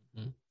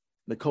 Mm-hmm.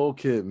 Nicole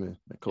Kidman.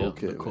 Nicole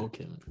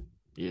Kidman.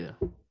 Yeah.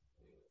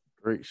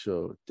 Great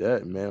show.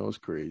 That man was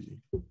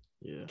crazy.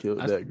 Yeah.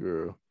 Killed that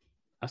girl.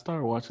 I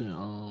started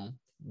watching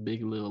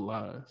Big Little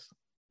Lies.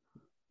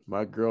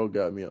 My girl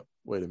got me up.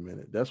 Wait a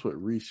minute. That's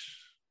what Reese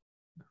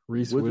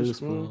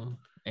Witherspoon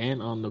and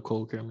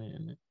Nicole Kidman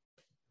in it.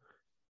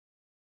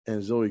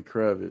 And Zoe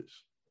Kravitz.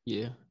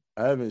 Yeah.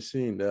 I haven't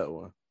seen that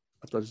one.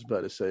 I thought you was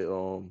about to say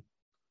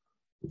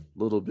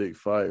Little Big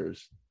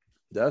Fires.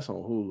 That's on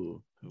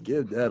Hulu.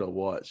 Give that a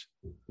watch.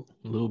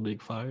 Little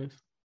Big Fires.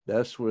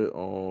 That's with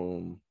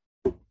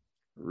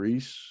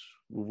Reese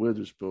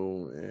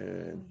Witherspoon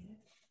and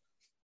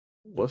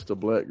what's the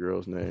black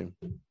girl's name?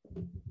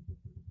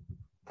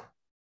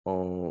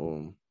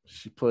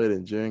 She played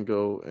in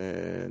Django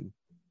and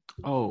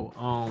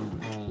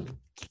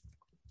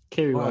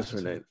Kerry what's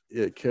Washington. her name?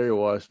 Yeah, Kerry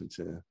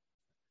Washington.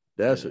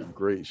 That's a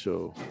great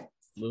show.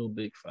 Little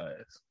Big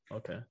Fires.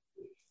 Okay.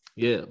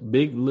 Yeah,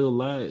 Big Little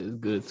Lie is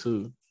good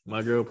too.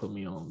 My girl put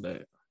me on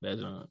that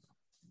genre.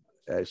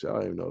 Actually, I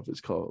don't even know if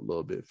it's called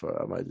Little Big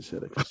Fire. I might just say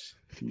that because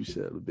you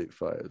said the Big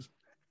Fires.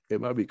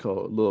 It might be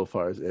called Little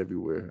Fires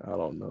Everywhere. I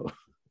don't know.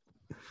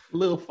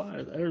 Little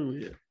Fires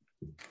Everywhere.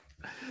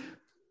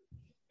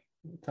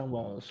 I'm talking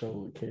about a show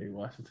with Kerry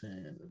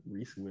Washington and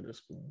Reese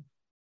Witherspoon.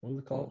 What was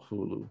it called? On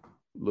Hulu.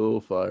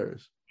 Little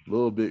Fires.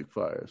 Little Big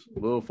Fires.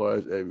 Little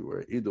Fires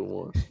Everywhere. Either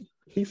one.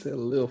 He said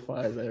Little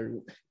Fires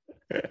Everywhere.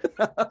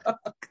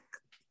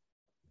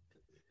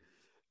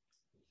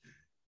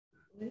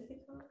 What is it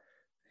called?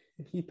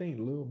 He think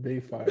Little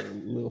Big Fire,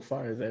 Little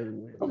Fires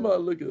Everywhere. I'm about to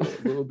look at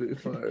up Little Big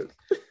Fires.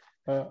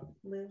 Little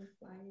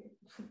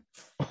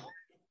Fire.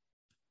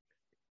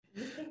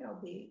 You think how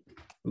big?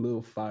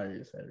 Little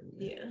Fires Everywhere.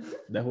 Yeah.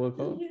 That what it's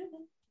called? Yeah.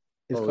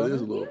 It's Oh, called it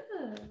is Little.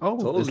 Yeah. Oh,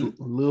 Told it's you.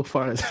 Little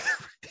Fires.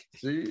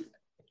 See?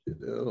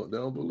 They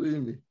don't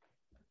believe me.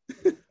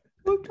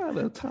 What kind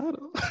of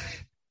title?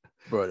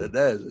 Bro,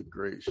 that is a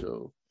great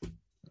show.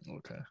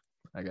 Okay.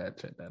 I gotta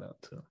check that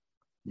out too.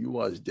 You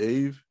watch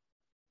Dave?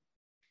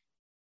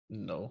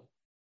 No.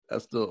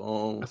 That's the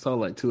I saw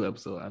like 2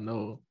 episodes. I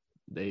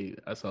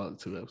saw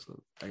 2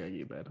 episodes. I gotta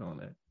get back on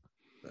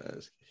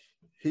that.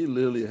 He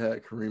literally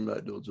had Kareem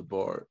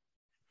Abdul-Jabbar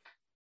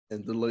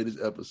in the latest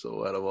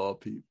episode out of all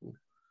people.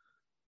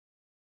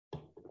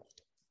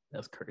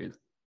 That's crazy.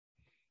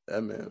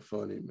 That man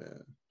funny,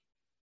 man.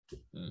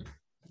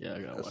 Yeah,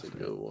 I gotta That's watch a that.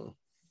 good one.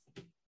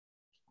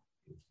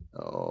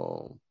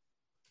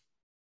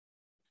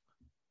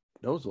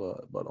 Those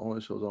are about the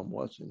only shows I'm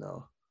watching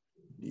now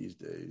these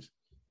days.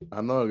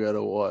 I know I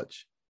gotta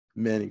watch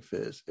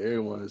Manifest.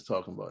 Everyone is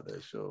talking about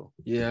that show.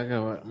 Yeah, I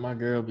got my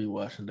girl be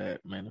watching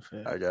that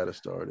Manifest. I gotta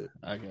start it.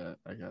 I got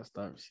to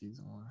start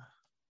season 1.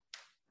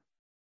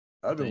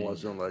 I've been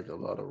watching like a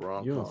lot of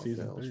rom-com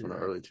season films 3, from the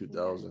right? early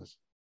 2000s.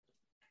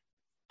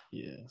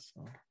 Yeah,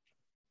 so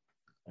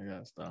I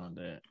gotta start on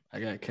that. I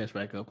gotta catch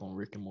back up on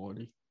Rick and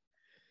Morty.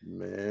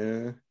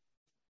 Man,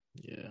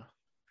 Yeah.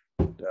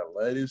 that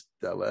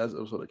last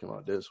episode that came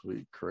out this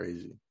week,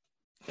 crazy.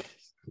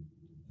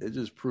 It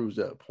just proves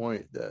that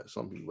point that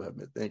some people have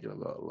been thinking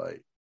about.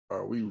 Like,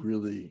 are we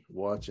really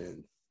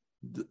watching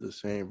the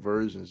same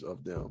versions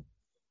of them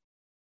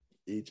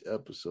each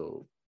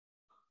episode?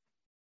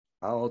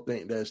 I don't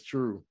think that's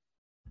true.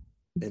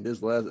 And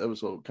this last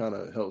episode kind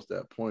of helps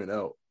that point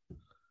out.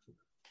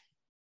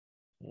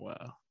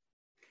 Wow.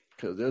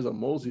 Because there's a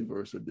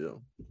multiverse of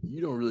them.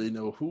 You don't really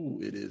know who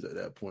it is at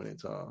that point in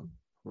time.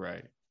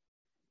 Right.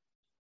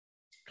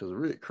 Because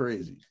Rick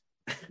crazy.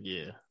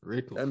 Yeah.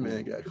 Rick. That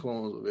man got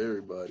clones of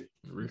everybody.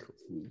 Rick.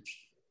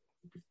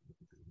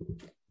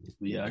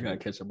 Yeah, I gotta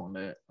catch up on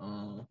that.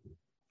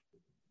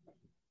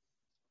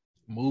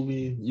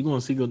 Movie. You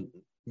gonna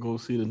go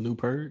see the new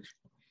Purge?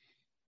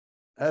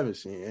 I haven't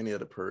seen any of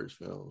the Purge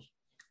films.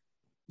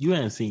 You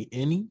haven't seen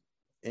any?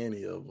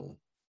 Any of them.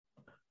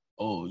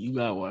 Oh, you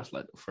gotta watch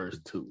like the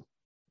first 2.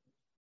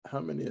 How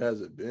many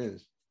has it been?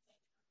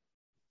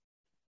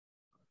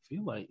 I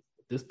feel like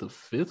this the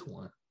 5th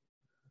one.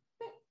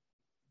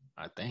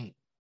 I think.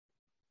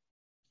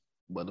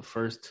 But the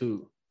first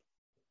 2.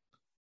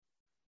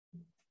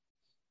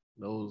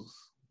 Those.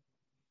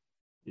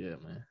 Yeah,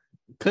 man.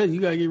 Cause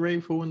you gotta get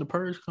ready for when the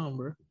Purge come,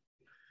 bro.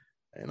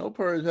 Ain't no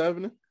Purge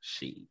happening.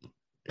 Shit.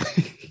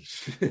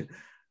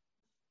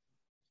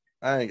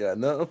 I ain't got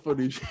nothing for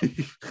these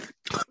people.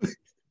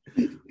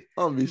 I'm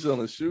gonna be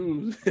selling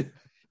shoes.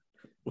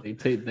 They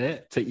take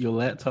that, take your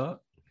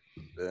laptop,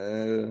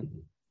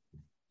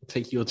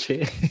 take your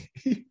chair.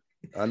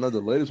 I know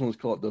the latest one's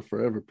called The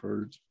Forever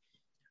Purge.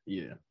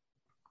 Yeah.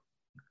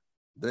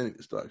 They need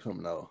to start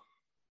coming out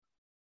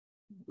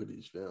with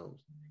these films,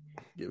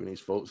 giving these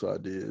folks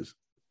ideas.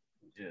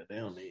 Yeah, they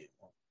don't need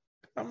one.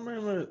 I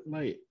remember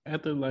like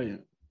after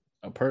like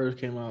a Purge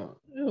came out,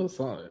 it was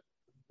something.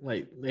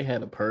 Like they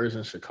had a Purge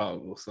in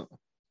Chicago or something.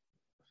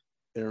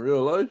 In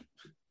real life?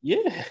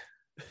 Yeah.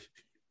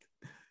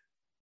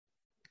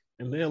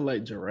 And they're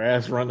like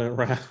giraffes running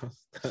around.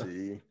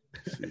 See.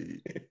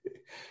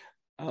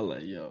 I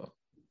like y'all.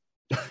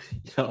 They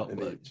need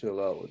to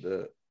chill out with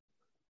that.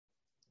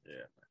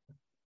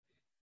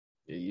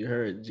 Yeah, you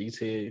heard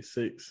GTA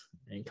 6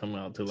 ain't coming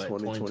out till like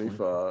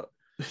 2025.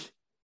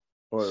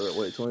 Or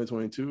wait,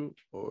 2022?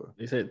 Or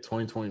they said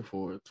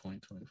 2024,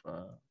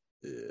 2025.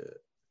 Yeah.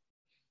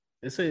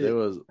 They said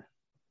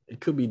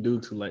it could be due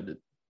to like the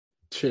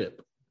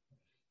chip.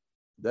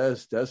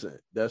 That's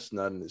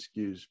not an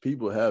excuse.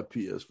 People have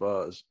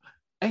PS5s.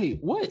 Hey,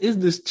 what is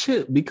this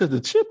chip? Because the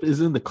chip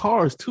is in the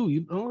cars too,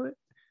 you know it?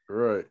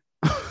 Right.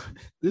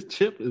 This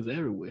chip is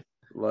everywhere.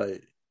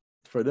 Like,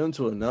 for them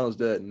to announce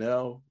that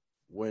now,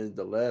 when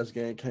the last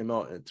game came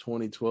out in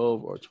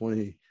 2012 or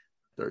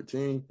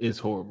 2013, it's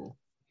horrible.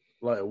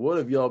 Like, what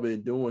have y'all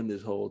been doing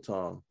this whole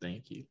time?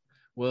 Thank you.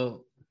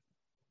 Well,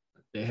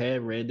 they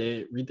had Red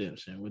Dead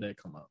Redemption. When that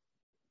come out?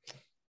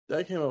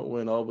 That came out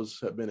when all of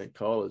us had been in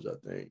college, I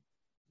think.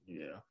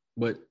 Yeah,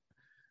 but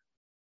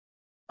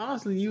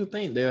honestly, you would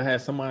think they'll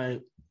have somebody.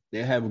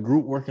 They have a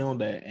group working on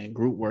that and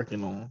group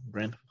working on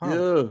Grand Theft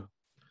Auto. Yeah,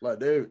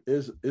 like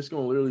it's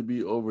gonna literally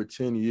be over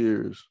 10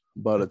 years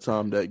by the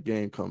time that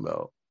game come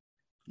out.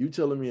 You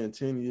telling me in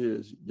 10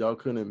 years y'all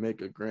couldn't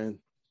make a Grand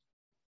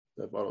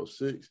Theft Auto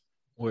 6?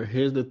 Well,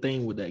 here's the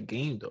thing with that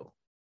game though.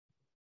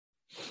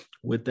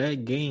 With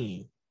that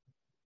game,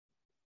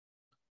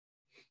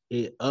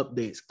 it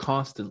updates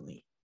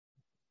constantly,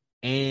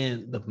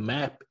 and the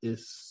map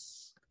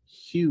is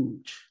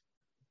huge.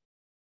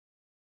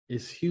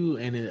 It's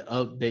huge, and it's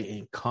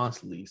updating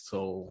constantly.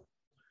 So,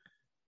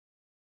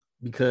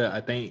 because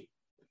I think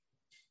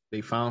they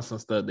found some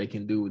stuff they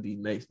can do with the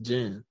next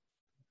gen,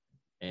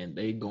 and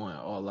they going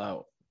all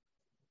out.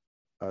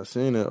 I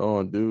seen it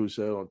on dude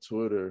said on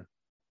Twitter,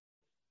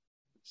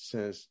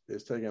 since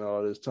it's taking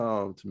all this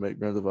time to make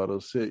Grand Theft Auto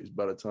 6,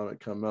 by the time it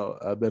come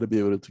out, I better be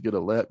able to get a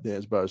lap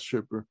dance by a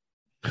stripper.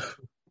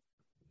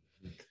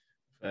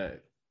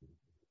 Fact.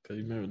 Because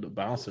you remember the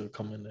bouncer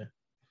coming there.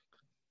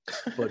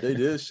 But they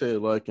did say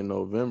like in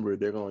November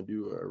they're going to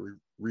do a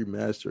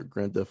remastered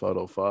Grand Theft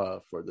Auto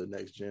 5 for the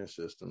next gen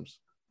systems.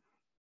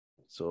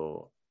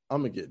 So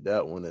I'm going to get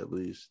that one at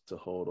least to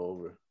hold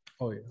over.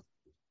 Oh, yeah.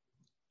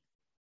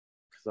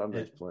 Because I'm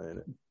just playing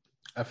it.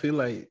 I feel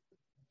like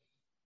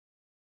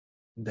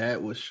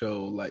that would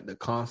show like the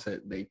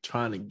concept they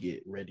trying to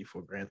get ready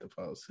for Grand Theft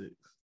Auto 6.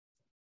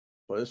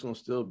 But it's going to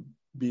still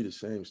be the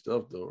same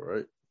stuff though,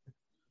 right?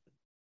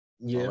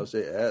 Yeah. Unless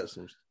they add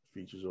some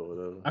features or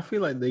whatever. I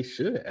feel like they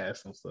should add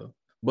some stuff.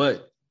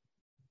 But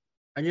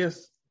I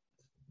guess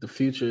the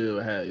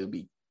future it'll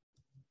be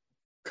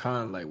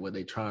kind of like what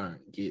they trying to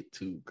get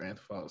to Grand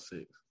Theft Auto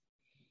 6.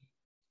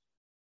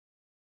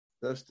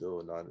 That's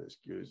still not an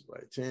excuse.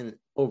 Like 10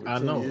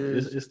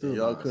 years, it's still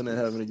y'all couldn't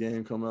have any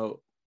game come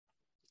out.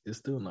 It's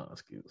still not an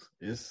excuse.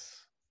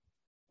 It's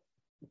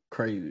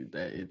crazy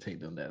that it take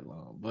them that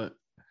long. But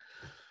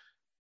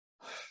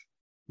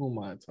who am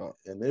I talking?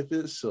 And if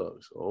it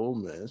sucks, oh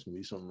man, it's gonna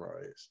be some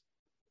riots.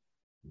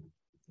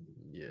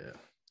 Yeah,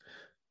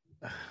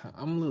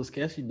 I'm a little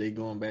sketchy. They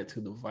going back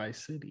to the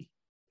Vice City.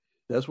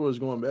 That's what it's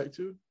going back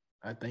to?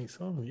 I think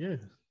so. Yeah.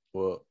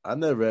 Well, I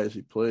never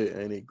actually played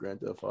any Grand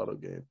Theft Auto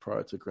game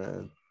prior to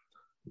Grand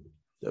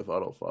Theft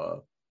Auto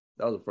 5.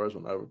 That was the first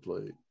one I ever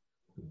played.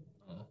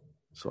 Oh.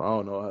 So I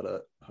don't know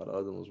how the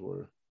other ones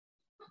were.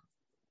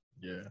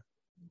 Yeah,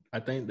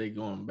 I think they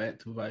going back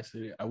to Vice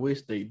City. I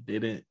wish they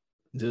didn't.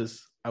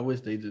 I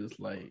wish they just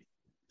like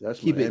that's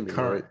keep Miami, it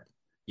current. Right?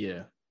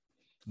 Yeah,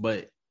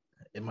 but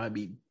it might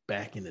be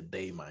back in the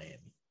day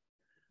Miami.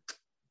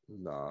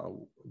 Nah,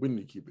 we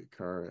need to keep it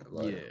current.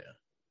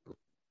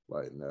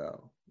 Like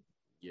now.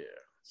 Yeah,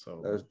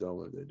 so that's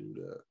dumb if they do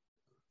that.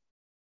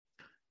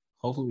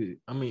 Hopefully,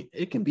 I mean,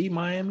 it can be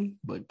Miami,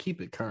 but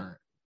keep it current.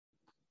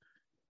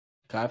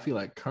 I feel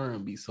like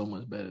current be so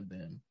much better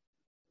than.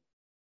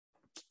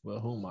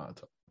 Well, who am I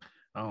talking?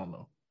 I don't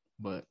know,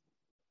 but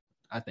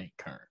I think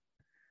current.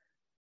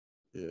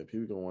 Yeah,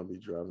 people gonna want to be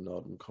driving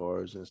all them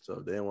cars and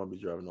stuff. They don't want to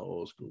be driving the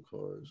old school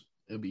cars.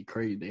 It'd be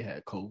crazy. They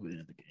had COVID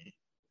in the game.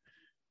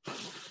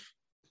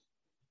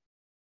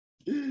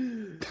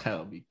 That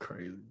would be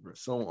crazy, bro.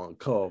 Someone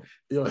cough.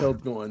 Your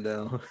health going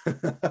down.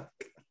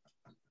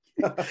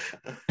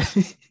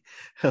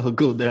 Hell,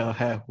 go down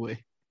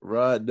halfway.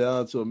 Ride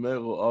down to a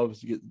medical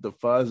office to get the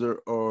Pfizer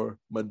or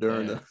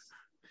Moderna.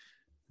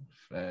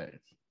 Facts.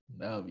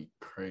 That would be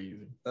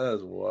crazy.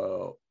 That's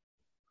wild.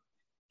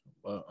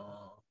 But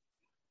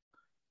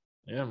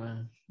yeah,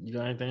 man. You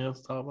got anything else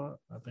to talk about?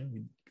 I think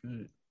we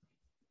good.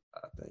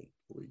 I think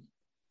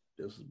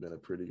this has been a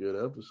pretty good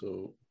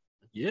episode.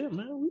 Yeah,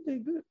 man, we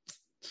did good.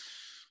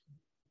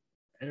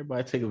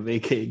 Everybody take a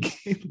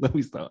vacay. Let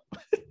me stop.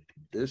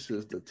 This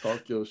is the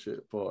Talk Your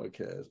Shit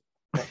podcast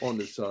on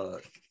the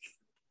side.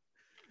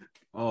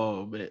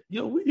 Oh man,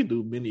 yo, we can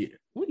do many.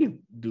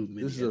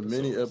 This is a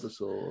mini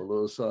episode, a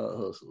little side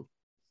hustle.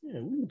 Yeah,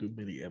 we can do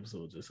many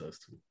episodes just us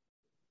two.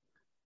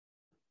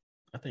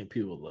 I think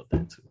people love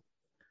that too.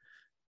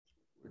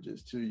 We're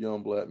just two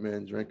young black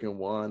men drinking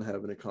wine,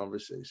 having a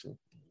conversation.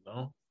 You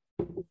know,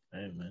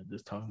 Hey man,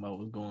 just talking about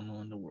what's going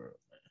on in the world,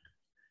 man.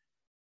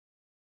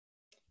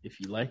 If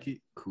you like it,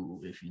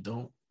 cool. If you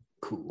don't,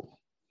 cool.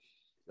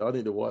 Y'all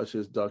need to watch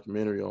this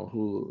documentary on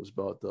Hulu. It's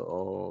about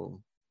the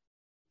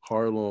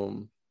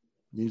Harlem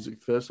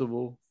Music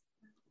Festival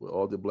with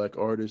all the black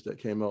artists that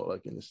came out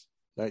like in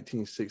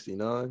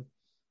 1969.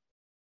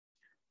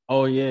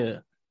 Oh yeah.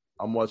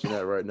 I'm watching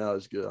that right now.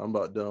 It's good. I'm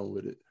about done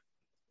with it.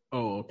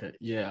 Oh, okay.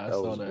 Yeah, I That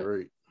saw was that.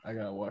 great. I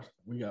gotta watch.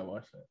 We gotta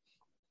watch that.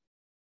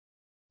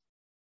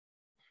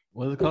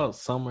 What's it called?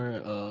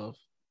 Summer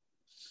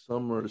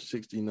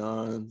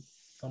 '69.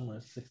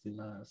 Summer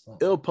 '69 something.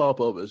 It'll pop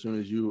up as soon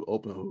as you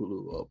open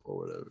Hulu up or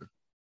whatever.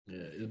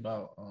 Yeah, it's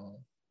about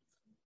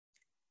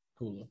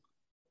Hulu.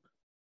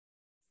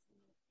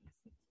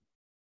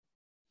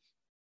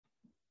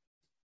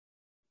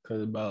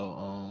 Cause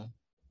about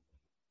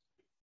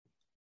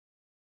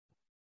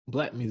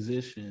black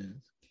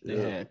musicians. They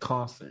had a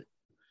concert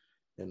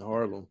in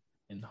Harlem,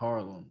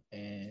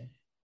 and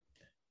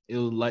it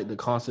was like the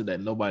concert that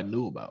nobody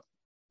knew about.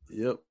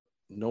 Yep,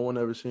 no one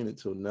ever seen it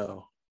till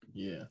now.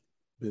 Yeah,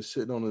 been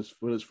sitting on this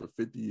footage for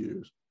 50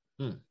 years.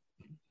 It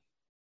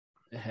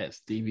had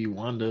Stevie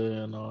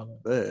Wonder and all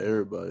that. They had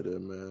everybody there,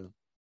 man.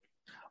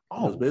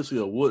 Oh, it was basically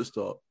a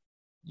Woodstock.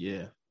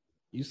 Yeah,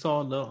 you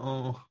saw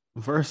the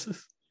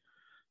verses.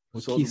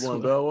 Soulja Boy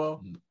and Bow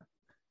Wow.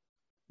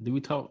 Did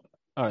we talk?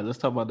 All right, let's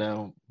talk about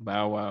that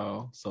Bow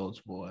Wow,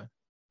 Soulja Boy.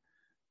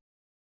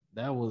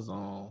 That was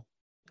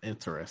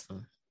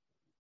interesting.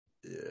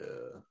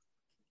 Yeah,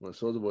 when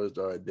Soulja Boy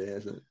started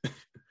dancing,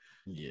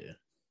 yeah,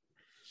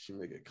 she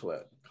make it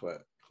clap,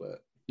 clap, clap.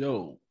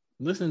 Yo,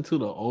 listen to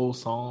the old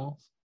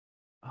songs.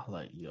 I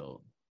like,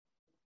 yo,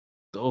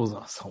 those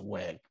are some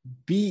whack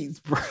beats,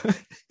 bro.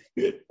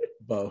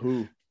 By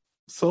who?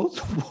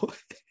 Soulja Boy.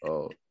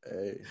 Oh,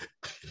 hey.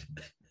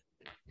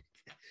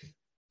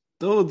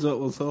 Those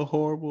was so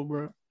horrible,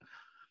 bro.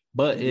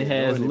 But it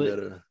has lit.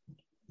 Better.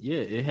 Yeah,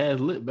 it has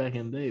lit back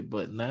in the day.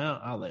 But now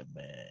I like,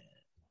 man,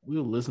 we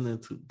were listening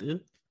to this.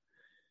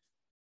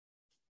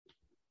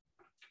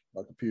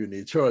 My computer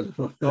needs charging.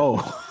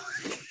 Oh.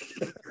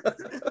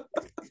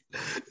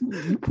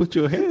 You put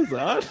your hands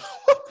out.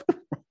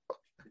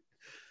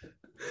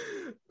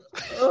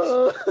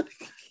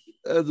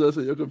 As I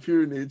said, your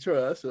computer needs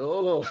charge. I said,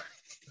 hold on.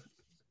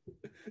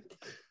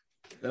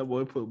 That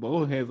boy put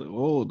both hands up.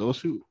 Oh, don't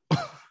shoot.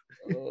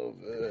 Oh,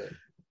 man.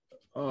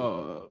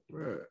 Oh,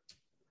 bro.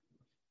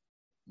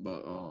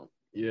 But,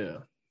 yeah.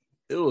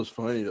 It was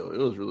funny, though. It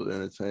was really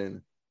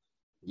entertaining.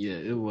 Yeah,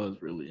 it was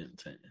really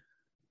entertaining.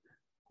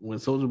 When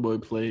Soulja Boy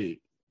played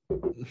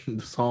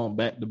the song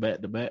back to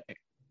back to back,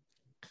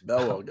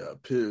 Bow Wow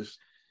got pissed.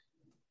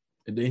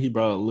 And then he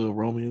brought out Lil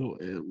Romeo,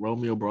 and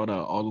Romeo brought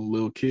out all the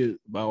little kids.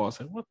 Bow Wow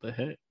said, what the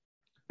heck?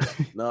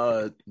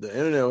 Nah, the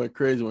internet went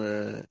crazy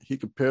when he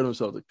compared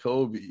himself to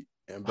Kobe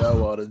and Bow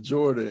Wow to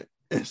Jordan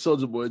and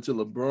Soulja Boy to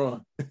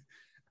LeBron. It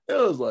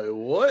was like,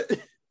 what?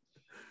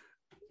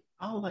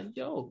 I was like,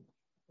 yo.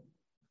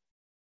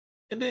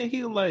 And then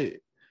he was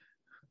like,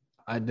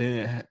 I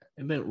didn't.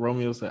 And then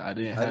Romeo said, I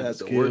didn't have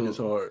to work as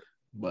hard.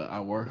 But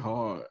I work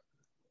hard.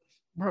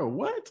 Bro,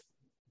 what?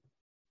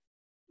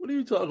 What are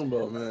you talking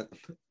about, man?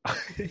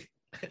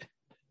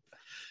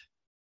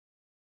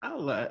 I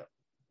was like,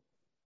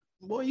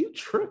 boy, you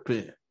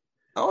tripping.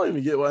 I don't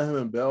even get why him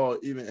and Bow Wow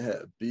even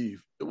had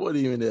beef. It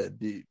wasn't even that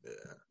deep, man.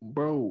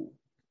 Bro,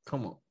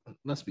 come on.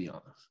 Let's be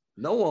honest.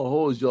 No one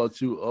holds y'all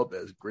two up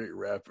as great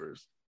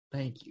rappers.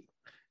 Thank you.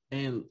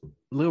 And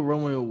Lil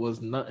Romeo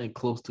was nothing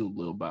close to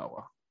Lil Bow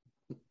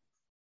Wow.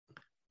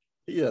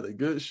 He had a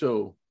good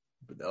show,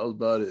 but that was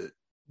about it.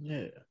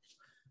 Yeah.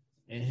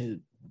 And his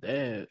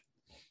dad.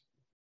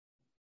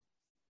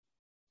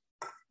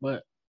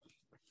 But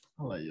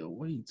I'm like, yo,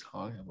 what are you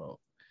talking about?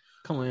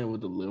 Coming in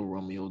with the Lil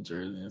Romeo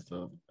jersey and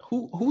stuff.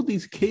 Who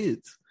these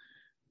kids?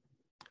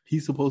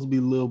 He's supposed to be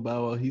Lil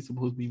Bow Wow. He's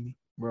supposed to be me.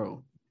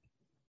 Bro,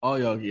 all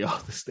y'all get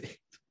off the stage.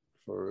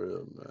 For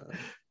real, man.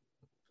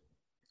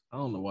 I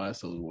don't know why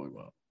it's so worried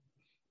about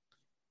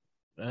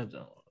that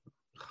job.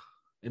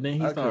 And then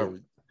he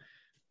started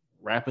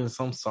rapping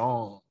some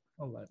song.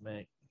 I'm like,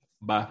 man,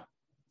 bye.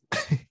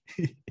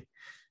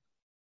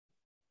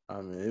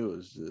 I mean, it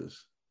was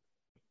just.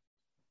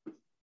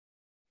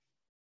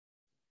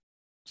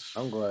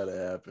 I'm glad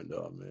it happened,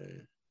 though,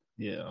 man.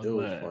 Yeah, it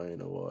was funny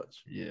to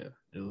watch. Yeah,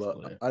 it was.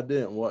 But I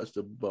didn't watch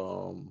the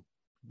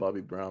Bobby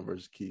Brown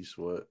versus Keith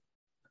Sweat.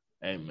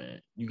 Hey, man,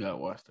 you gotta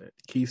watch that.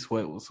 Keith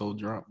Sweat was so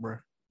drunk, bro.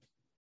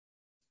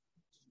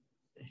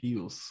 He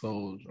was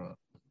so drunk.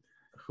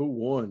 Who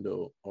won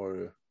though,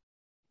 or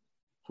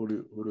who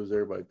does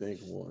everybody think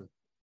won?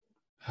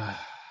 Oh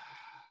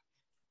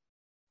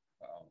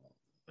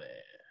man,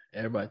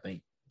 everybody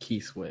think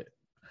Keith Sweat.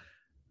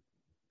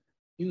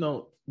 You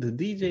know the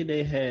DJ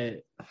they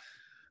had.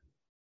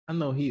 I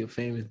know he a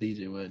famous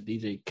DJ, but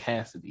DJ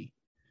Cassidy.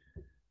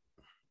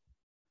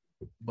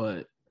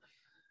 But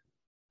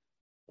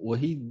what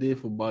he did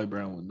for Bobby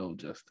Brown was no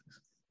justice.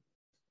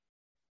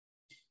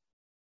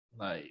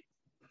 Like,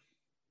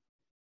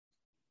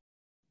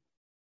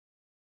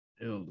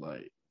 it was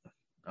like,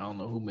 I don't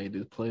know who made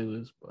this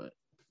playlist, but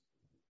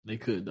they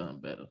could have done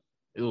better.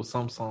 It was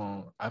some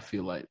song I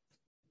feel like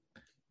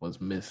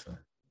was missing.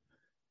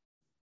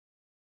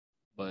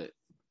 But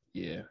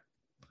yeah.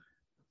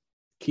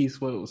 Keith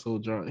Sweat was so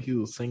drunk, he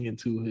was singing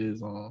to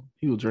his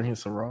he was drinking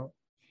Ciroc.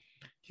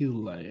 He was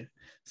like,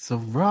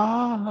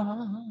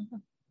 Ciroc,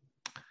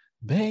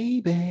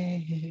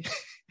 baby.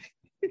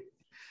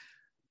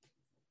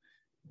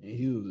 And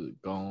he was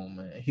gone,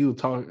 man. He was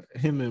talking,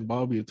 him and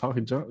Bobby were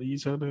talking junk to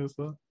each other and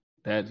stuff.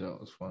 That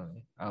joke was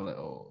funny. I was like,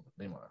 oh,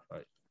 they might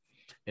fight.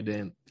 And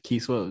then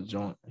Keith Sweat was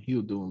drunk. He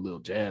was doing little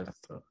jazz and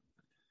stuff.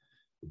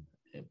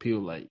 And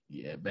people like,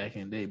 yeah, back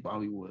in the day,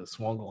 Bobby would have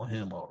swung on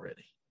him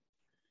already.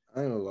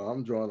 I ain't gonna lie,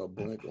 I'm drawing a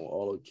blank on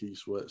all of Keith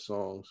Sweat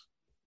songs.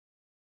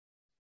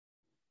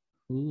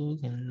 Who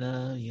can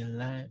love you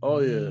like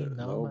Oh me? yeah,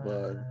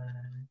 nobody.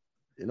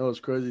 You know what's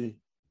crazy?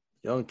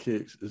 Young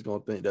Kicks is gonna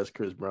think that's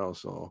Chris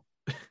Brown's song.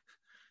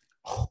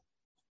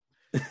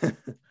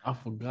 I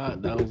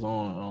forgot that was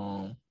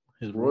on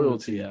his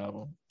Royalty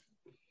album.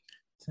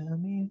 Tell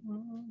me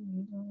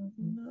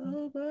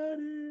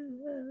nobody.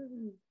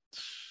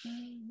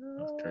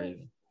 That's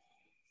crazy.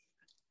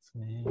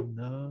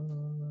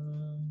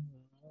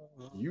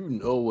 You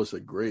know what's a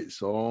great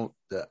song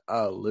that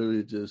I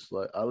literally just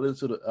like? I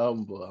listened to the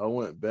album, but I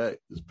went back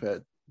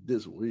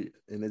this week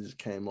and it just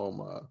came on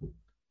my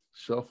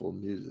shuffle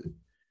music.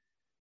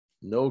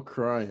 No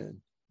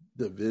Crying,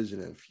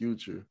 Division and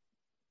Future.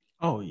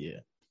 Oh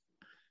yeah.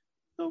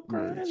 No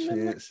Crying.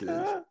 Chances.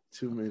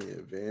 Too many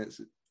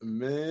advances.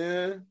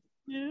 Man.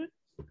 Yeah.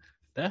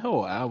 That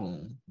whole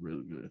album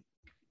really good.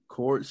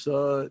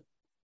 Courtside.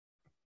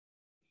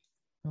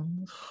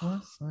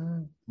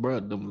 Bro,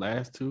 them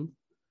last two,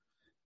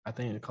 I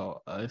think it's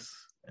called Us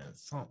and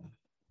something.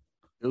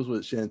 It was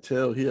with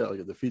Chantel. He had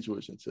like the feature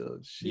with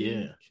Chantel.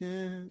 She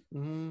can't.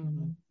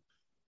 You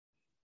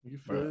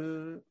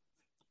feel it?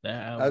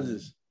 That album. I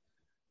just.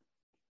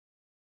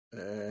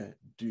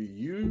 Do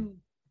you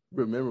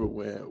remember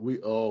when we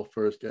all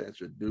first got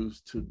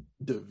introduced to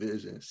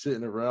Division,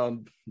 sitting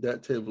around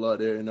that table out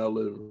there in our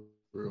living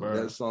room?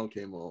 Bruh. That song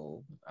came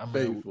on.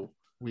 Faithful.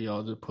 We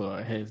all just put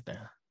our heads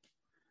down.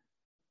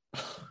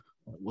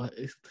 What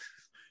is this?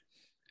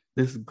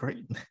 This is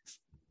greatness.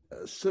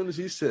 As soon as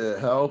he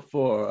said, "How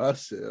far?" I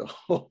said,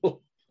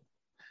 "Oh,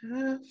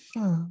 have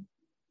fun."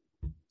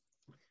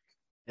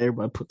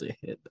 Everybody put their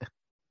head down.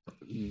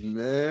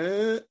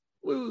 Man,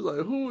 we was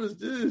like, "Who is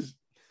this?"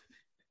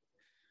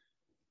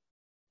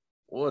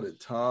 What a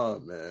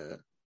time, man.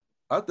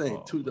 I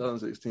think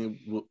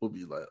 2016 will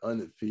be like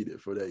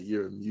undefeated for that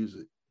year of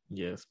music.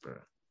 Yes, bro.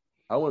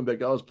 I went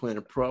back, I was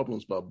playing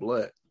Problems by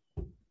Black.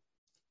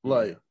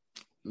 Like,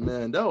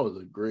 man, that was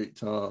a great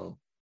time.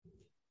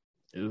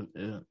 A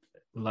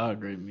lot of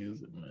great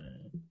music,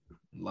 man.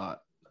 A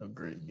lot of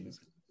great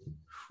music.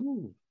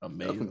 Whew,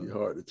 amazing. That can be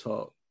hard to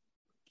talk.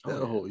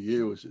 That whole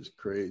year was just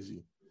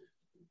crazy.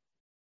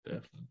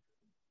 Definitely.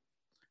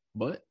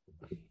 But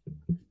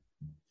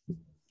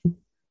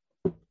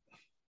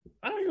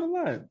I ain't gonna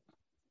lie.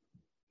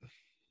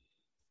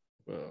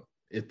 Well,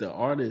 if the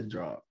artist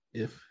drop,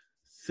 if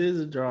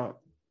SZA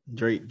drop,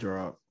 Drake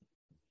drop,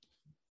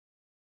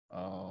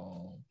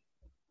 I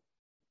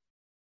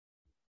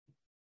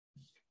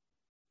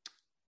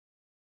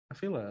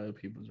feel like other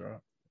people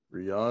drop.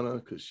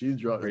 Rihanna, because she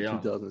dropped in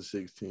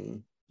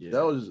 2016. Yeah.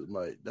 That was a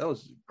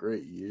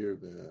great year,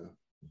 man.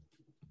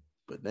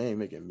 But they ain't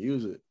making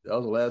music. That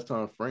was the last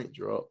time Frank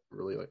dropped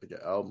really like an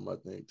album, I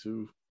think,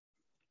 too.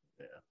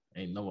 Yeah.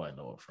 Ain't nobody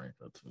know what Frank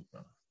up to,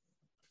 bro.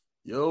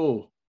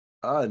 Yo,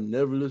 I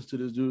never listened to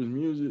this dude's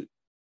music,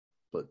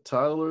 but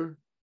Tyler,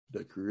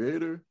 the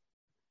creator,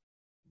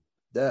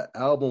 that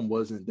album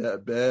wasn't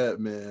that bad,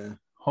 man.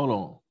 Hold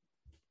on.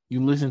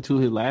 You listened to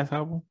his last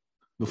album?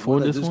 Before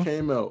this one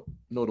came out.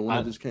 No, the one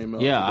that just came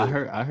out. Yeah,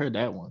 today. I heard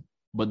that one.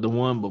 But the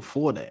one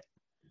before that.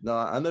 No,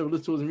 I never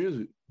listened to his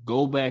music.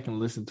 Go back and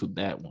listen to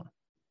that one.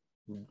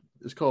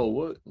 It's called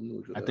what?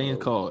 I think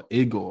it's called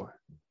Igor.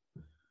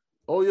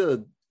 Oh yeah.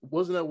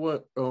 Wasn't that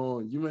what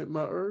You Make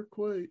My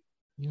Earthquake?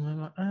 You Make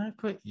My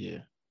Earthquake? Yeah.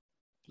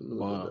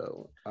 Wow. That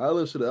one. I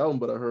listened to the album,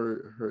 but I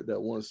heard that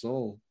one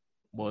song.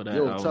 Boy, that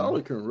Yo, album.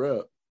 Tyler can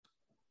rap.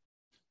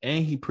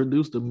 And he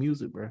produced the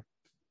music, bro.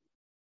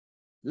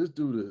 This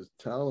dude is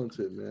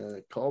talented,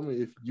 man. Call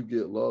Me If You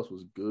Get Lost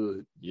was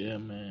good. Yeah,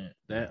 man.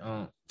 That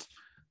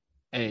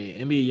hey,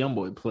 NBA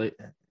YoungBoy played.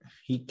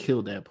 He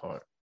killed that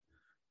part.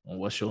 On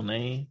What's Your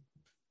Name?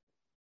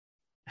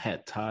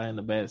 Had Ty in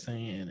the back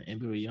singing,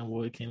 and NBA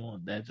YoungBoy came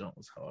on. That joint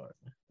was hard.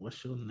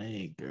 What's your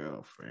name,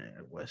 girlfriend?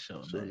 What's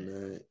your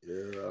name?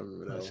 Yeah, I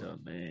remember that. What's your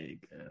name,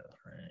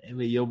 girlfriend?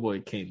 NBA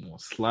YoungBoy came on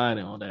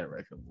sliding on that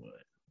record,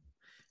 boy.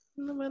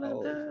 No matter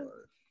that.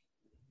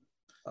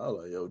 I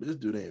was like, yo, this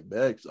dude ain't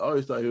bad. I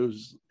always thought he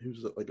was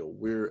like a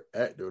weird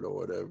actor or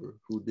whatever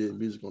who did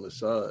music on the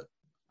side.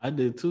 I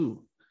did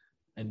too.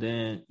 And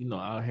then,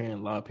 out hearing a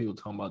lot of people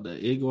talking about the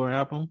Igor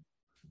album.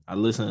 I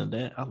listened to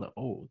that. I was like,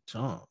 oh,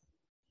 John,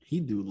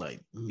 he do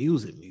like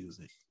music.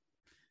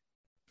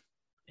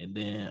 And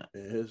then,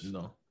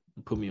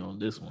 put me on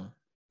this one.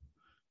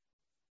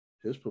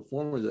 his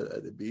performance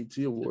at the BET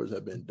Awards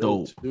have been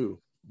dope too.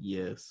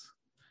 Yes.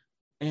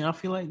 And I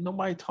feel like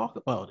nobody talk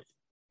about it.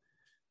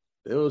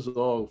 It was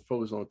all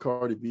focused on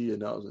Cardi B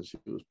announcing she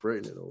was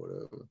pregnant or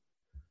whatever.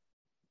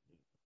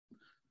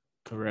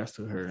 Congrats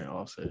to her and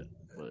Offset.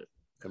 But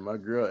and my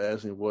girl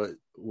asked me what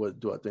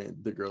do I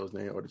think the girl's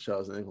name or the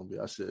child's name gonna be.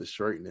 I said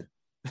straightening.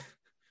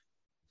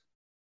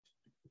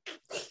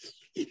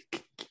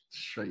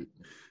 Straight.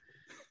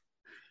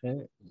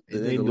 And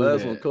then the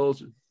last one,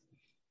 Culture.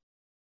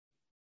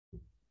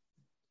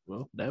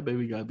 Well, that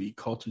baby gotta be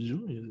Culture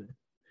Junior then.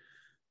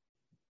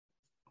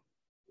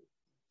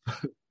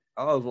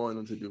 I was wanting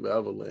them to do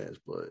Avalanche,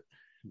 but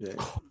they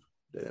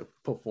didn't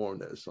perform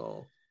that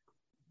song.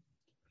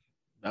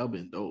 That would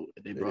been dope.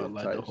 They brought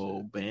like the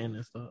whole band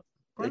and stuff.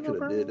 They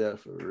could have did that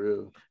for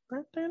real.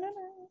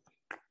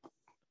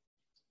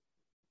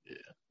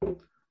 Yeah.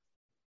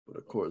 But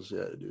of course, they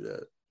had to do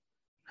that.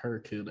 Her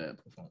killed that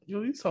performance.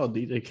 Yo, you saw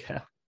DJ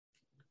Khaled.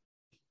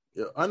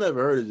 Yeah, I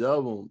never heard his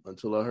album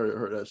until I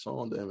heard that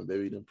song. Damn it,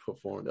 baby, didn't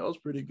perform. That was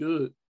pretty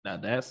good. Now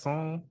that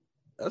song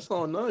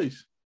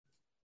nice.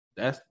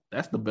 That's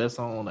the best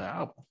song on the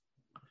album.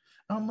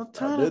 I'm a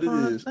I bet it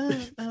is.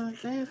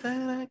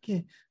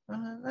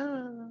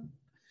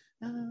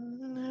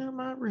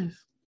 My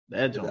wrist.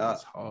 That joint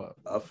was hard.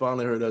 I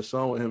finally heard that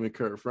song with him and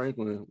Kurt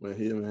Franklin when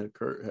him and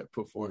Kurt had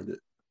performed it.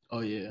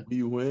 Oh yeah.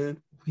 We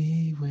win.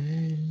 We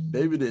win.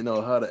 Baby didn't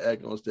know how to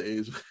act on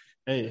stage.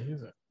 Hey,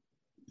 he's a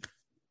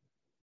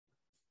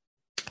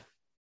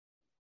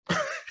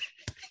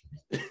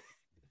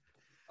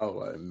I was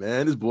like,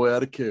 man, this boy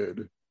out of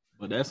character.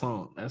 But that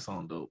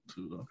song dope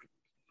too though.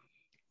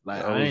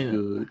 Like I ain't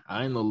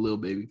know Lil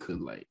Baby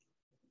could like,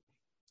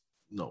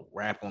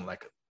 rap on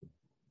like a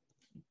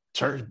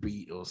church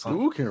beat or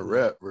something. Who can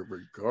rap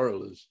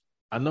regardless?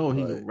 I know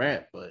he can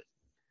rap, but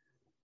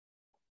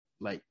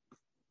like,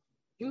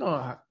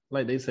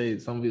 like they say,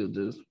 some people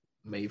just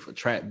made for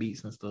trap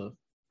beats and stuff.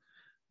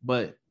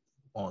 But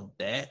on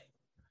that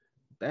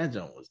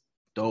jump was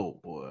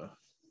dope, boy.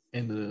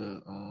 And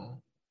the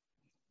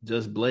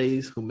Just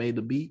Blaze, who made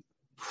the beat,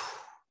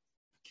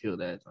 killed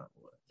that jump,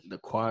 boy. The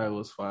choir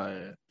was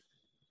fire.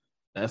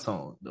 That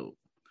song was dope.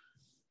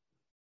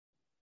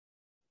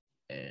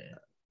 And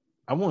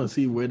I want to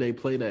see where they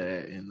play that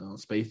at in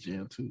Space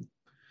Jam 2.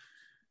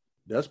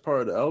 That's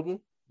part of the album?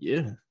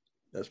 Yeah.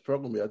 That's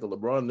probably after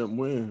LeBron and them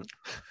win.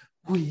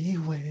 We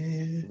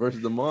win.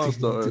 Versus the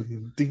Monstars.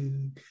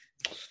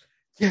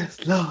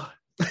 Yes, Lord.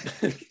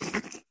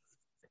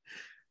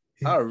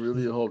 I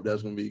really hope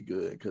that's going to be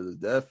good because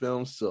if that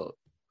film sucked,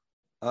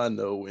 I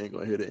know we ain't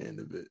going to hear the end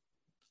of it.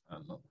 I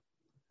know.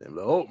 And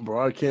like,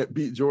 bro, I can't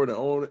beat Jordan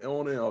on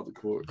and off the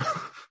court.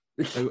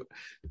 That's going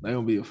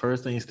to be the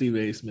first thing Steve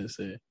A. Smith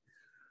said.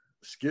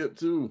 Skip,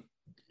 too.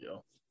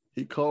 Yo.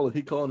 He calling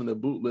it a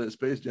bootleg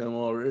Space Jam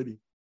already.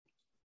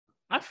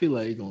 I feel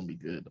like it's going to be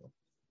good, though.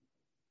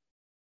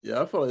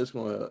 Yeah, I feel like it's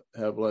going to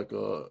have like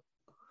a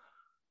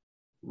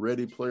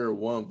Ready Player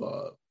One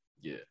vibe.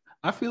 Yeah.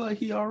 I feel like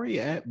he already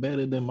act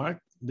better than Mike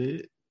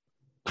did.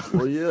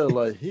 Well, yeah,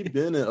 like he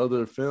been in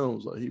other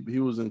films. Like he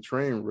was in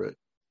Trainwreck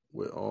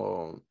with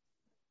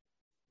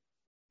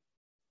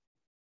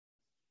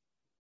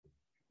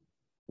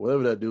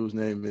whatever that dude's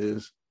name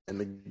is, and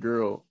the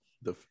girl,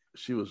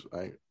 she was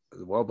like,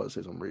 well, I'm about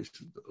to say some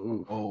racist.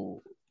 Ooh.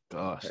 Oh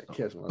gosh,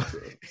 catch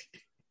myself.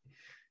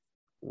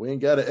 We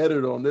ain't got an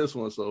editor on this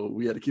one, so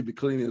we had to keep it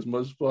clean as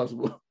much as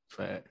possible.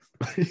 Facts.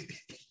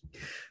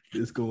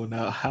 It's going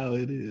out how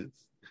it is.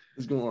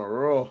 It's going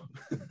raw.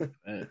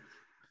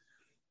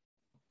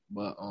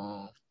 But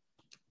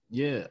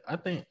yeah, I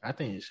think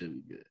it should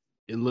be good.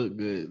 It looked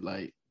good.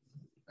 Like,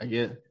 I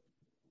get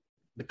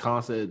the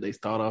concept. They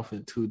start off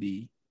in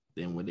 2D,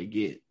 then when they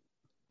get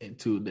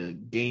into the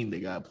game they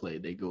got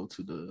played, they go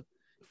to the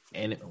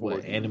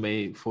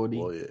anime 4D.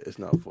 Well, yeah, it's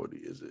not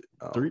 4D, is it?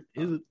 3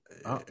 is it?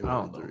 I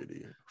don't know.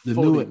 3D.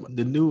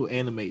 The new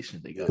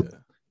animation they got. Yeah.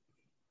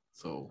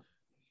 So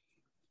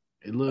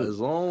it looks, as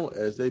long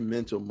as they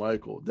mention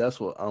Michael, that's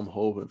what I'm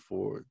hoping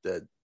for.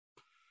 That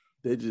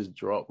they just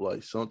drop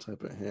like some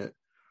type of hint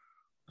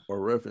or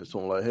reference to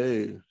him, like,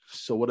 hey,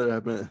 so whatever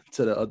happened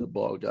to the other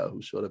bald guy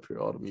who showed up here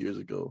all them years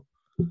ago?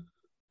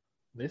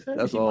 They said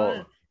that's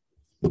all.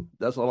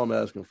 That's all I'm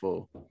asking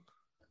for.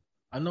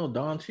 I know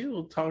Don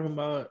Cheadle talking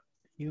about.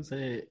 He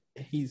said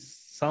he's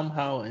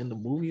somehow in the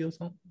movie or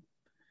something.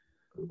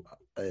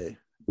 Hey,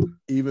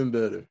 even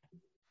better.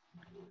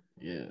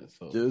 Yeah.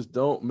 So just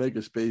don't make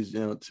a Space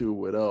Jam 2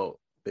 without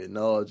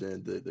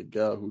acknowledging the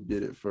guy who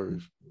did it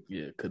first.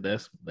 Yeah,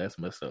 because that's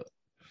messed up.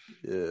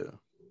 Yeah.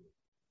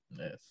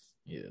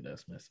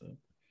 That's messed up.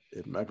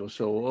 If Michael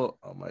show up,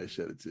 I might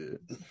shed a tear.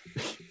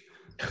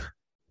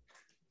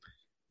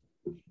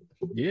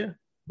 Yeah.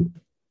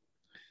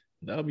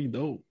 That'll be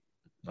dope.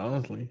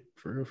 Honestly.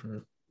 For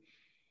real.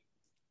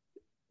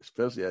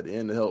 Especially at the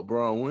end to help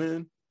Braun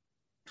win.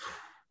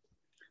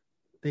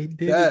 They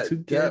did it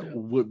together. That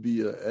would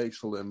be an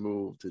excellent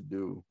move to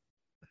do.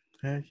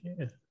 Heck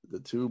yeah. The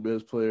two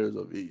best players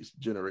of each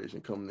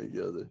generation coming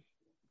together.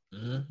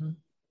 Mm-hmm.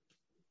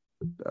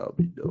 That would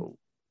be dope.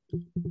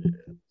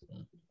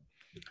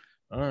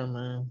 All right,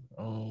 man.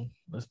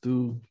 Let's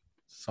do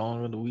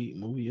song of the week,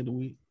 movie of the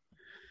week.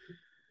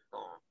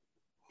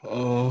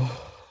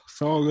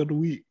 Song of the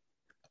week.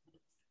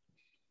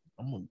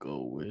 I'm gonna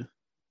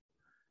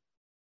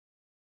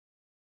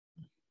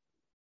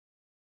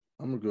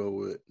go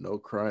with No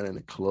Crying in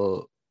the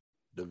Club,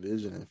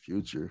 Division and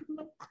Future.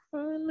 No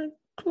Crying in the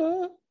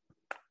Club.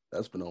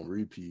 That's been on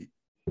repeat.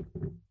 I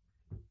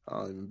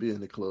don't even be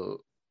in the club.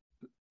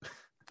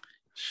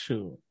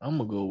 Sure. I'm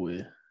gonna go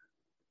with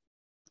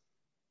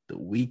The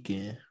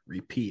Weeknd,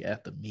 Repeat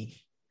After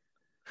Me.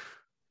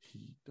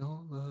 He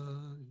don't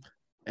love you.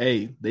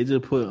 Hey, they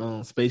just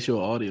put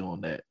spatial audio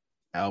on that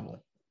album.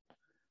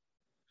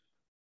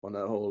 On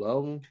that whole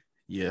album?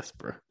 Yes,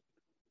 bro.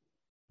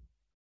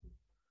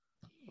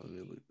 Let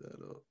me look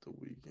that up. The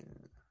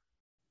Weeknd.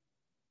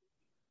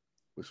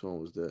 Which one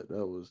was that?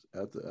 That was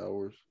After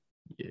Hours.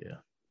 Yeah.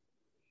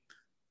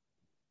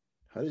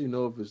 How do you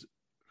know if it's?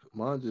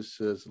 Mine just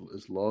says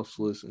it's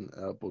lossless and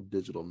Apple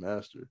Digital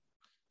Master.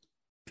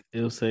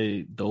 It'll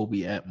say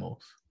Dolby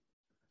Atmos.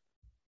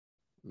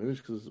 Maybe it's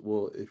because,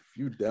 if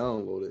you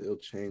download it, it'll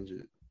change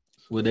it.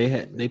 So Well,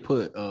 they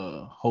put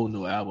a whole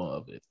new album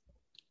of it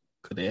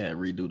because they had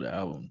redo the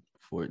album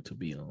for it to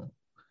be on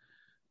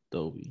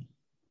Dolby.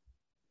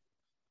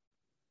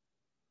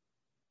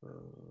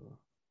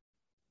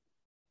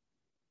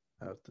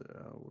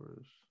 After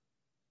Hours.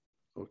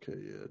 Okay,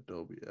 yeah,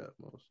 Dolby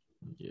Atmos.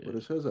 Yeah. But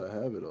it says I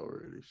have it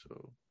already,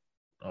 so.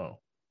 Oh.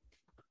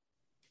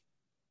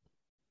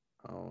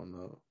 I don't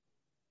know.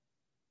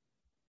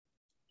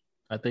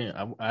 I think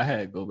I had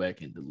to go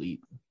back and delete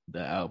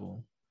the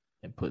album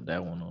and put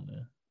that one on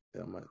there.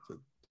 Yeah, I might have to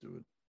do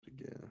it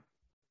again.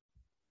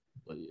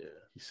 But yeah.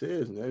 He said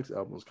his next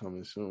album's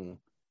coming soon.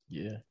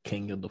 Yeah.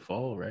 King of the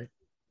Fall, right?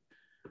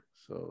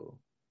 So.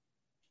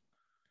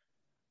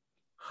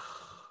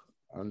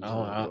 I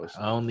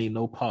don't need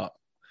no pop.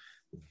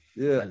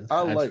 Yeah,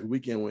 I like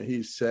Weeknd when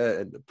he's sad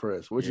and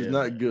depressed, which is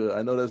not good.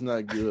 I know that's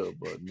not good,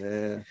 but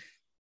man,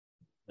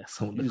 that's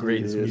some of the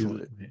greatest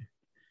music.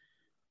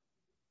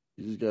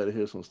 You just got to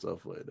hear some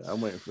stuff like that.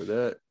 I'm waiting for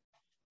that.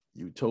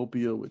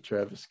 Utopia with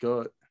Travis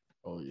Scott.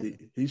 Oh yeah,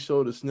 he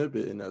showed a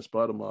snippet in that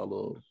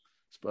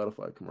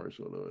Spotify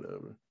commercial or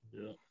whatever.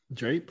 Yeah,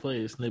 Drake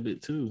played a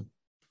snippet too.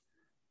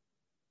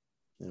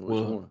 And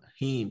which one?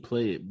 He ain't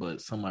play it,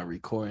 but somebody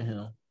recording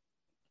him.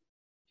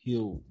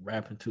 He'll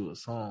rap into a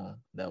song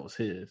that was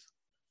his.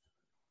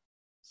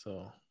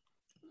 So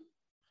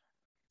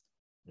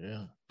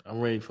yeah,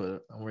 I'm ready for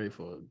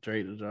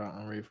Drake to drop.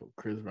 I'm ready for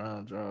Chris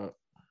Brown to drop.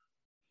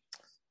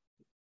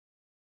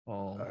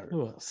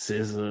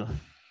 SZA.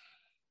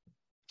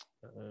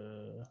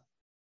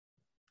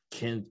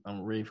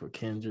 I'm ready for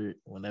Kendrick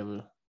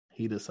whenever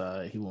he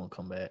decide he won't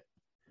come back.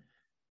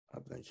 I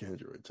think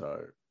Kendrick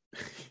retired.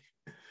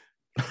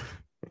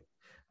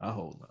 I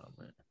hope not,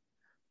 man.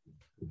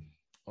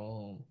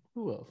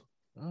 Who else?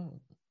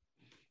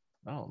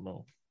 I don't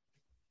know.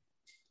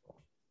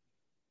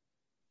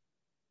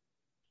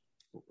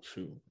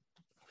 Shoot,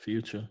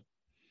 Future.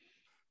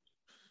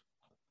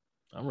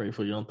 I'm ready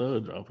for Young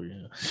Thug drop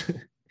again.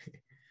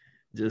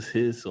 Just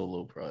his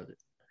solo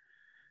project.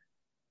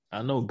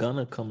 I know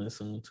Gunna coming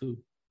soon too.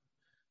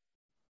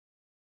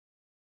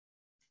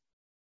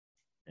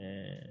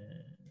 And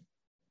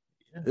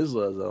yeah. His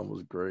last album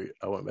was great.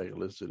 I went back and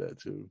listened to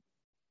that too.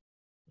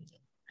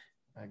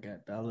 I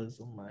got dollars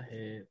on my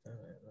head.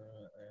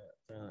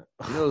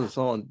 You know the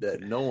song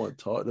that no one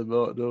talked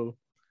about though?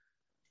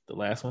 The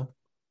last one?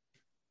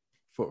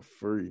 For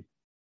free.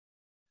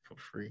 For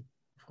free.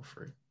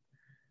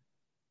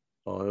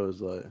 Oh, it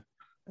was like,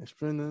 I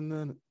spending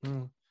that.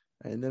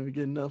 I ain't never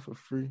get enough for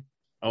free.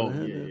 Oh,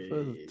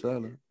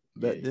 yeah.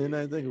 Back then,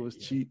 I think it was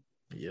cheap.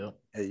 Yep.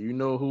 Hey, you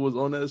know who was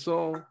on that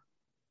song?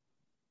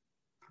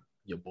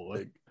 Your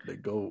boy. The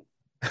GOAT.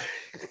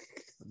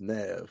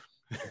 Nav.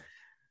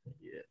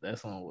 Yeah, that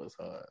song was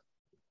hard.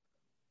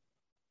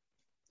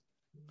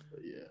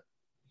 But yeah,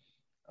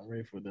 I'm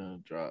ready for them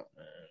to drop,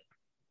 man.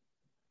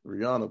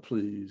 Rihanna,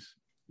 please.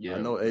 Yeah, I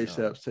know Rihanna.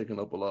 ASAP's taking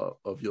up a lot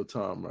of your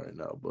time right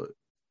now, but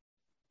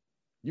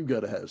you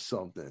got to have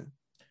something.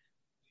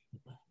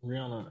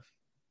 Rihanna,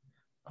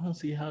 I don't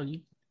see how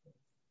you.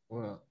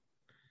 Well,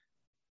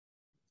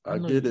 I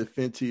get it.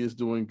 Fenty is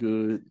doing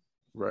good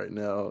right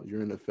now.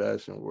 You're in the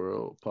fashion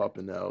world,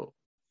 popping out.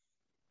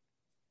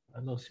 I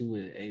know she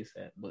with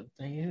ASAP, but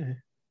dang it.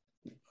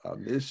 I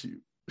miss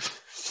you.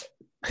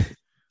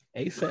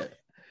 ASAP.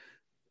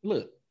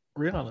 Look,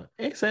 Rihanna,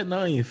 ASAP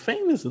not even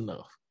famous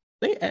enough.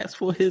 They asked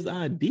for his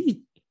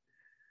ID.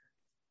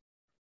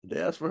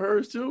 They asked for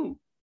hers too.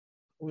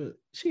 Well,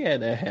 she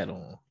had that hat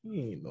on. You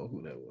didn't know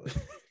who that was.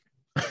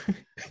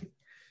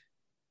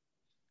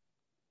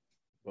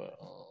 But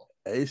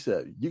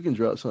ASAP, you can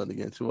drop something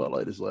again too. I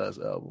like this last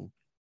album.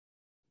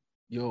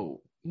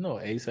 Yo, you know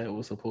ASAP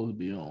was supposed to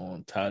be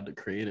on Tyler the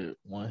Creator,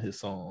 one of his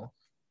songs,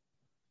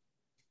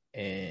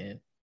 and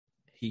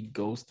he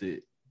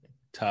ghosted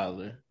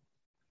Tyler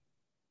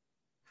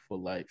for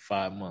like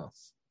 5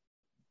 months.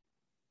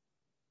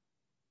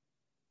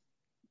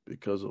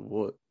 Because of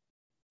what?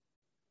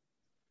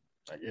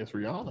 I guess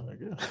Rihanna, I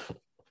guess.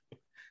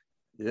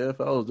 Yeah,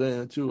 if I was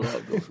there too,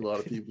 I'd go to a lot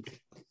of people.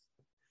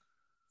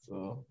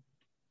 So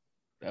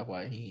that's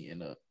why he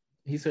ended up.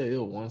 He said it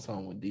was one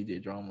song with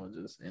DJ Drama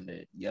just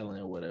ended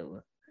yelling or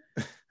whatever.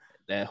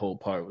 That whole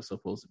part was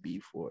supposed to be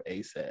for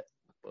ASAP,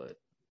 but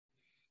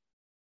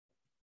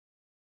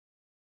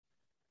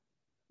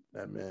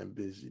that man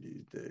busy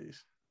these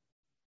days.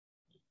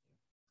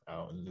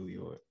 out in New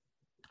York.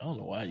 I don't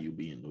know why you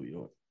be in New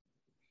York.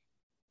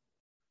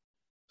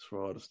 That's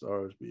where all the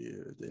stars be.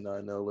 If they're not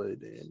in LA,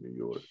 they in New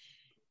York.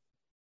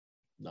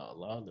 No, a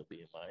lot of them be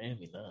in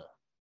Miami now.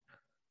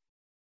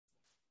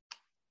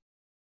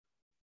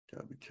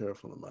 Gotta be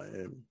careful in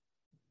Miami.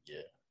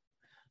 Yeah.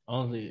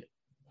 Honestly,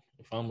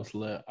 if I'm a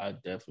celeb, I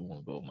definitely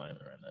want to go to Miami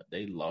right now.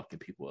 They locking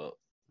people up.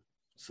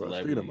 Bro,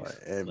 speaking of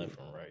Celebrities Miami, left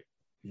and right.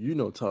 you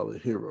know Tyler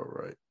Hero,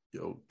 right?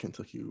 Yo,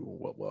 Kentucky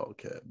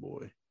Wildcat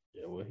boy.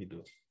 Yeah, what he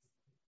do?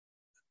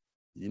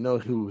 You know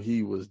who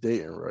he was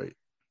dating, right?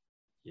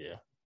 Yeah.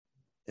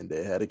 And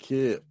they had a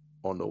kid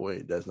on the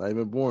way that's not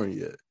even born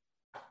yet.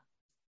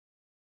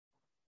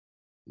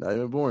 Not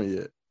even born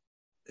yet.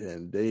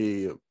 And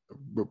they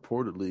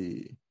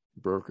reportedly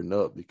broken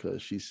up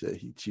because she said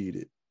he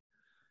cheated.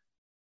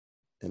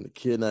 And the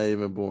kid not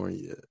even born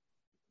yet.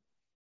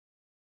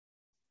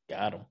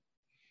 Got him.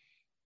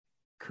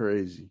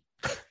 Crazy.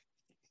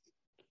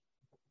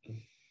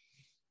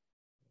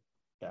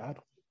 Got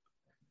him.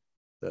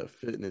 That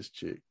fitness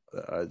chick,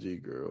 the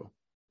IG girl.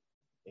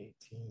 18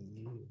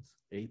 years.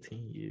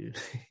 18 years.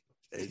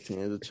 18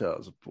 years of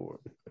child support.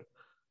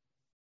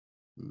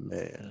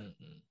 Man.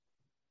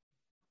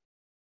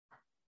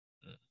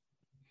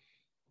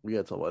 We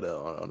got to talk about that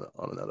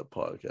on another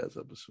podcast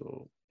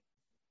episode.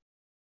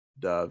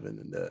 Dive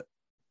into that.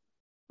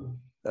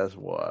 That's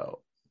wild.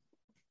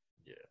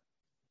 Yeah.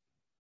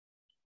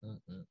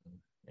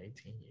 18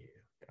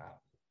 years. God.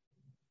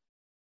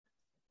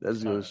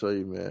 That's going to show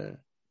you, man,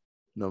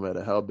 no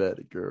matter how bad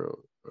the girl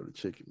or the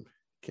chicken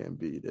can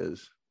be,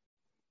 there's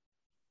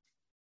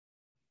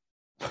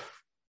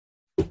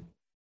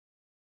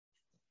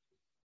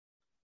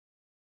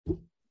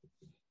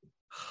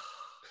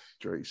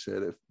Drake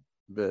said it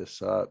best,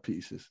 side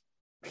pieces.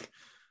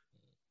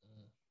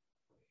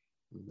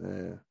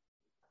 Man.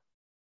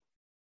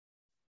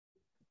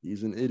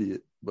 He's an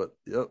idiot, but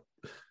yep.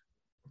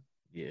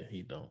 Yeah,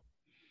 he don't.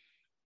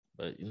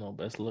 But,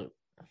 best luck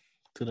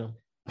to them.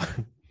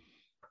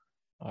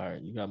 All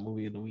right, you got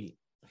movie of the week.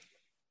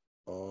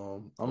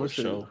 I'm going to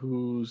say,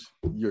 who's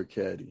your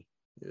caddy?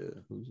 Yeah,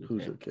 who's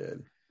your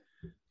caddy?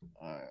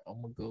 All right,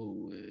 I'm going to go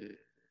with...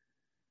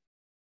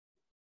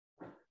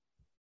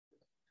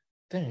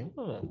 Dang,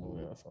 what was that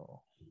movie I saw?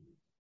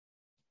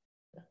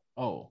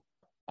 Oh,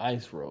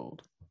 Ice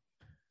Road.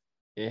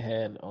 It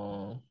had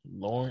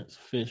Lawrence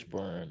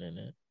Fishburne in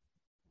it.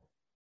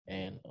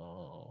 And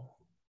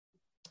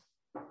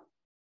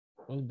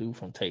what's the dude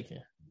from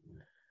Taken?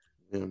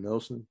 Liam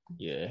Nelson?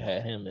 Yeah, it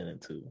had him in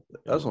it too.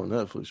 That's on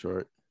Netflix,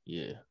 right?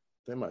 Yeah.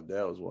 I think my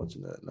dad was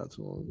watching that not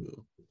too long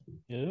ago.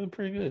 Yeah, it was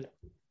pretty good.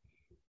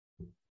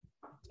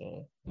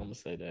 So I'm gonna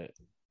say that.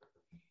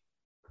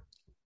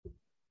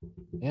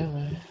 Yeah,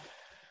 man.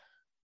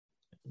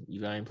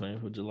 You got any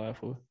plans for July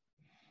 4th?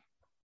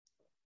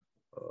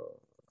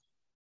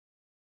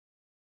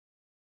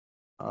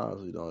 I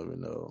honestly don't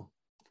even know.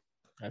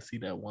 I see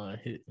that one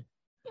hit.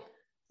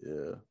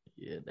 Yeah.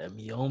 Yeah, that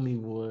Miyomi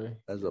boy.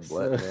 As a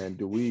black man,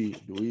 do we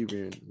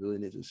even really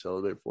need to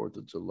celebrate 4th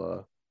of July?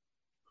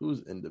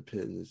 Whose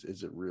independence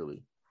is it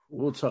really?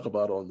 We'll talk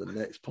about it on the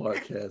next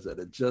podcast at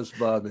the Just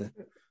Vibing.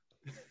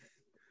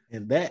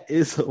 And that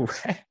is a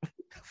wrap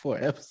for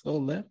episode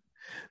 11.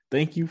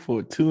 Thank you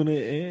for tuning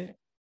in.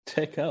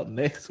 Check out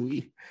next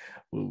week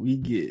when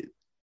we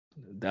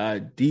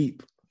dive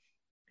deep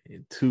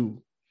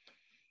into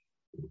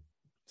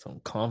some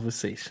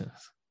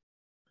conversations.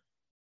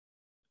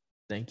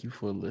 Thank you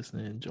for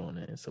listening,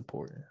 joining, and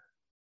supporting.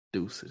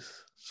 Deuces.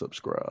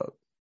 Subscribe.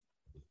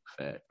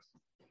 Facts.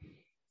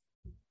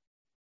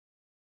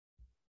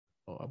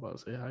 Oh, I'm about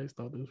to say, how you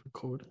start this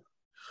recording?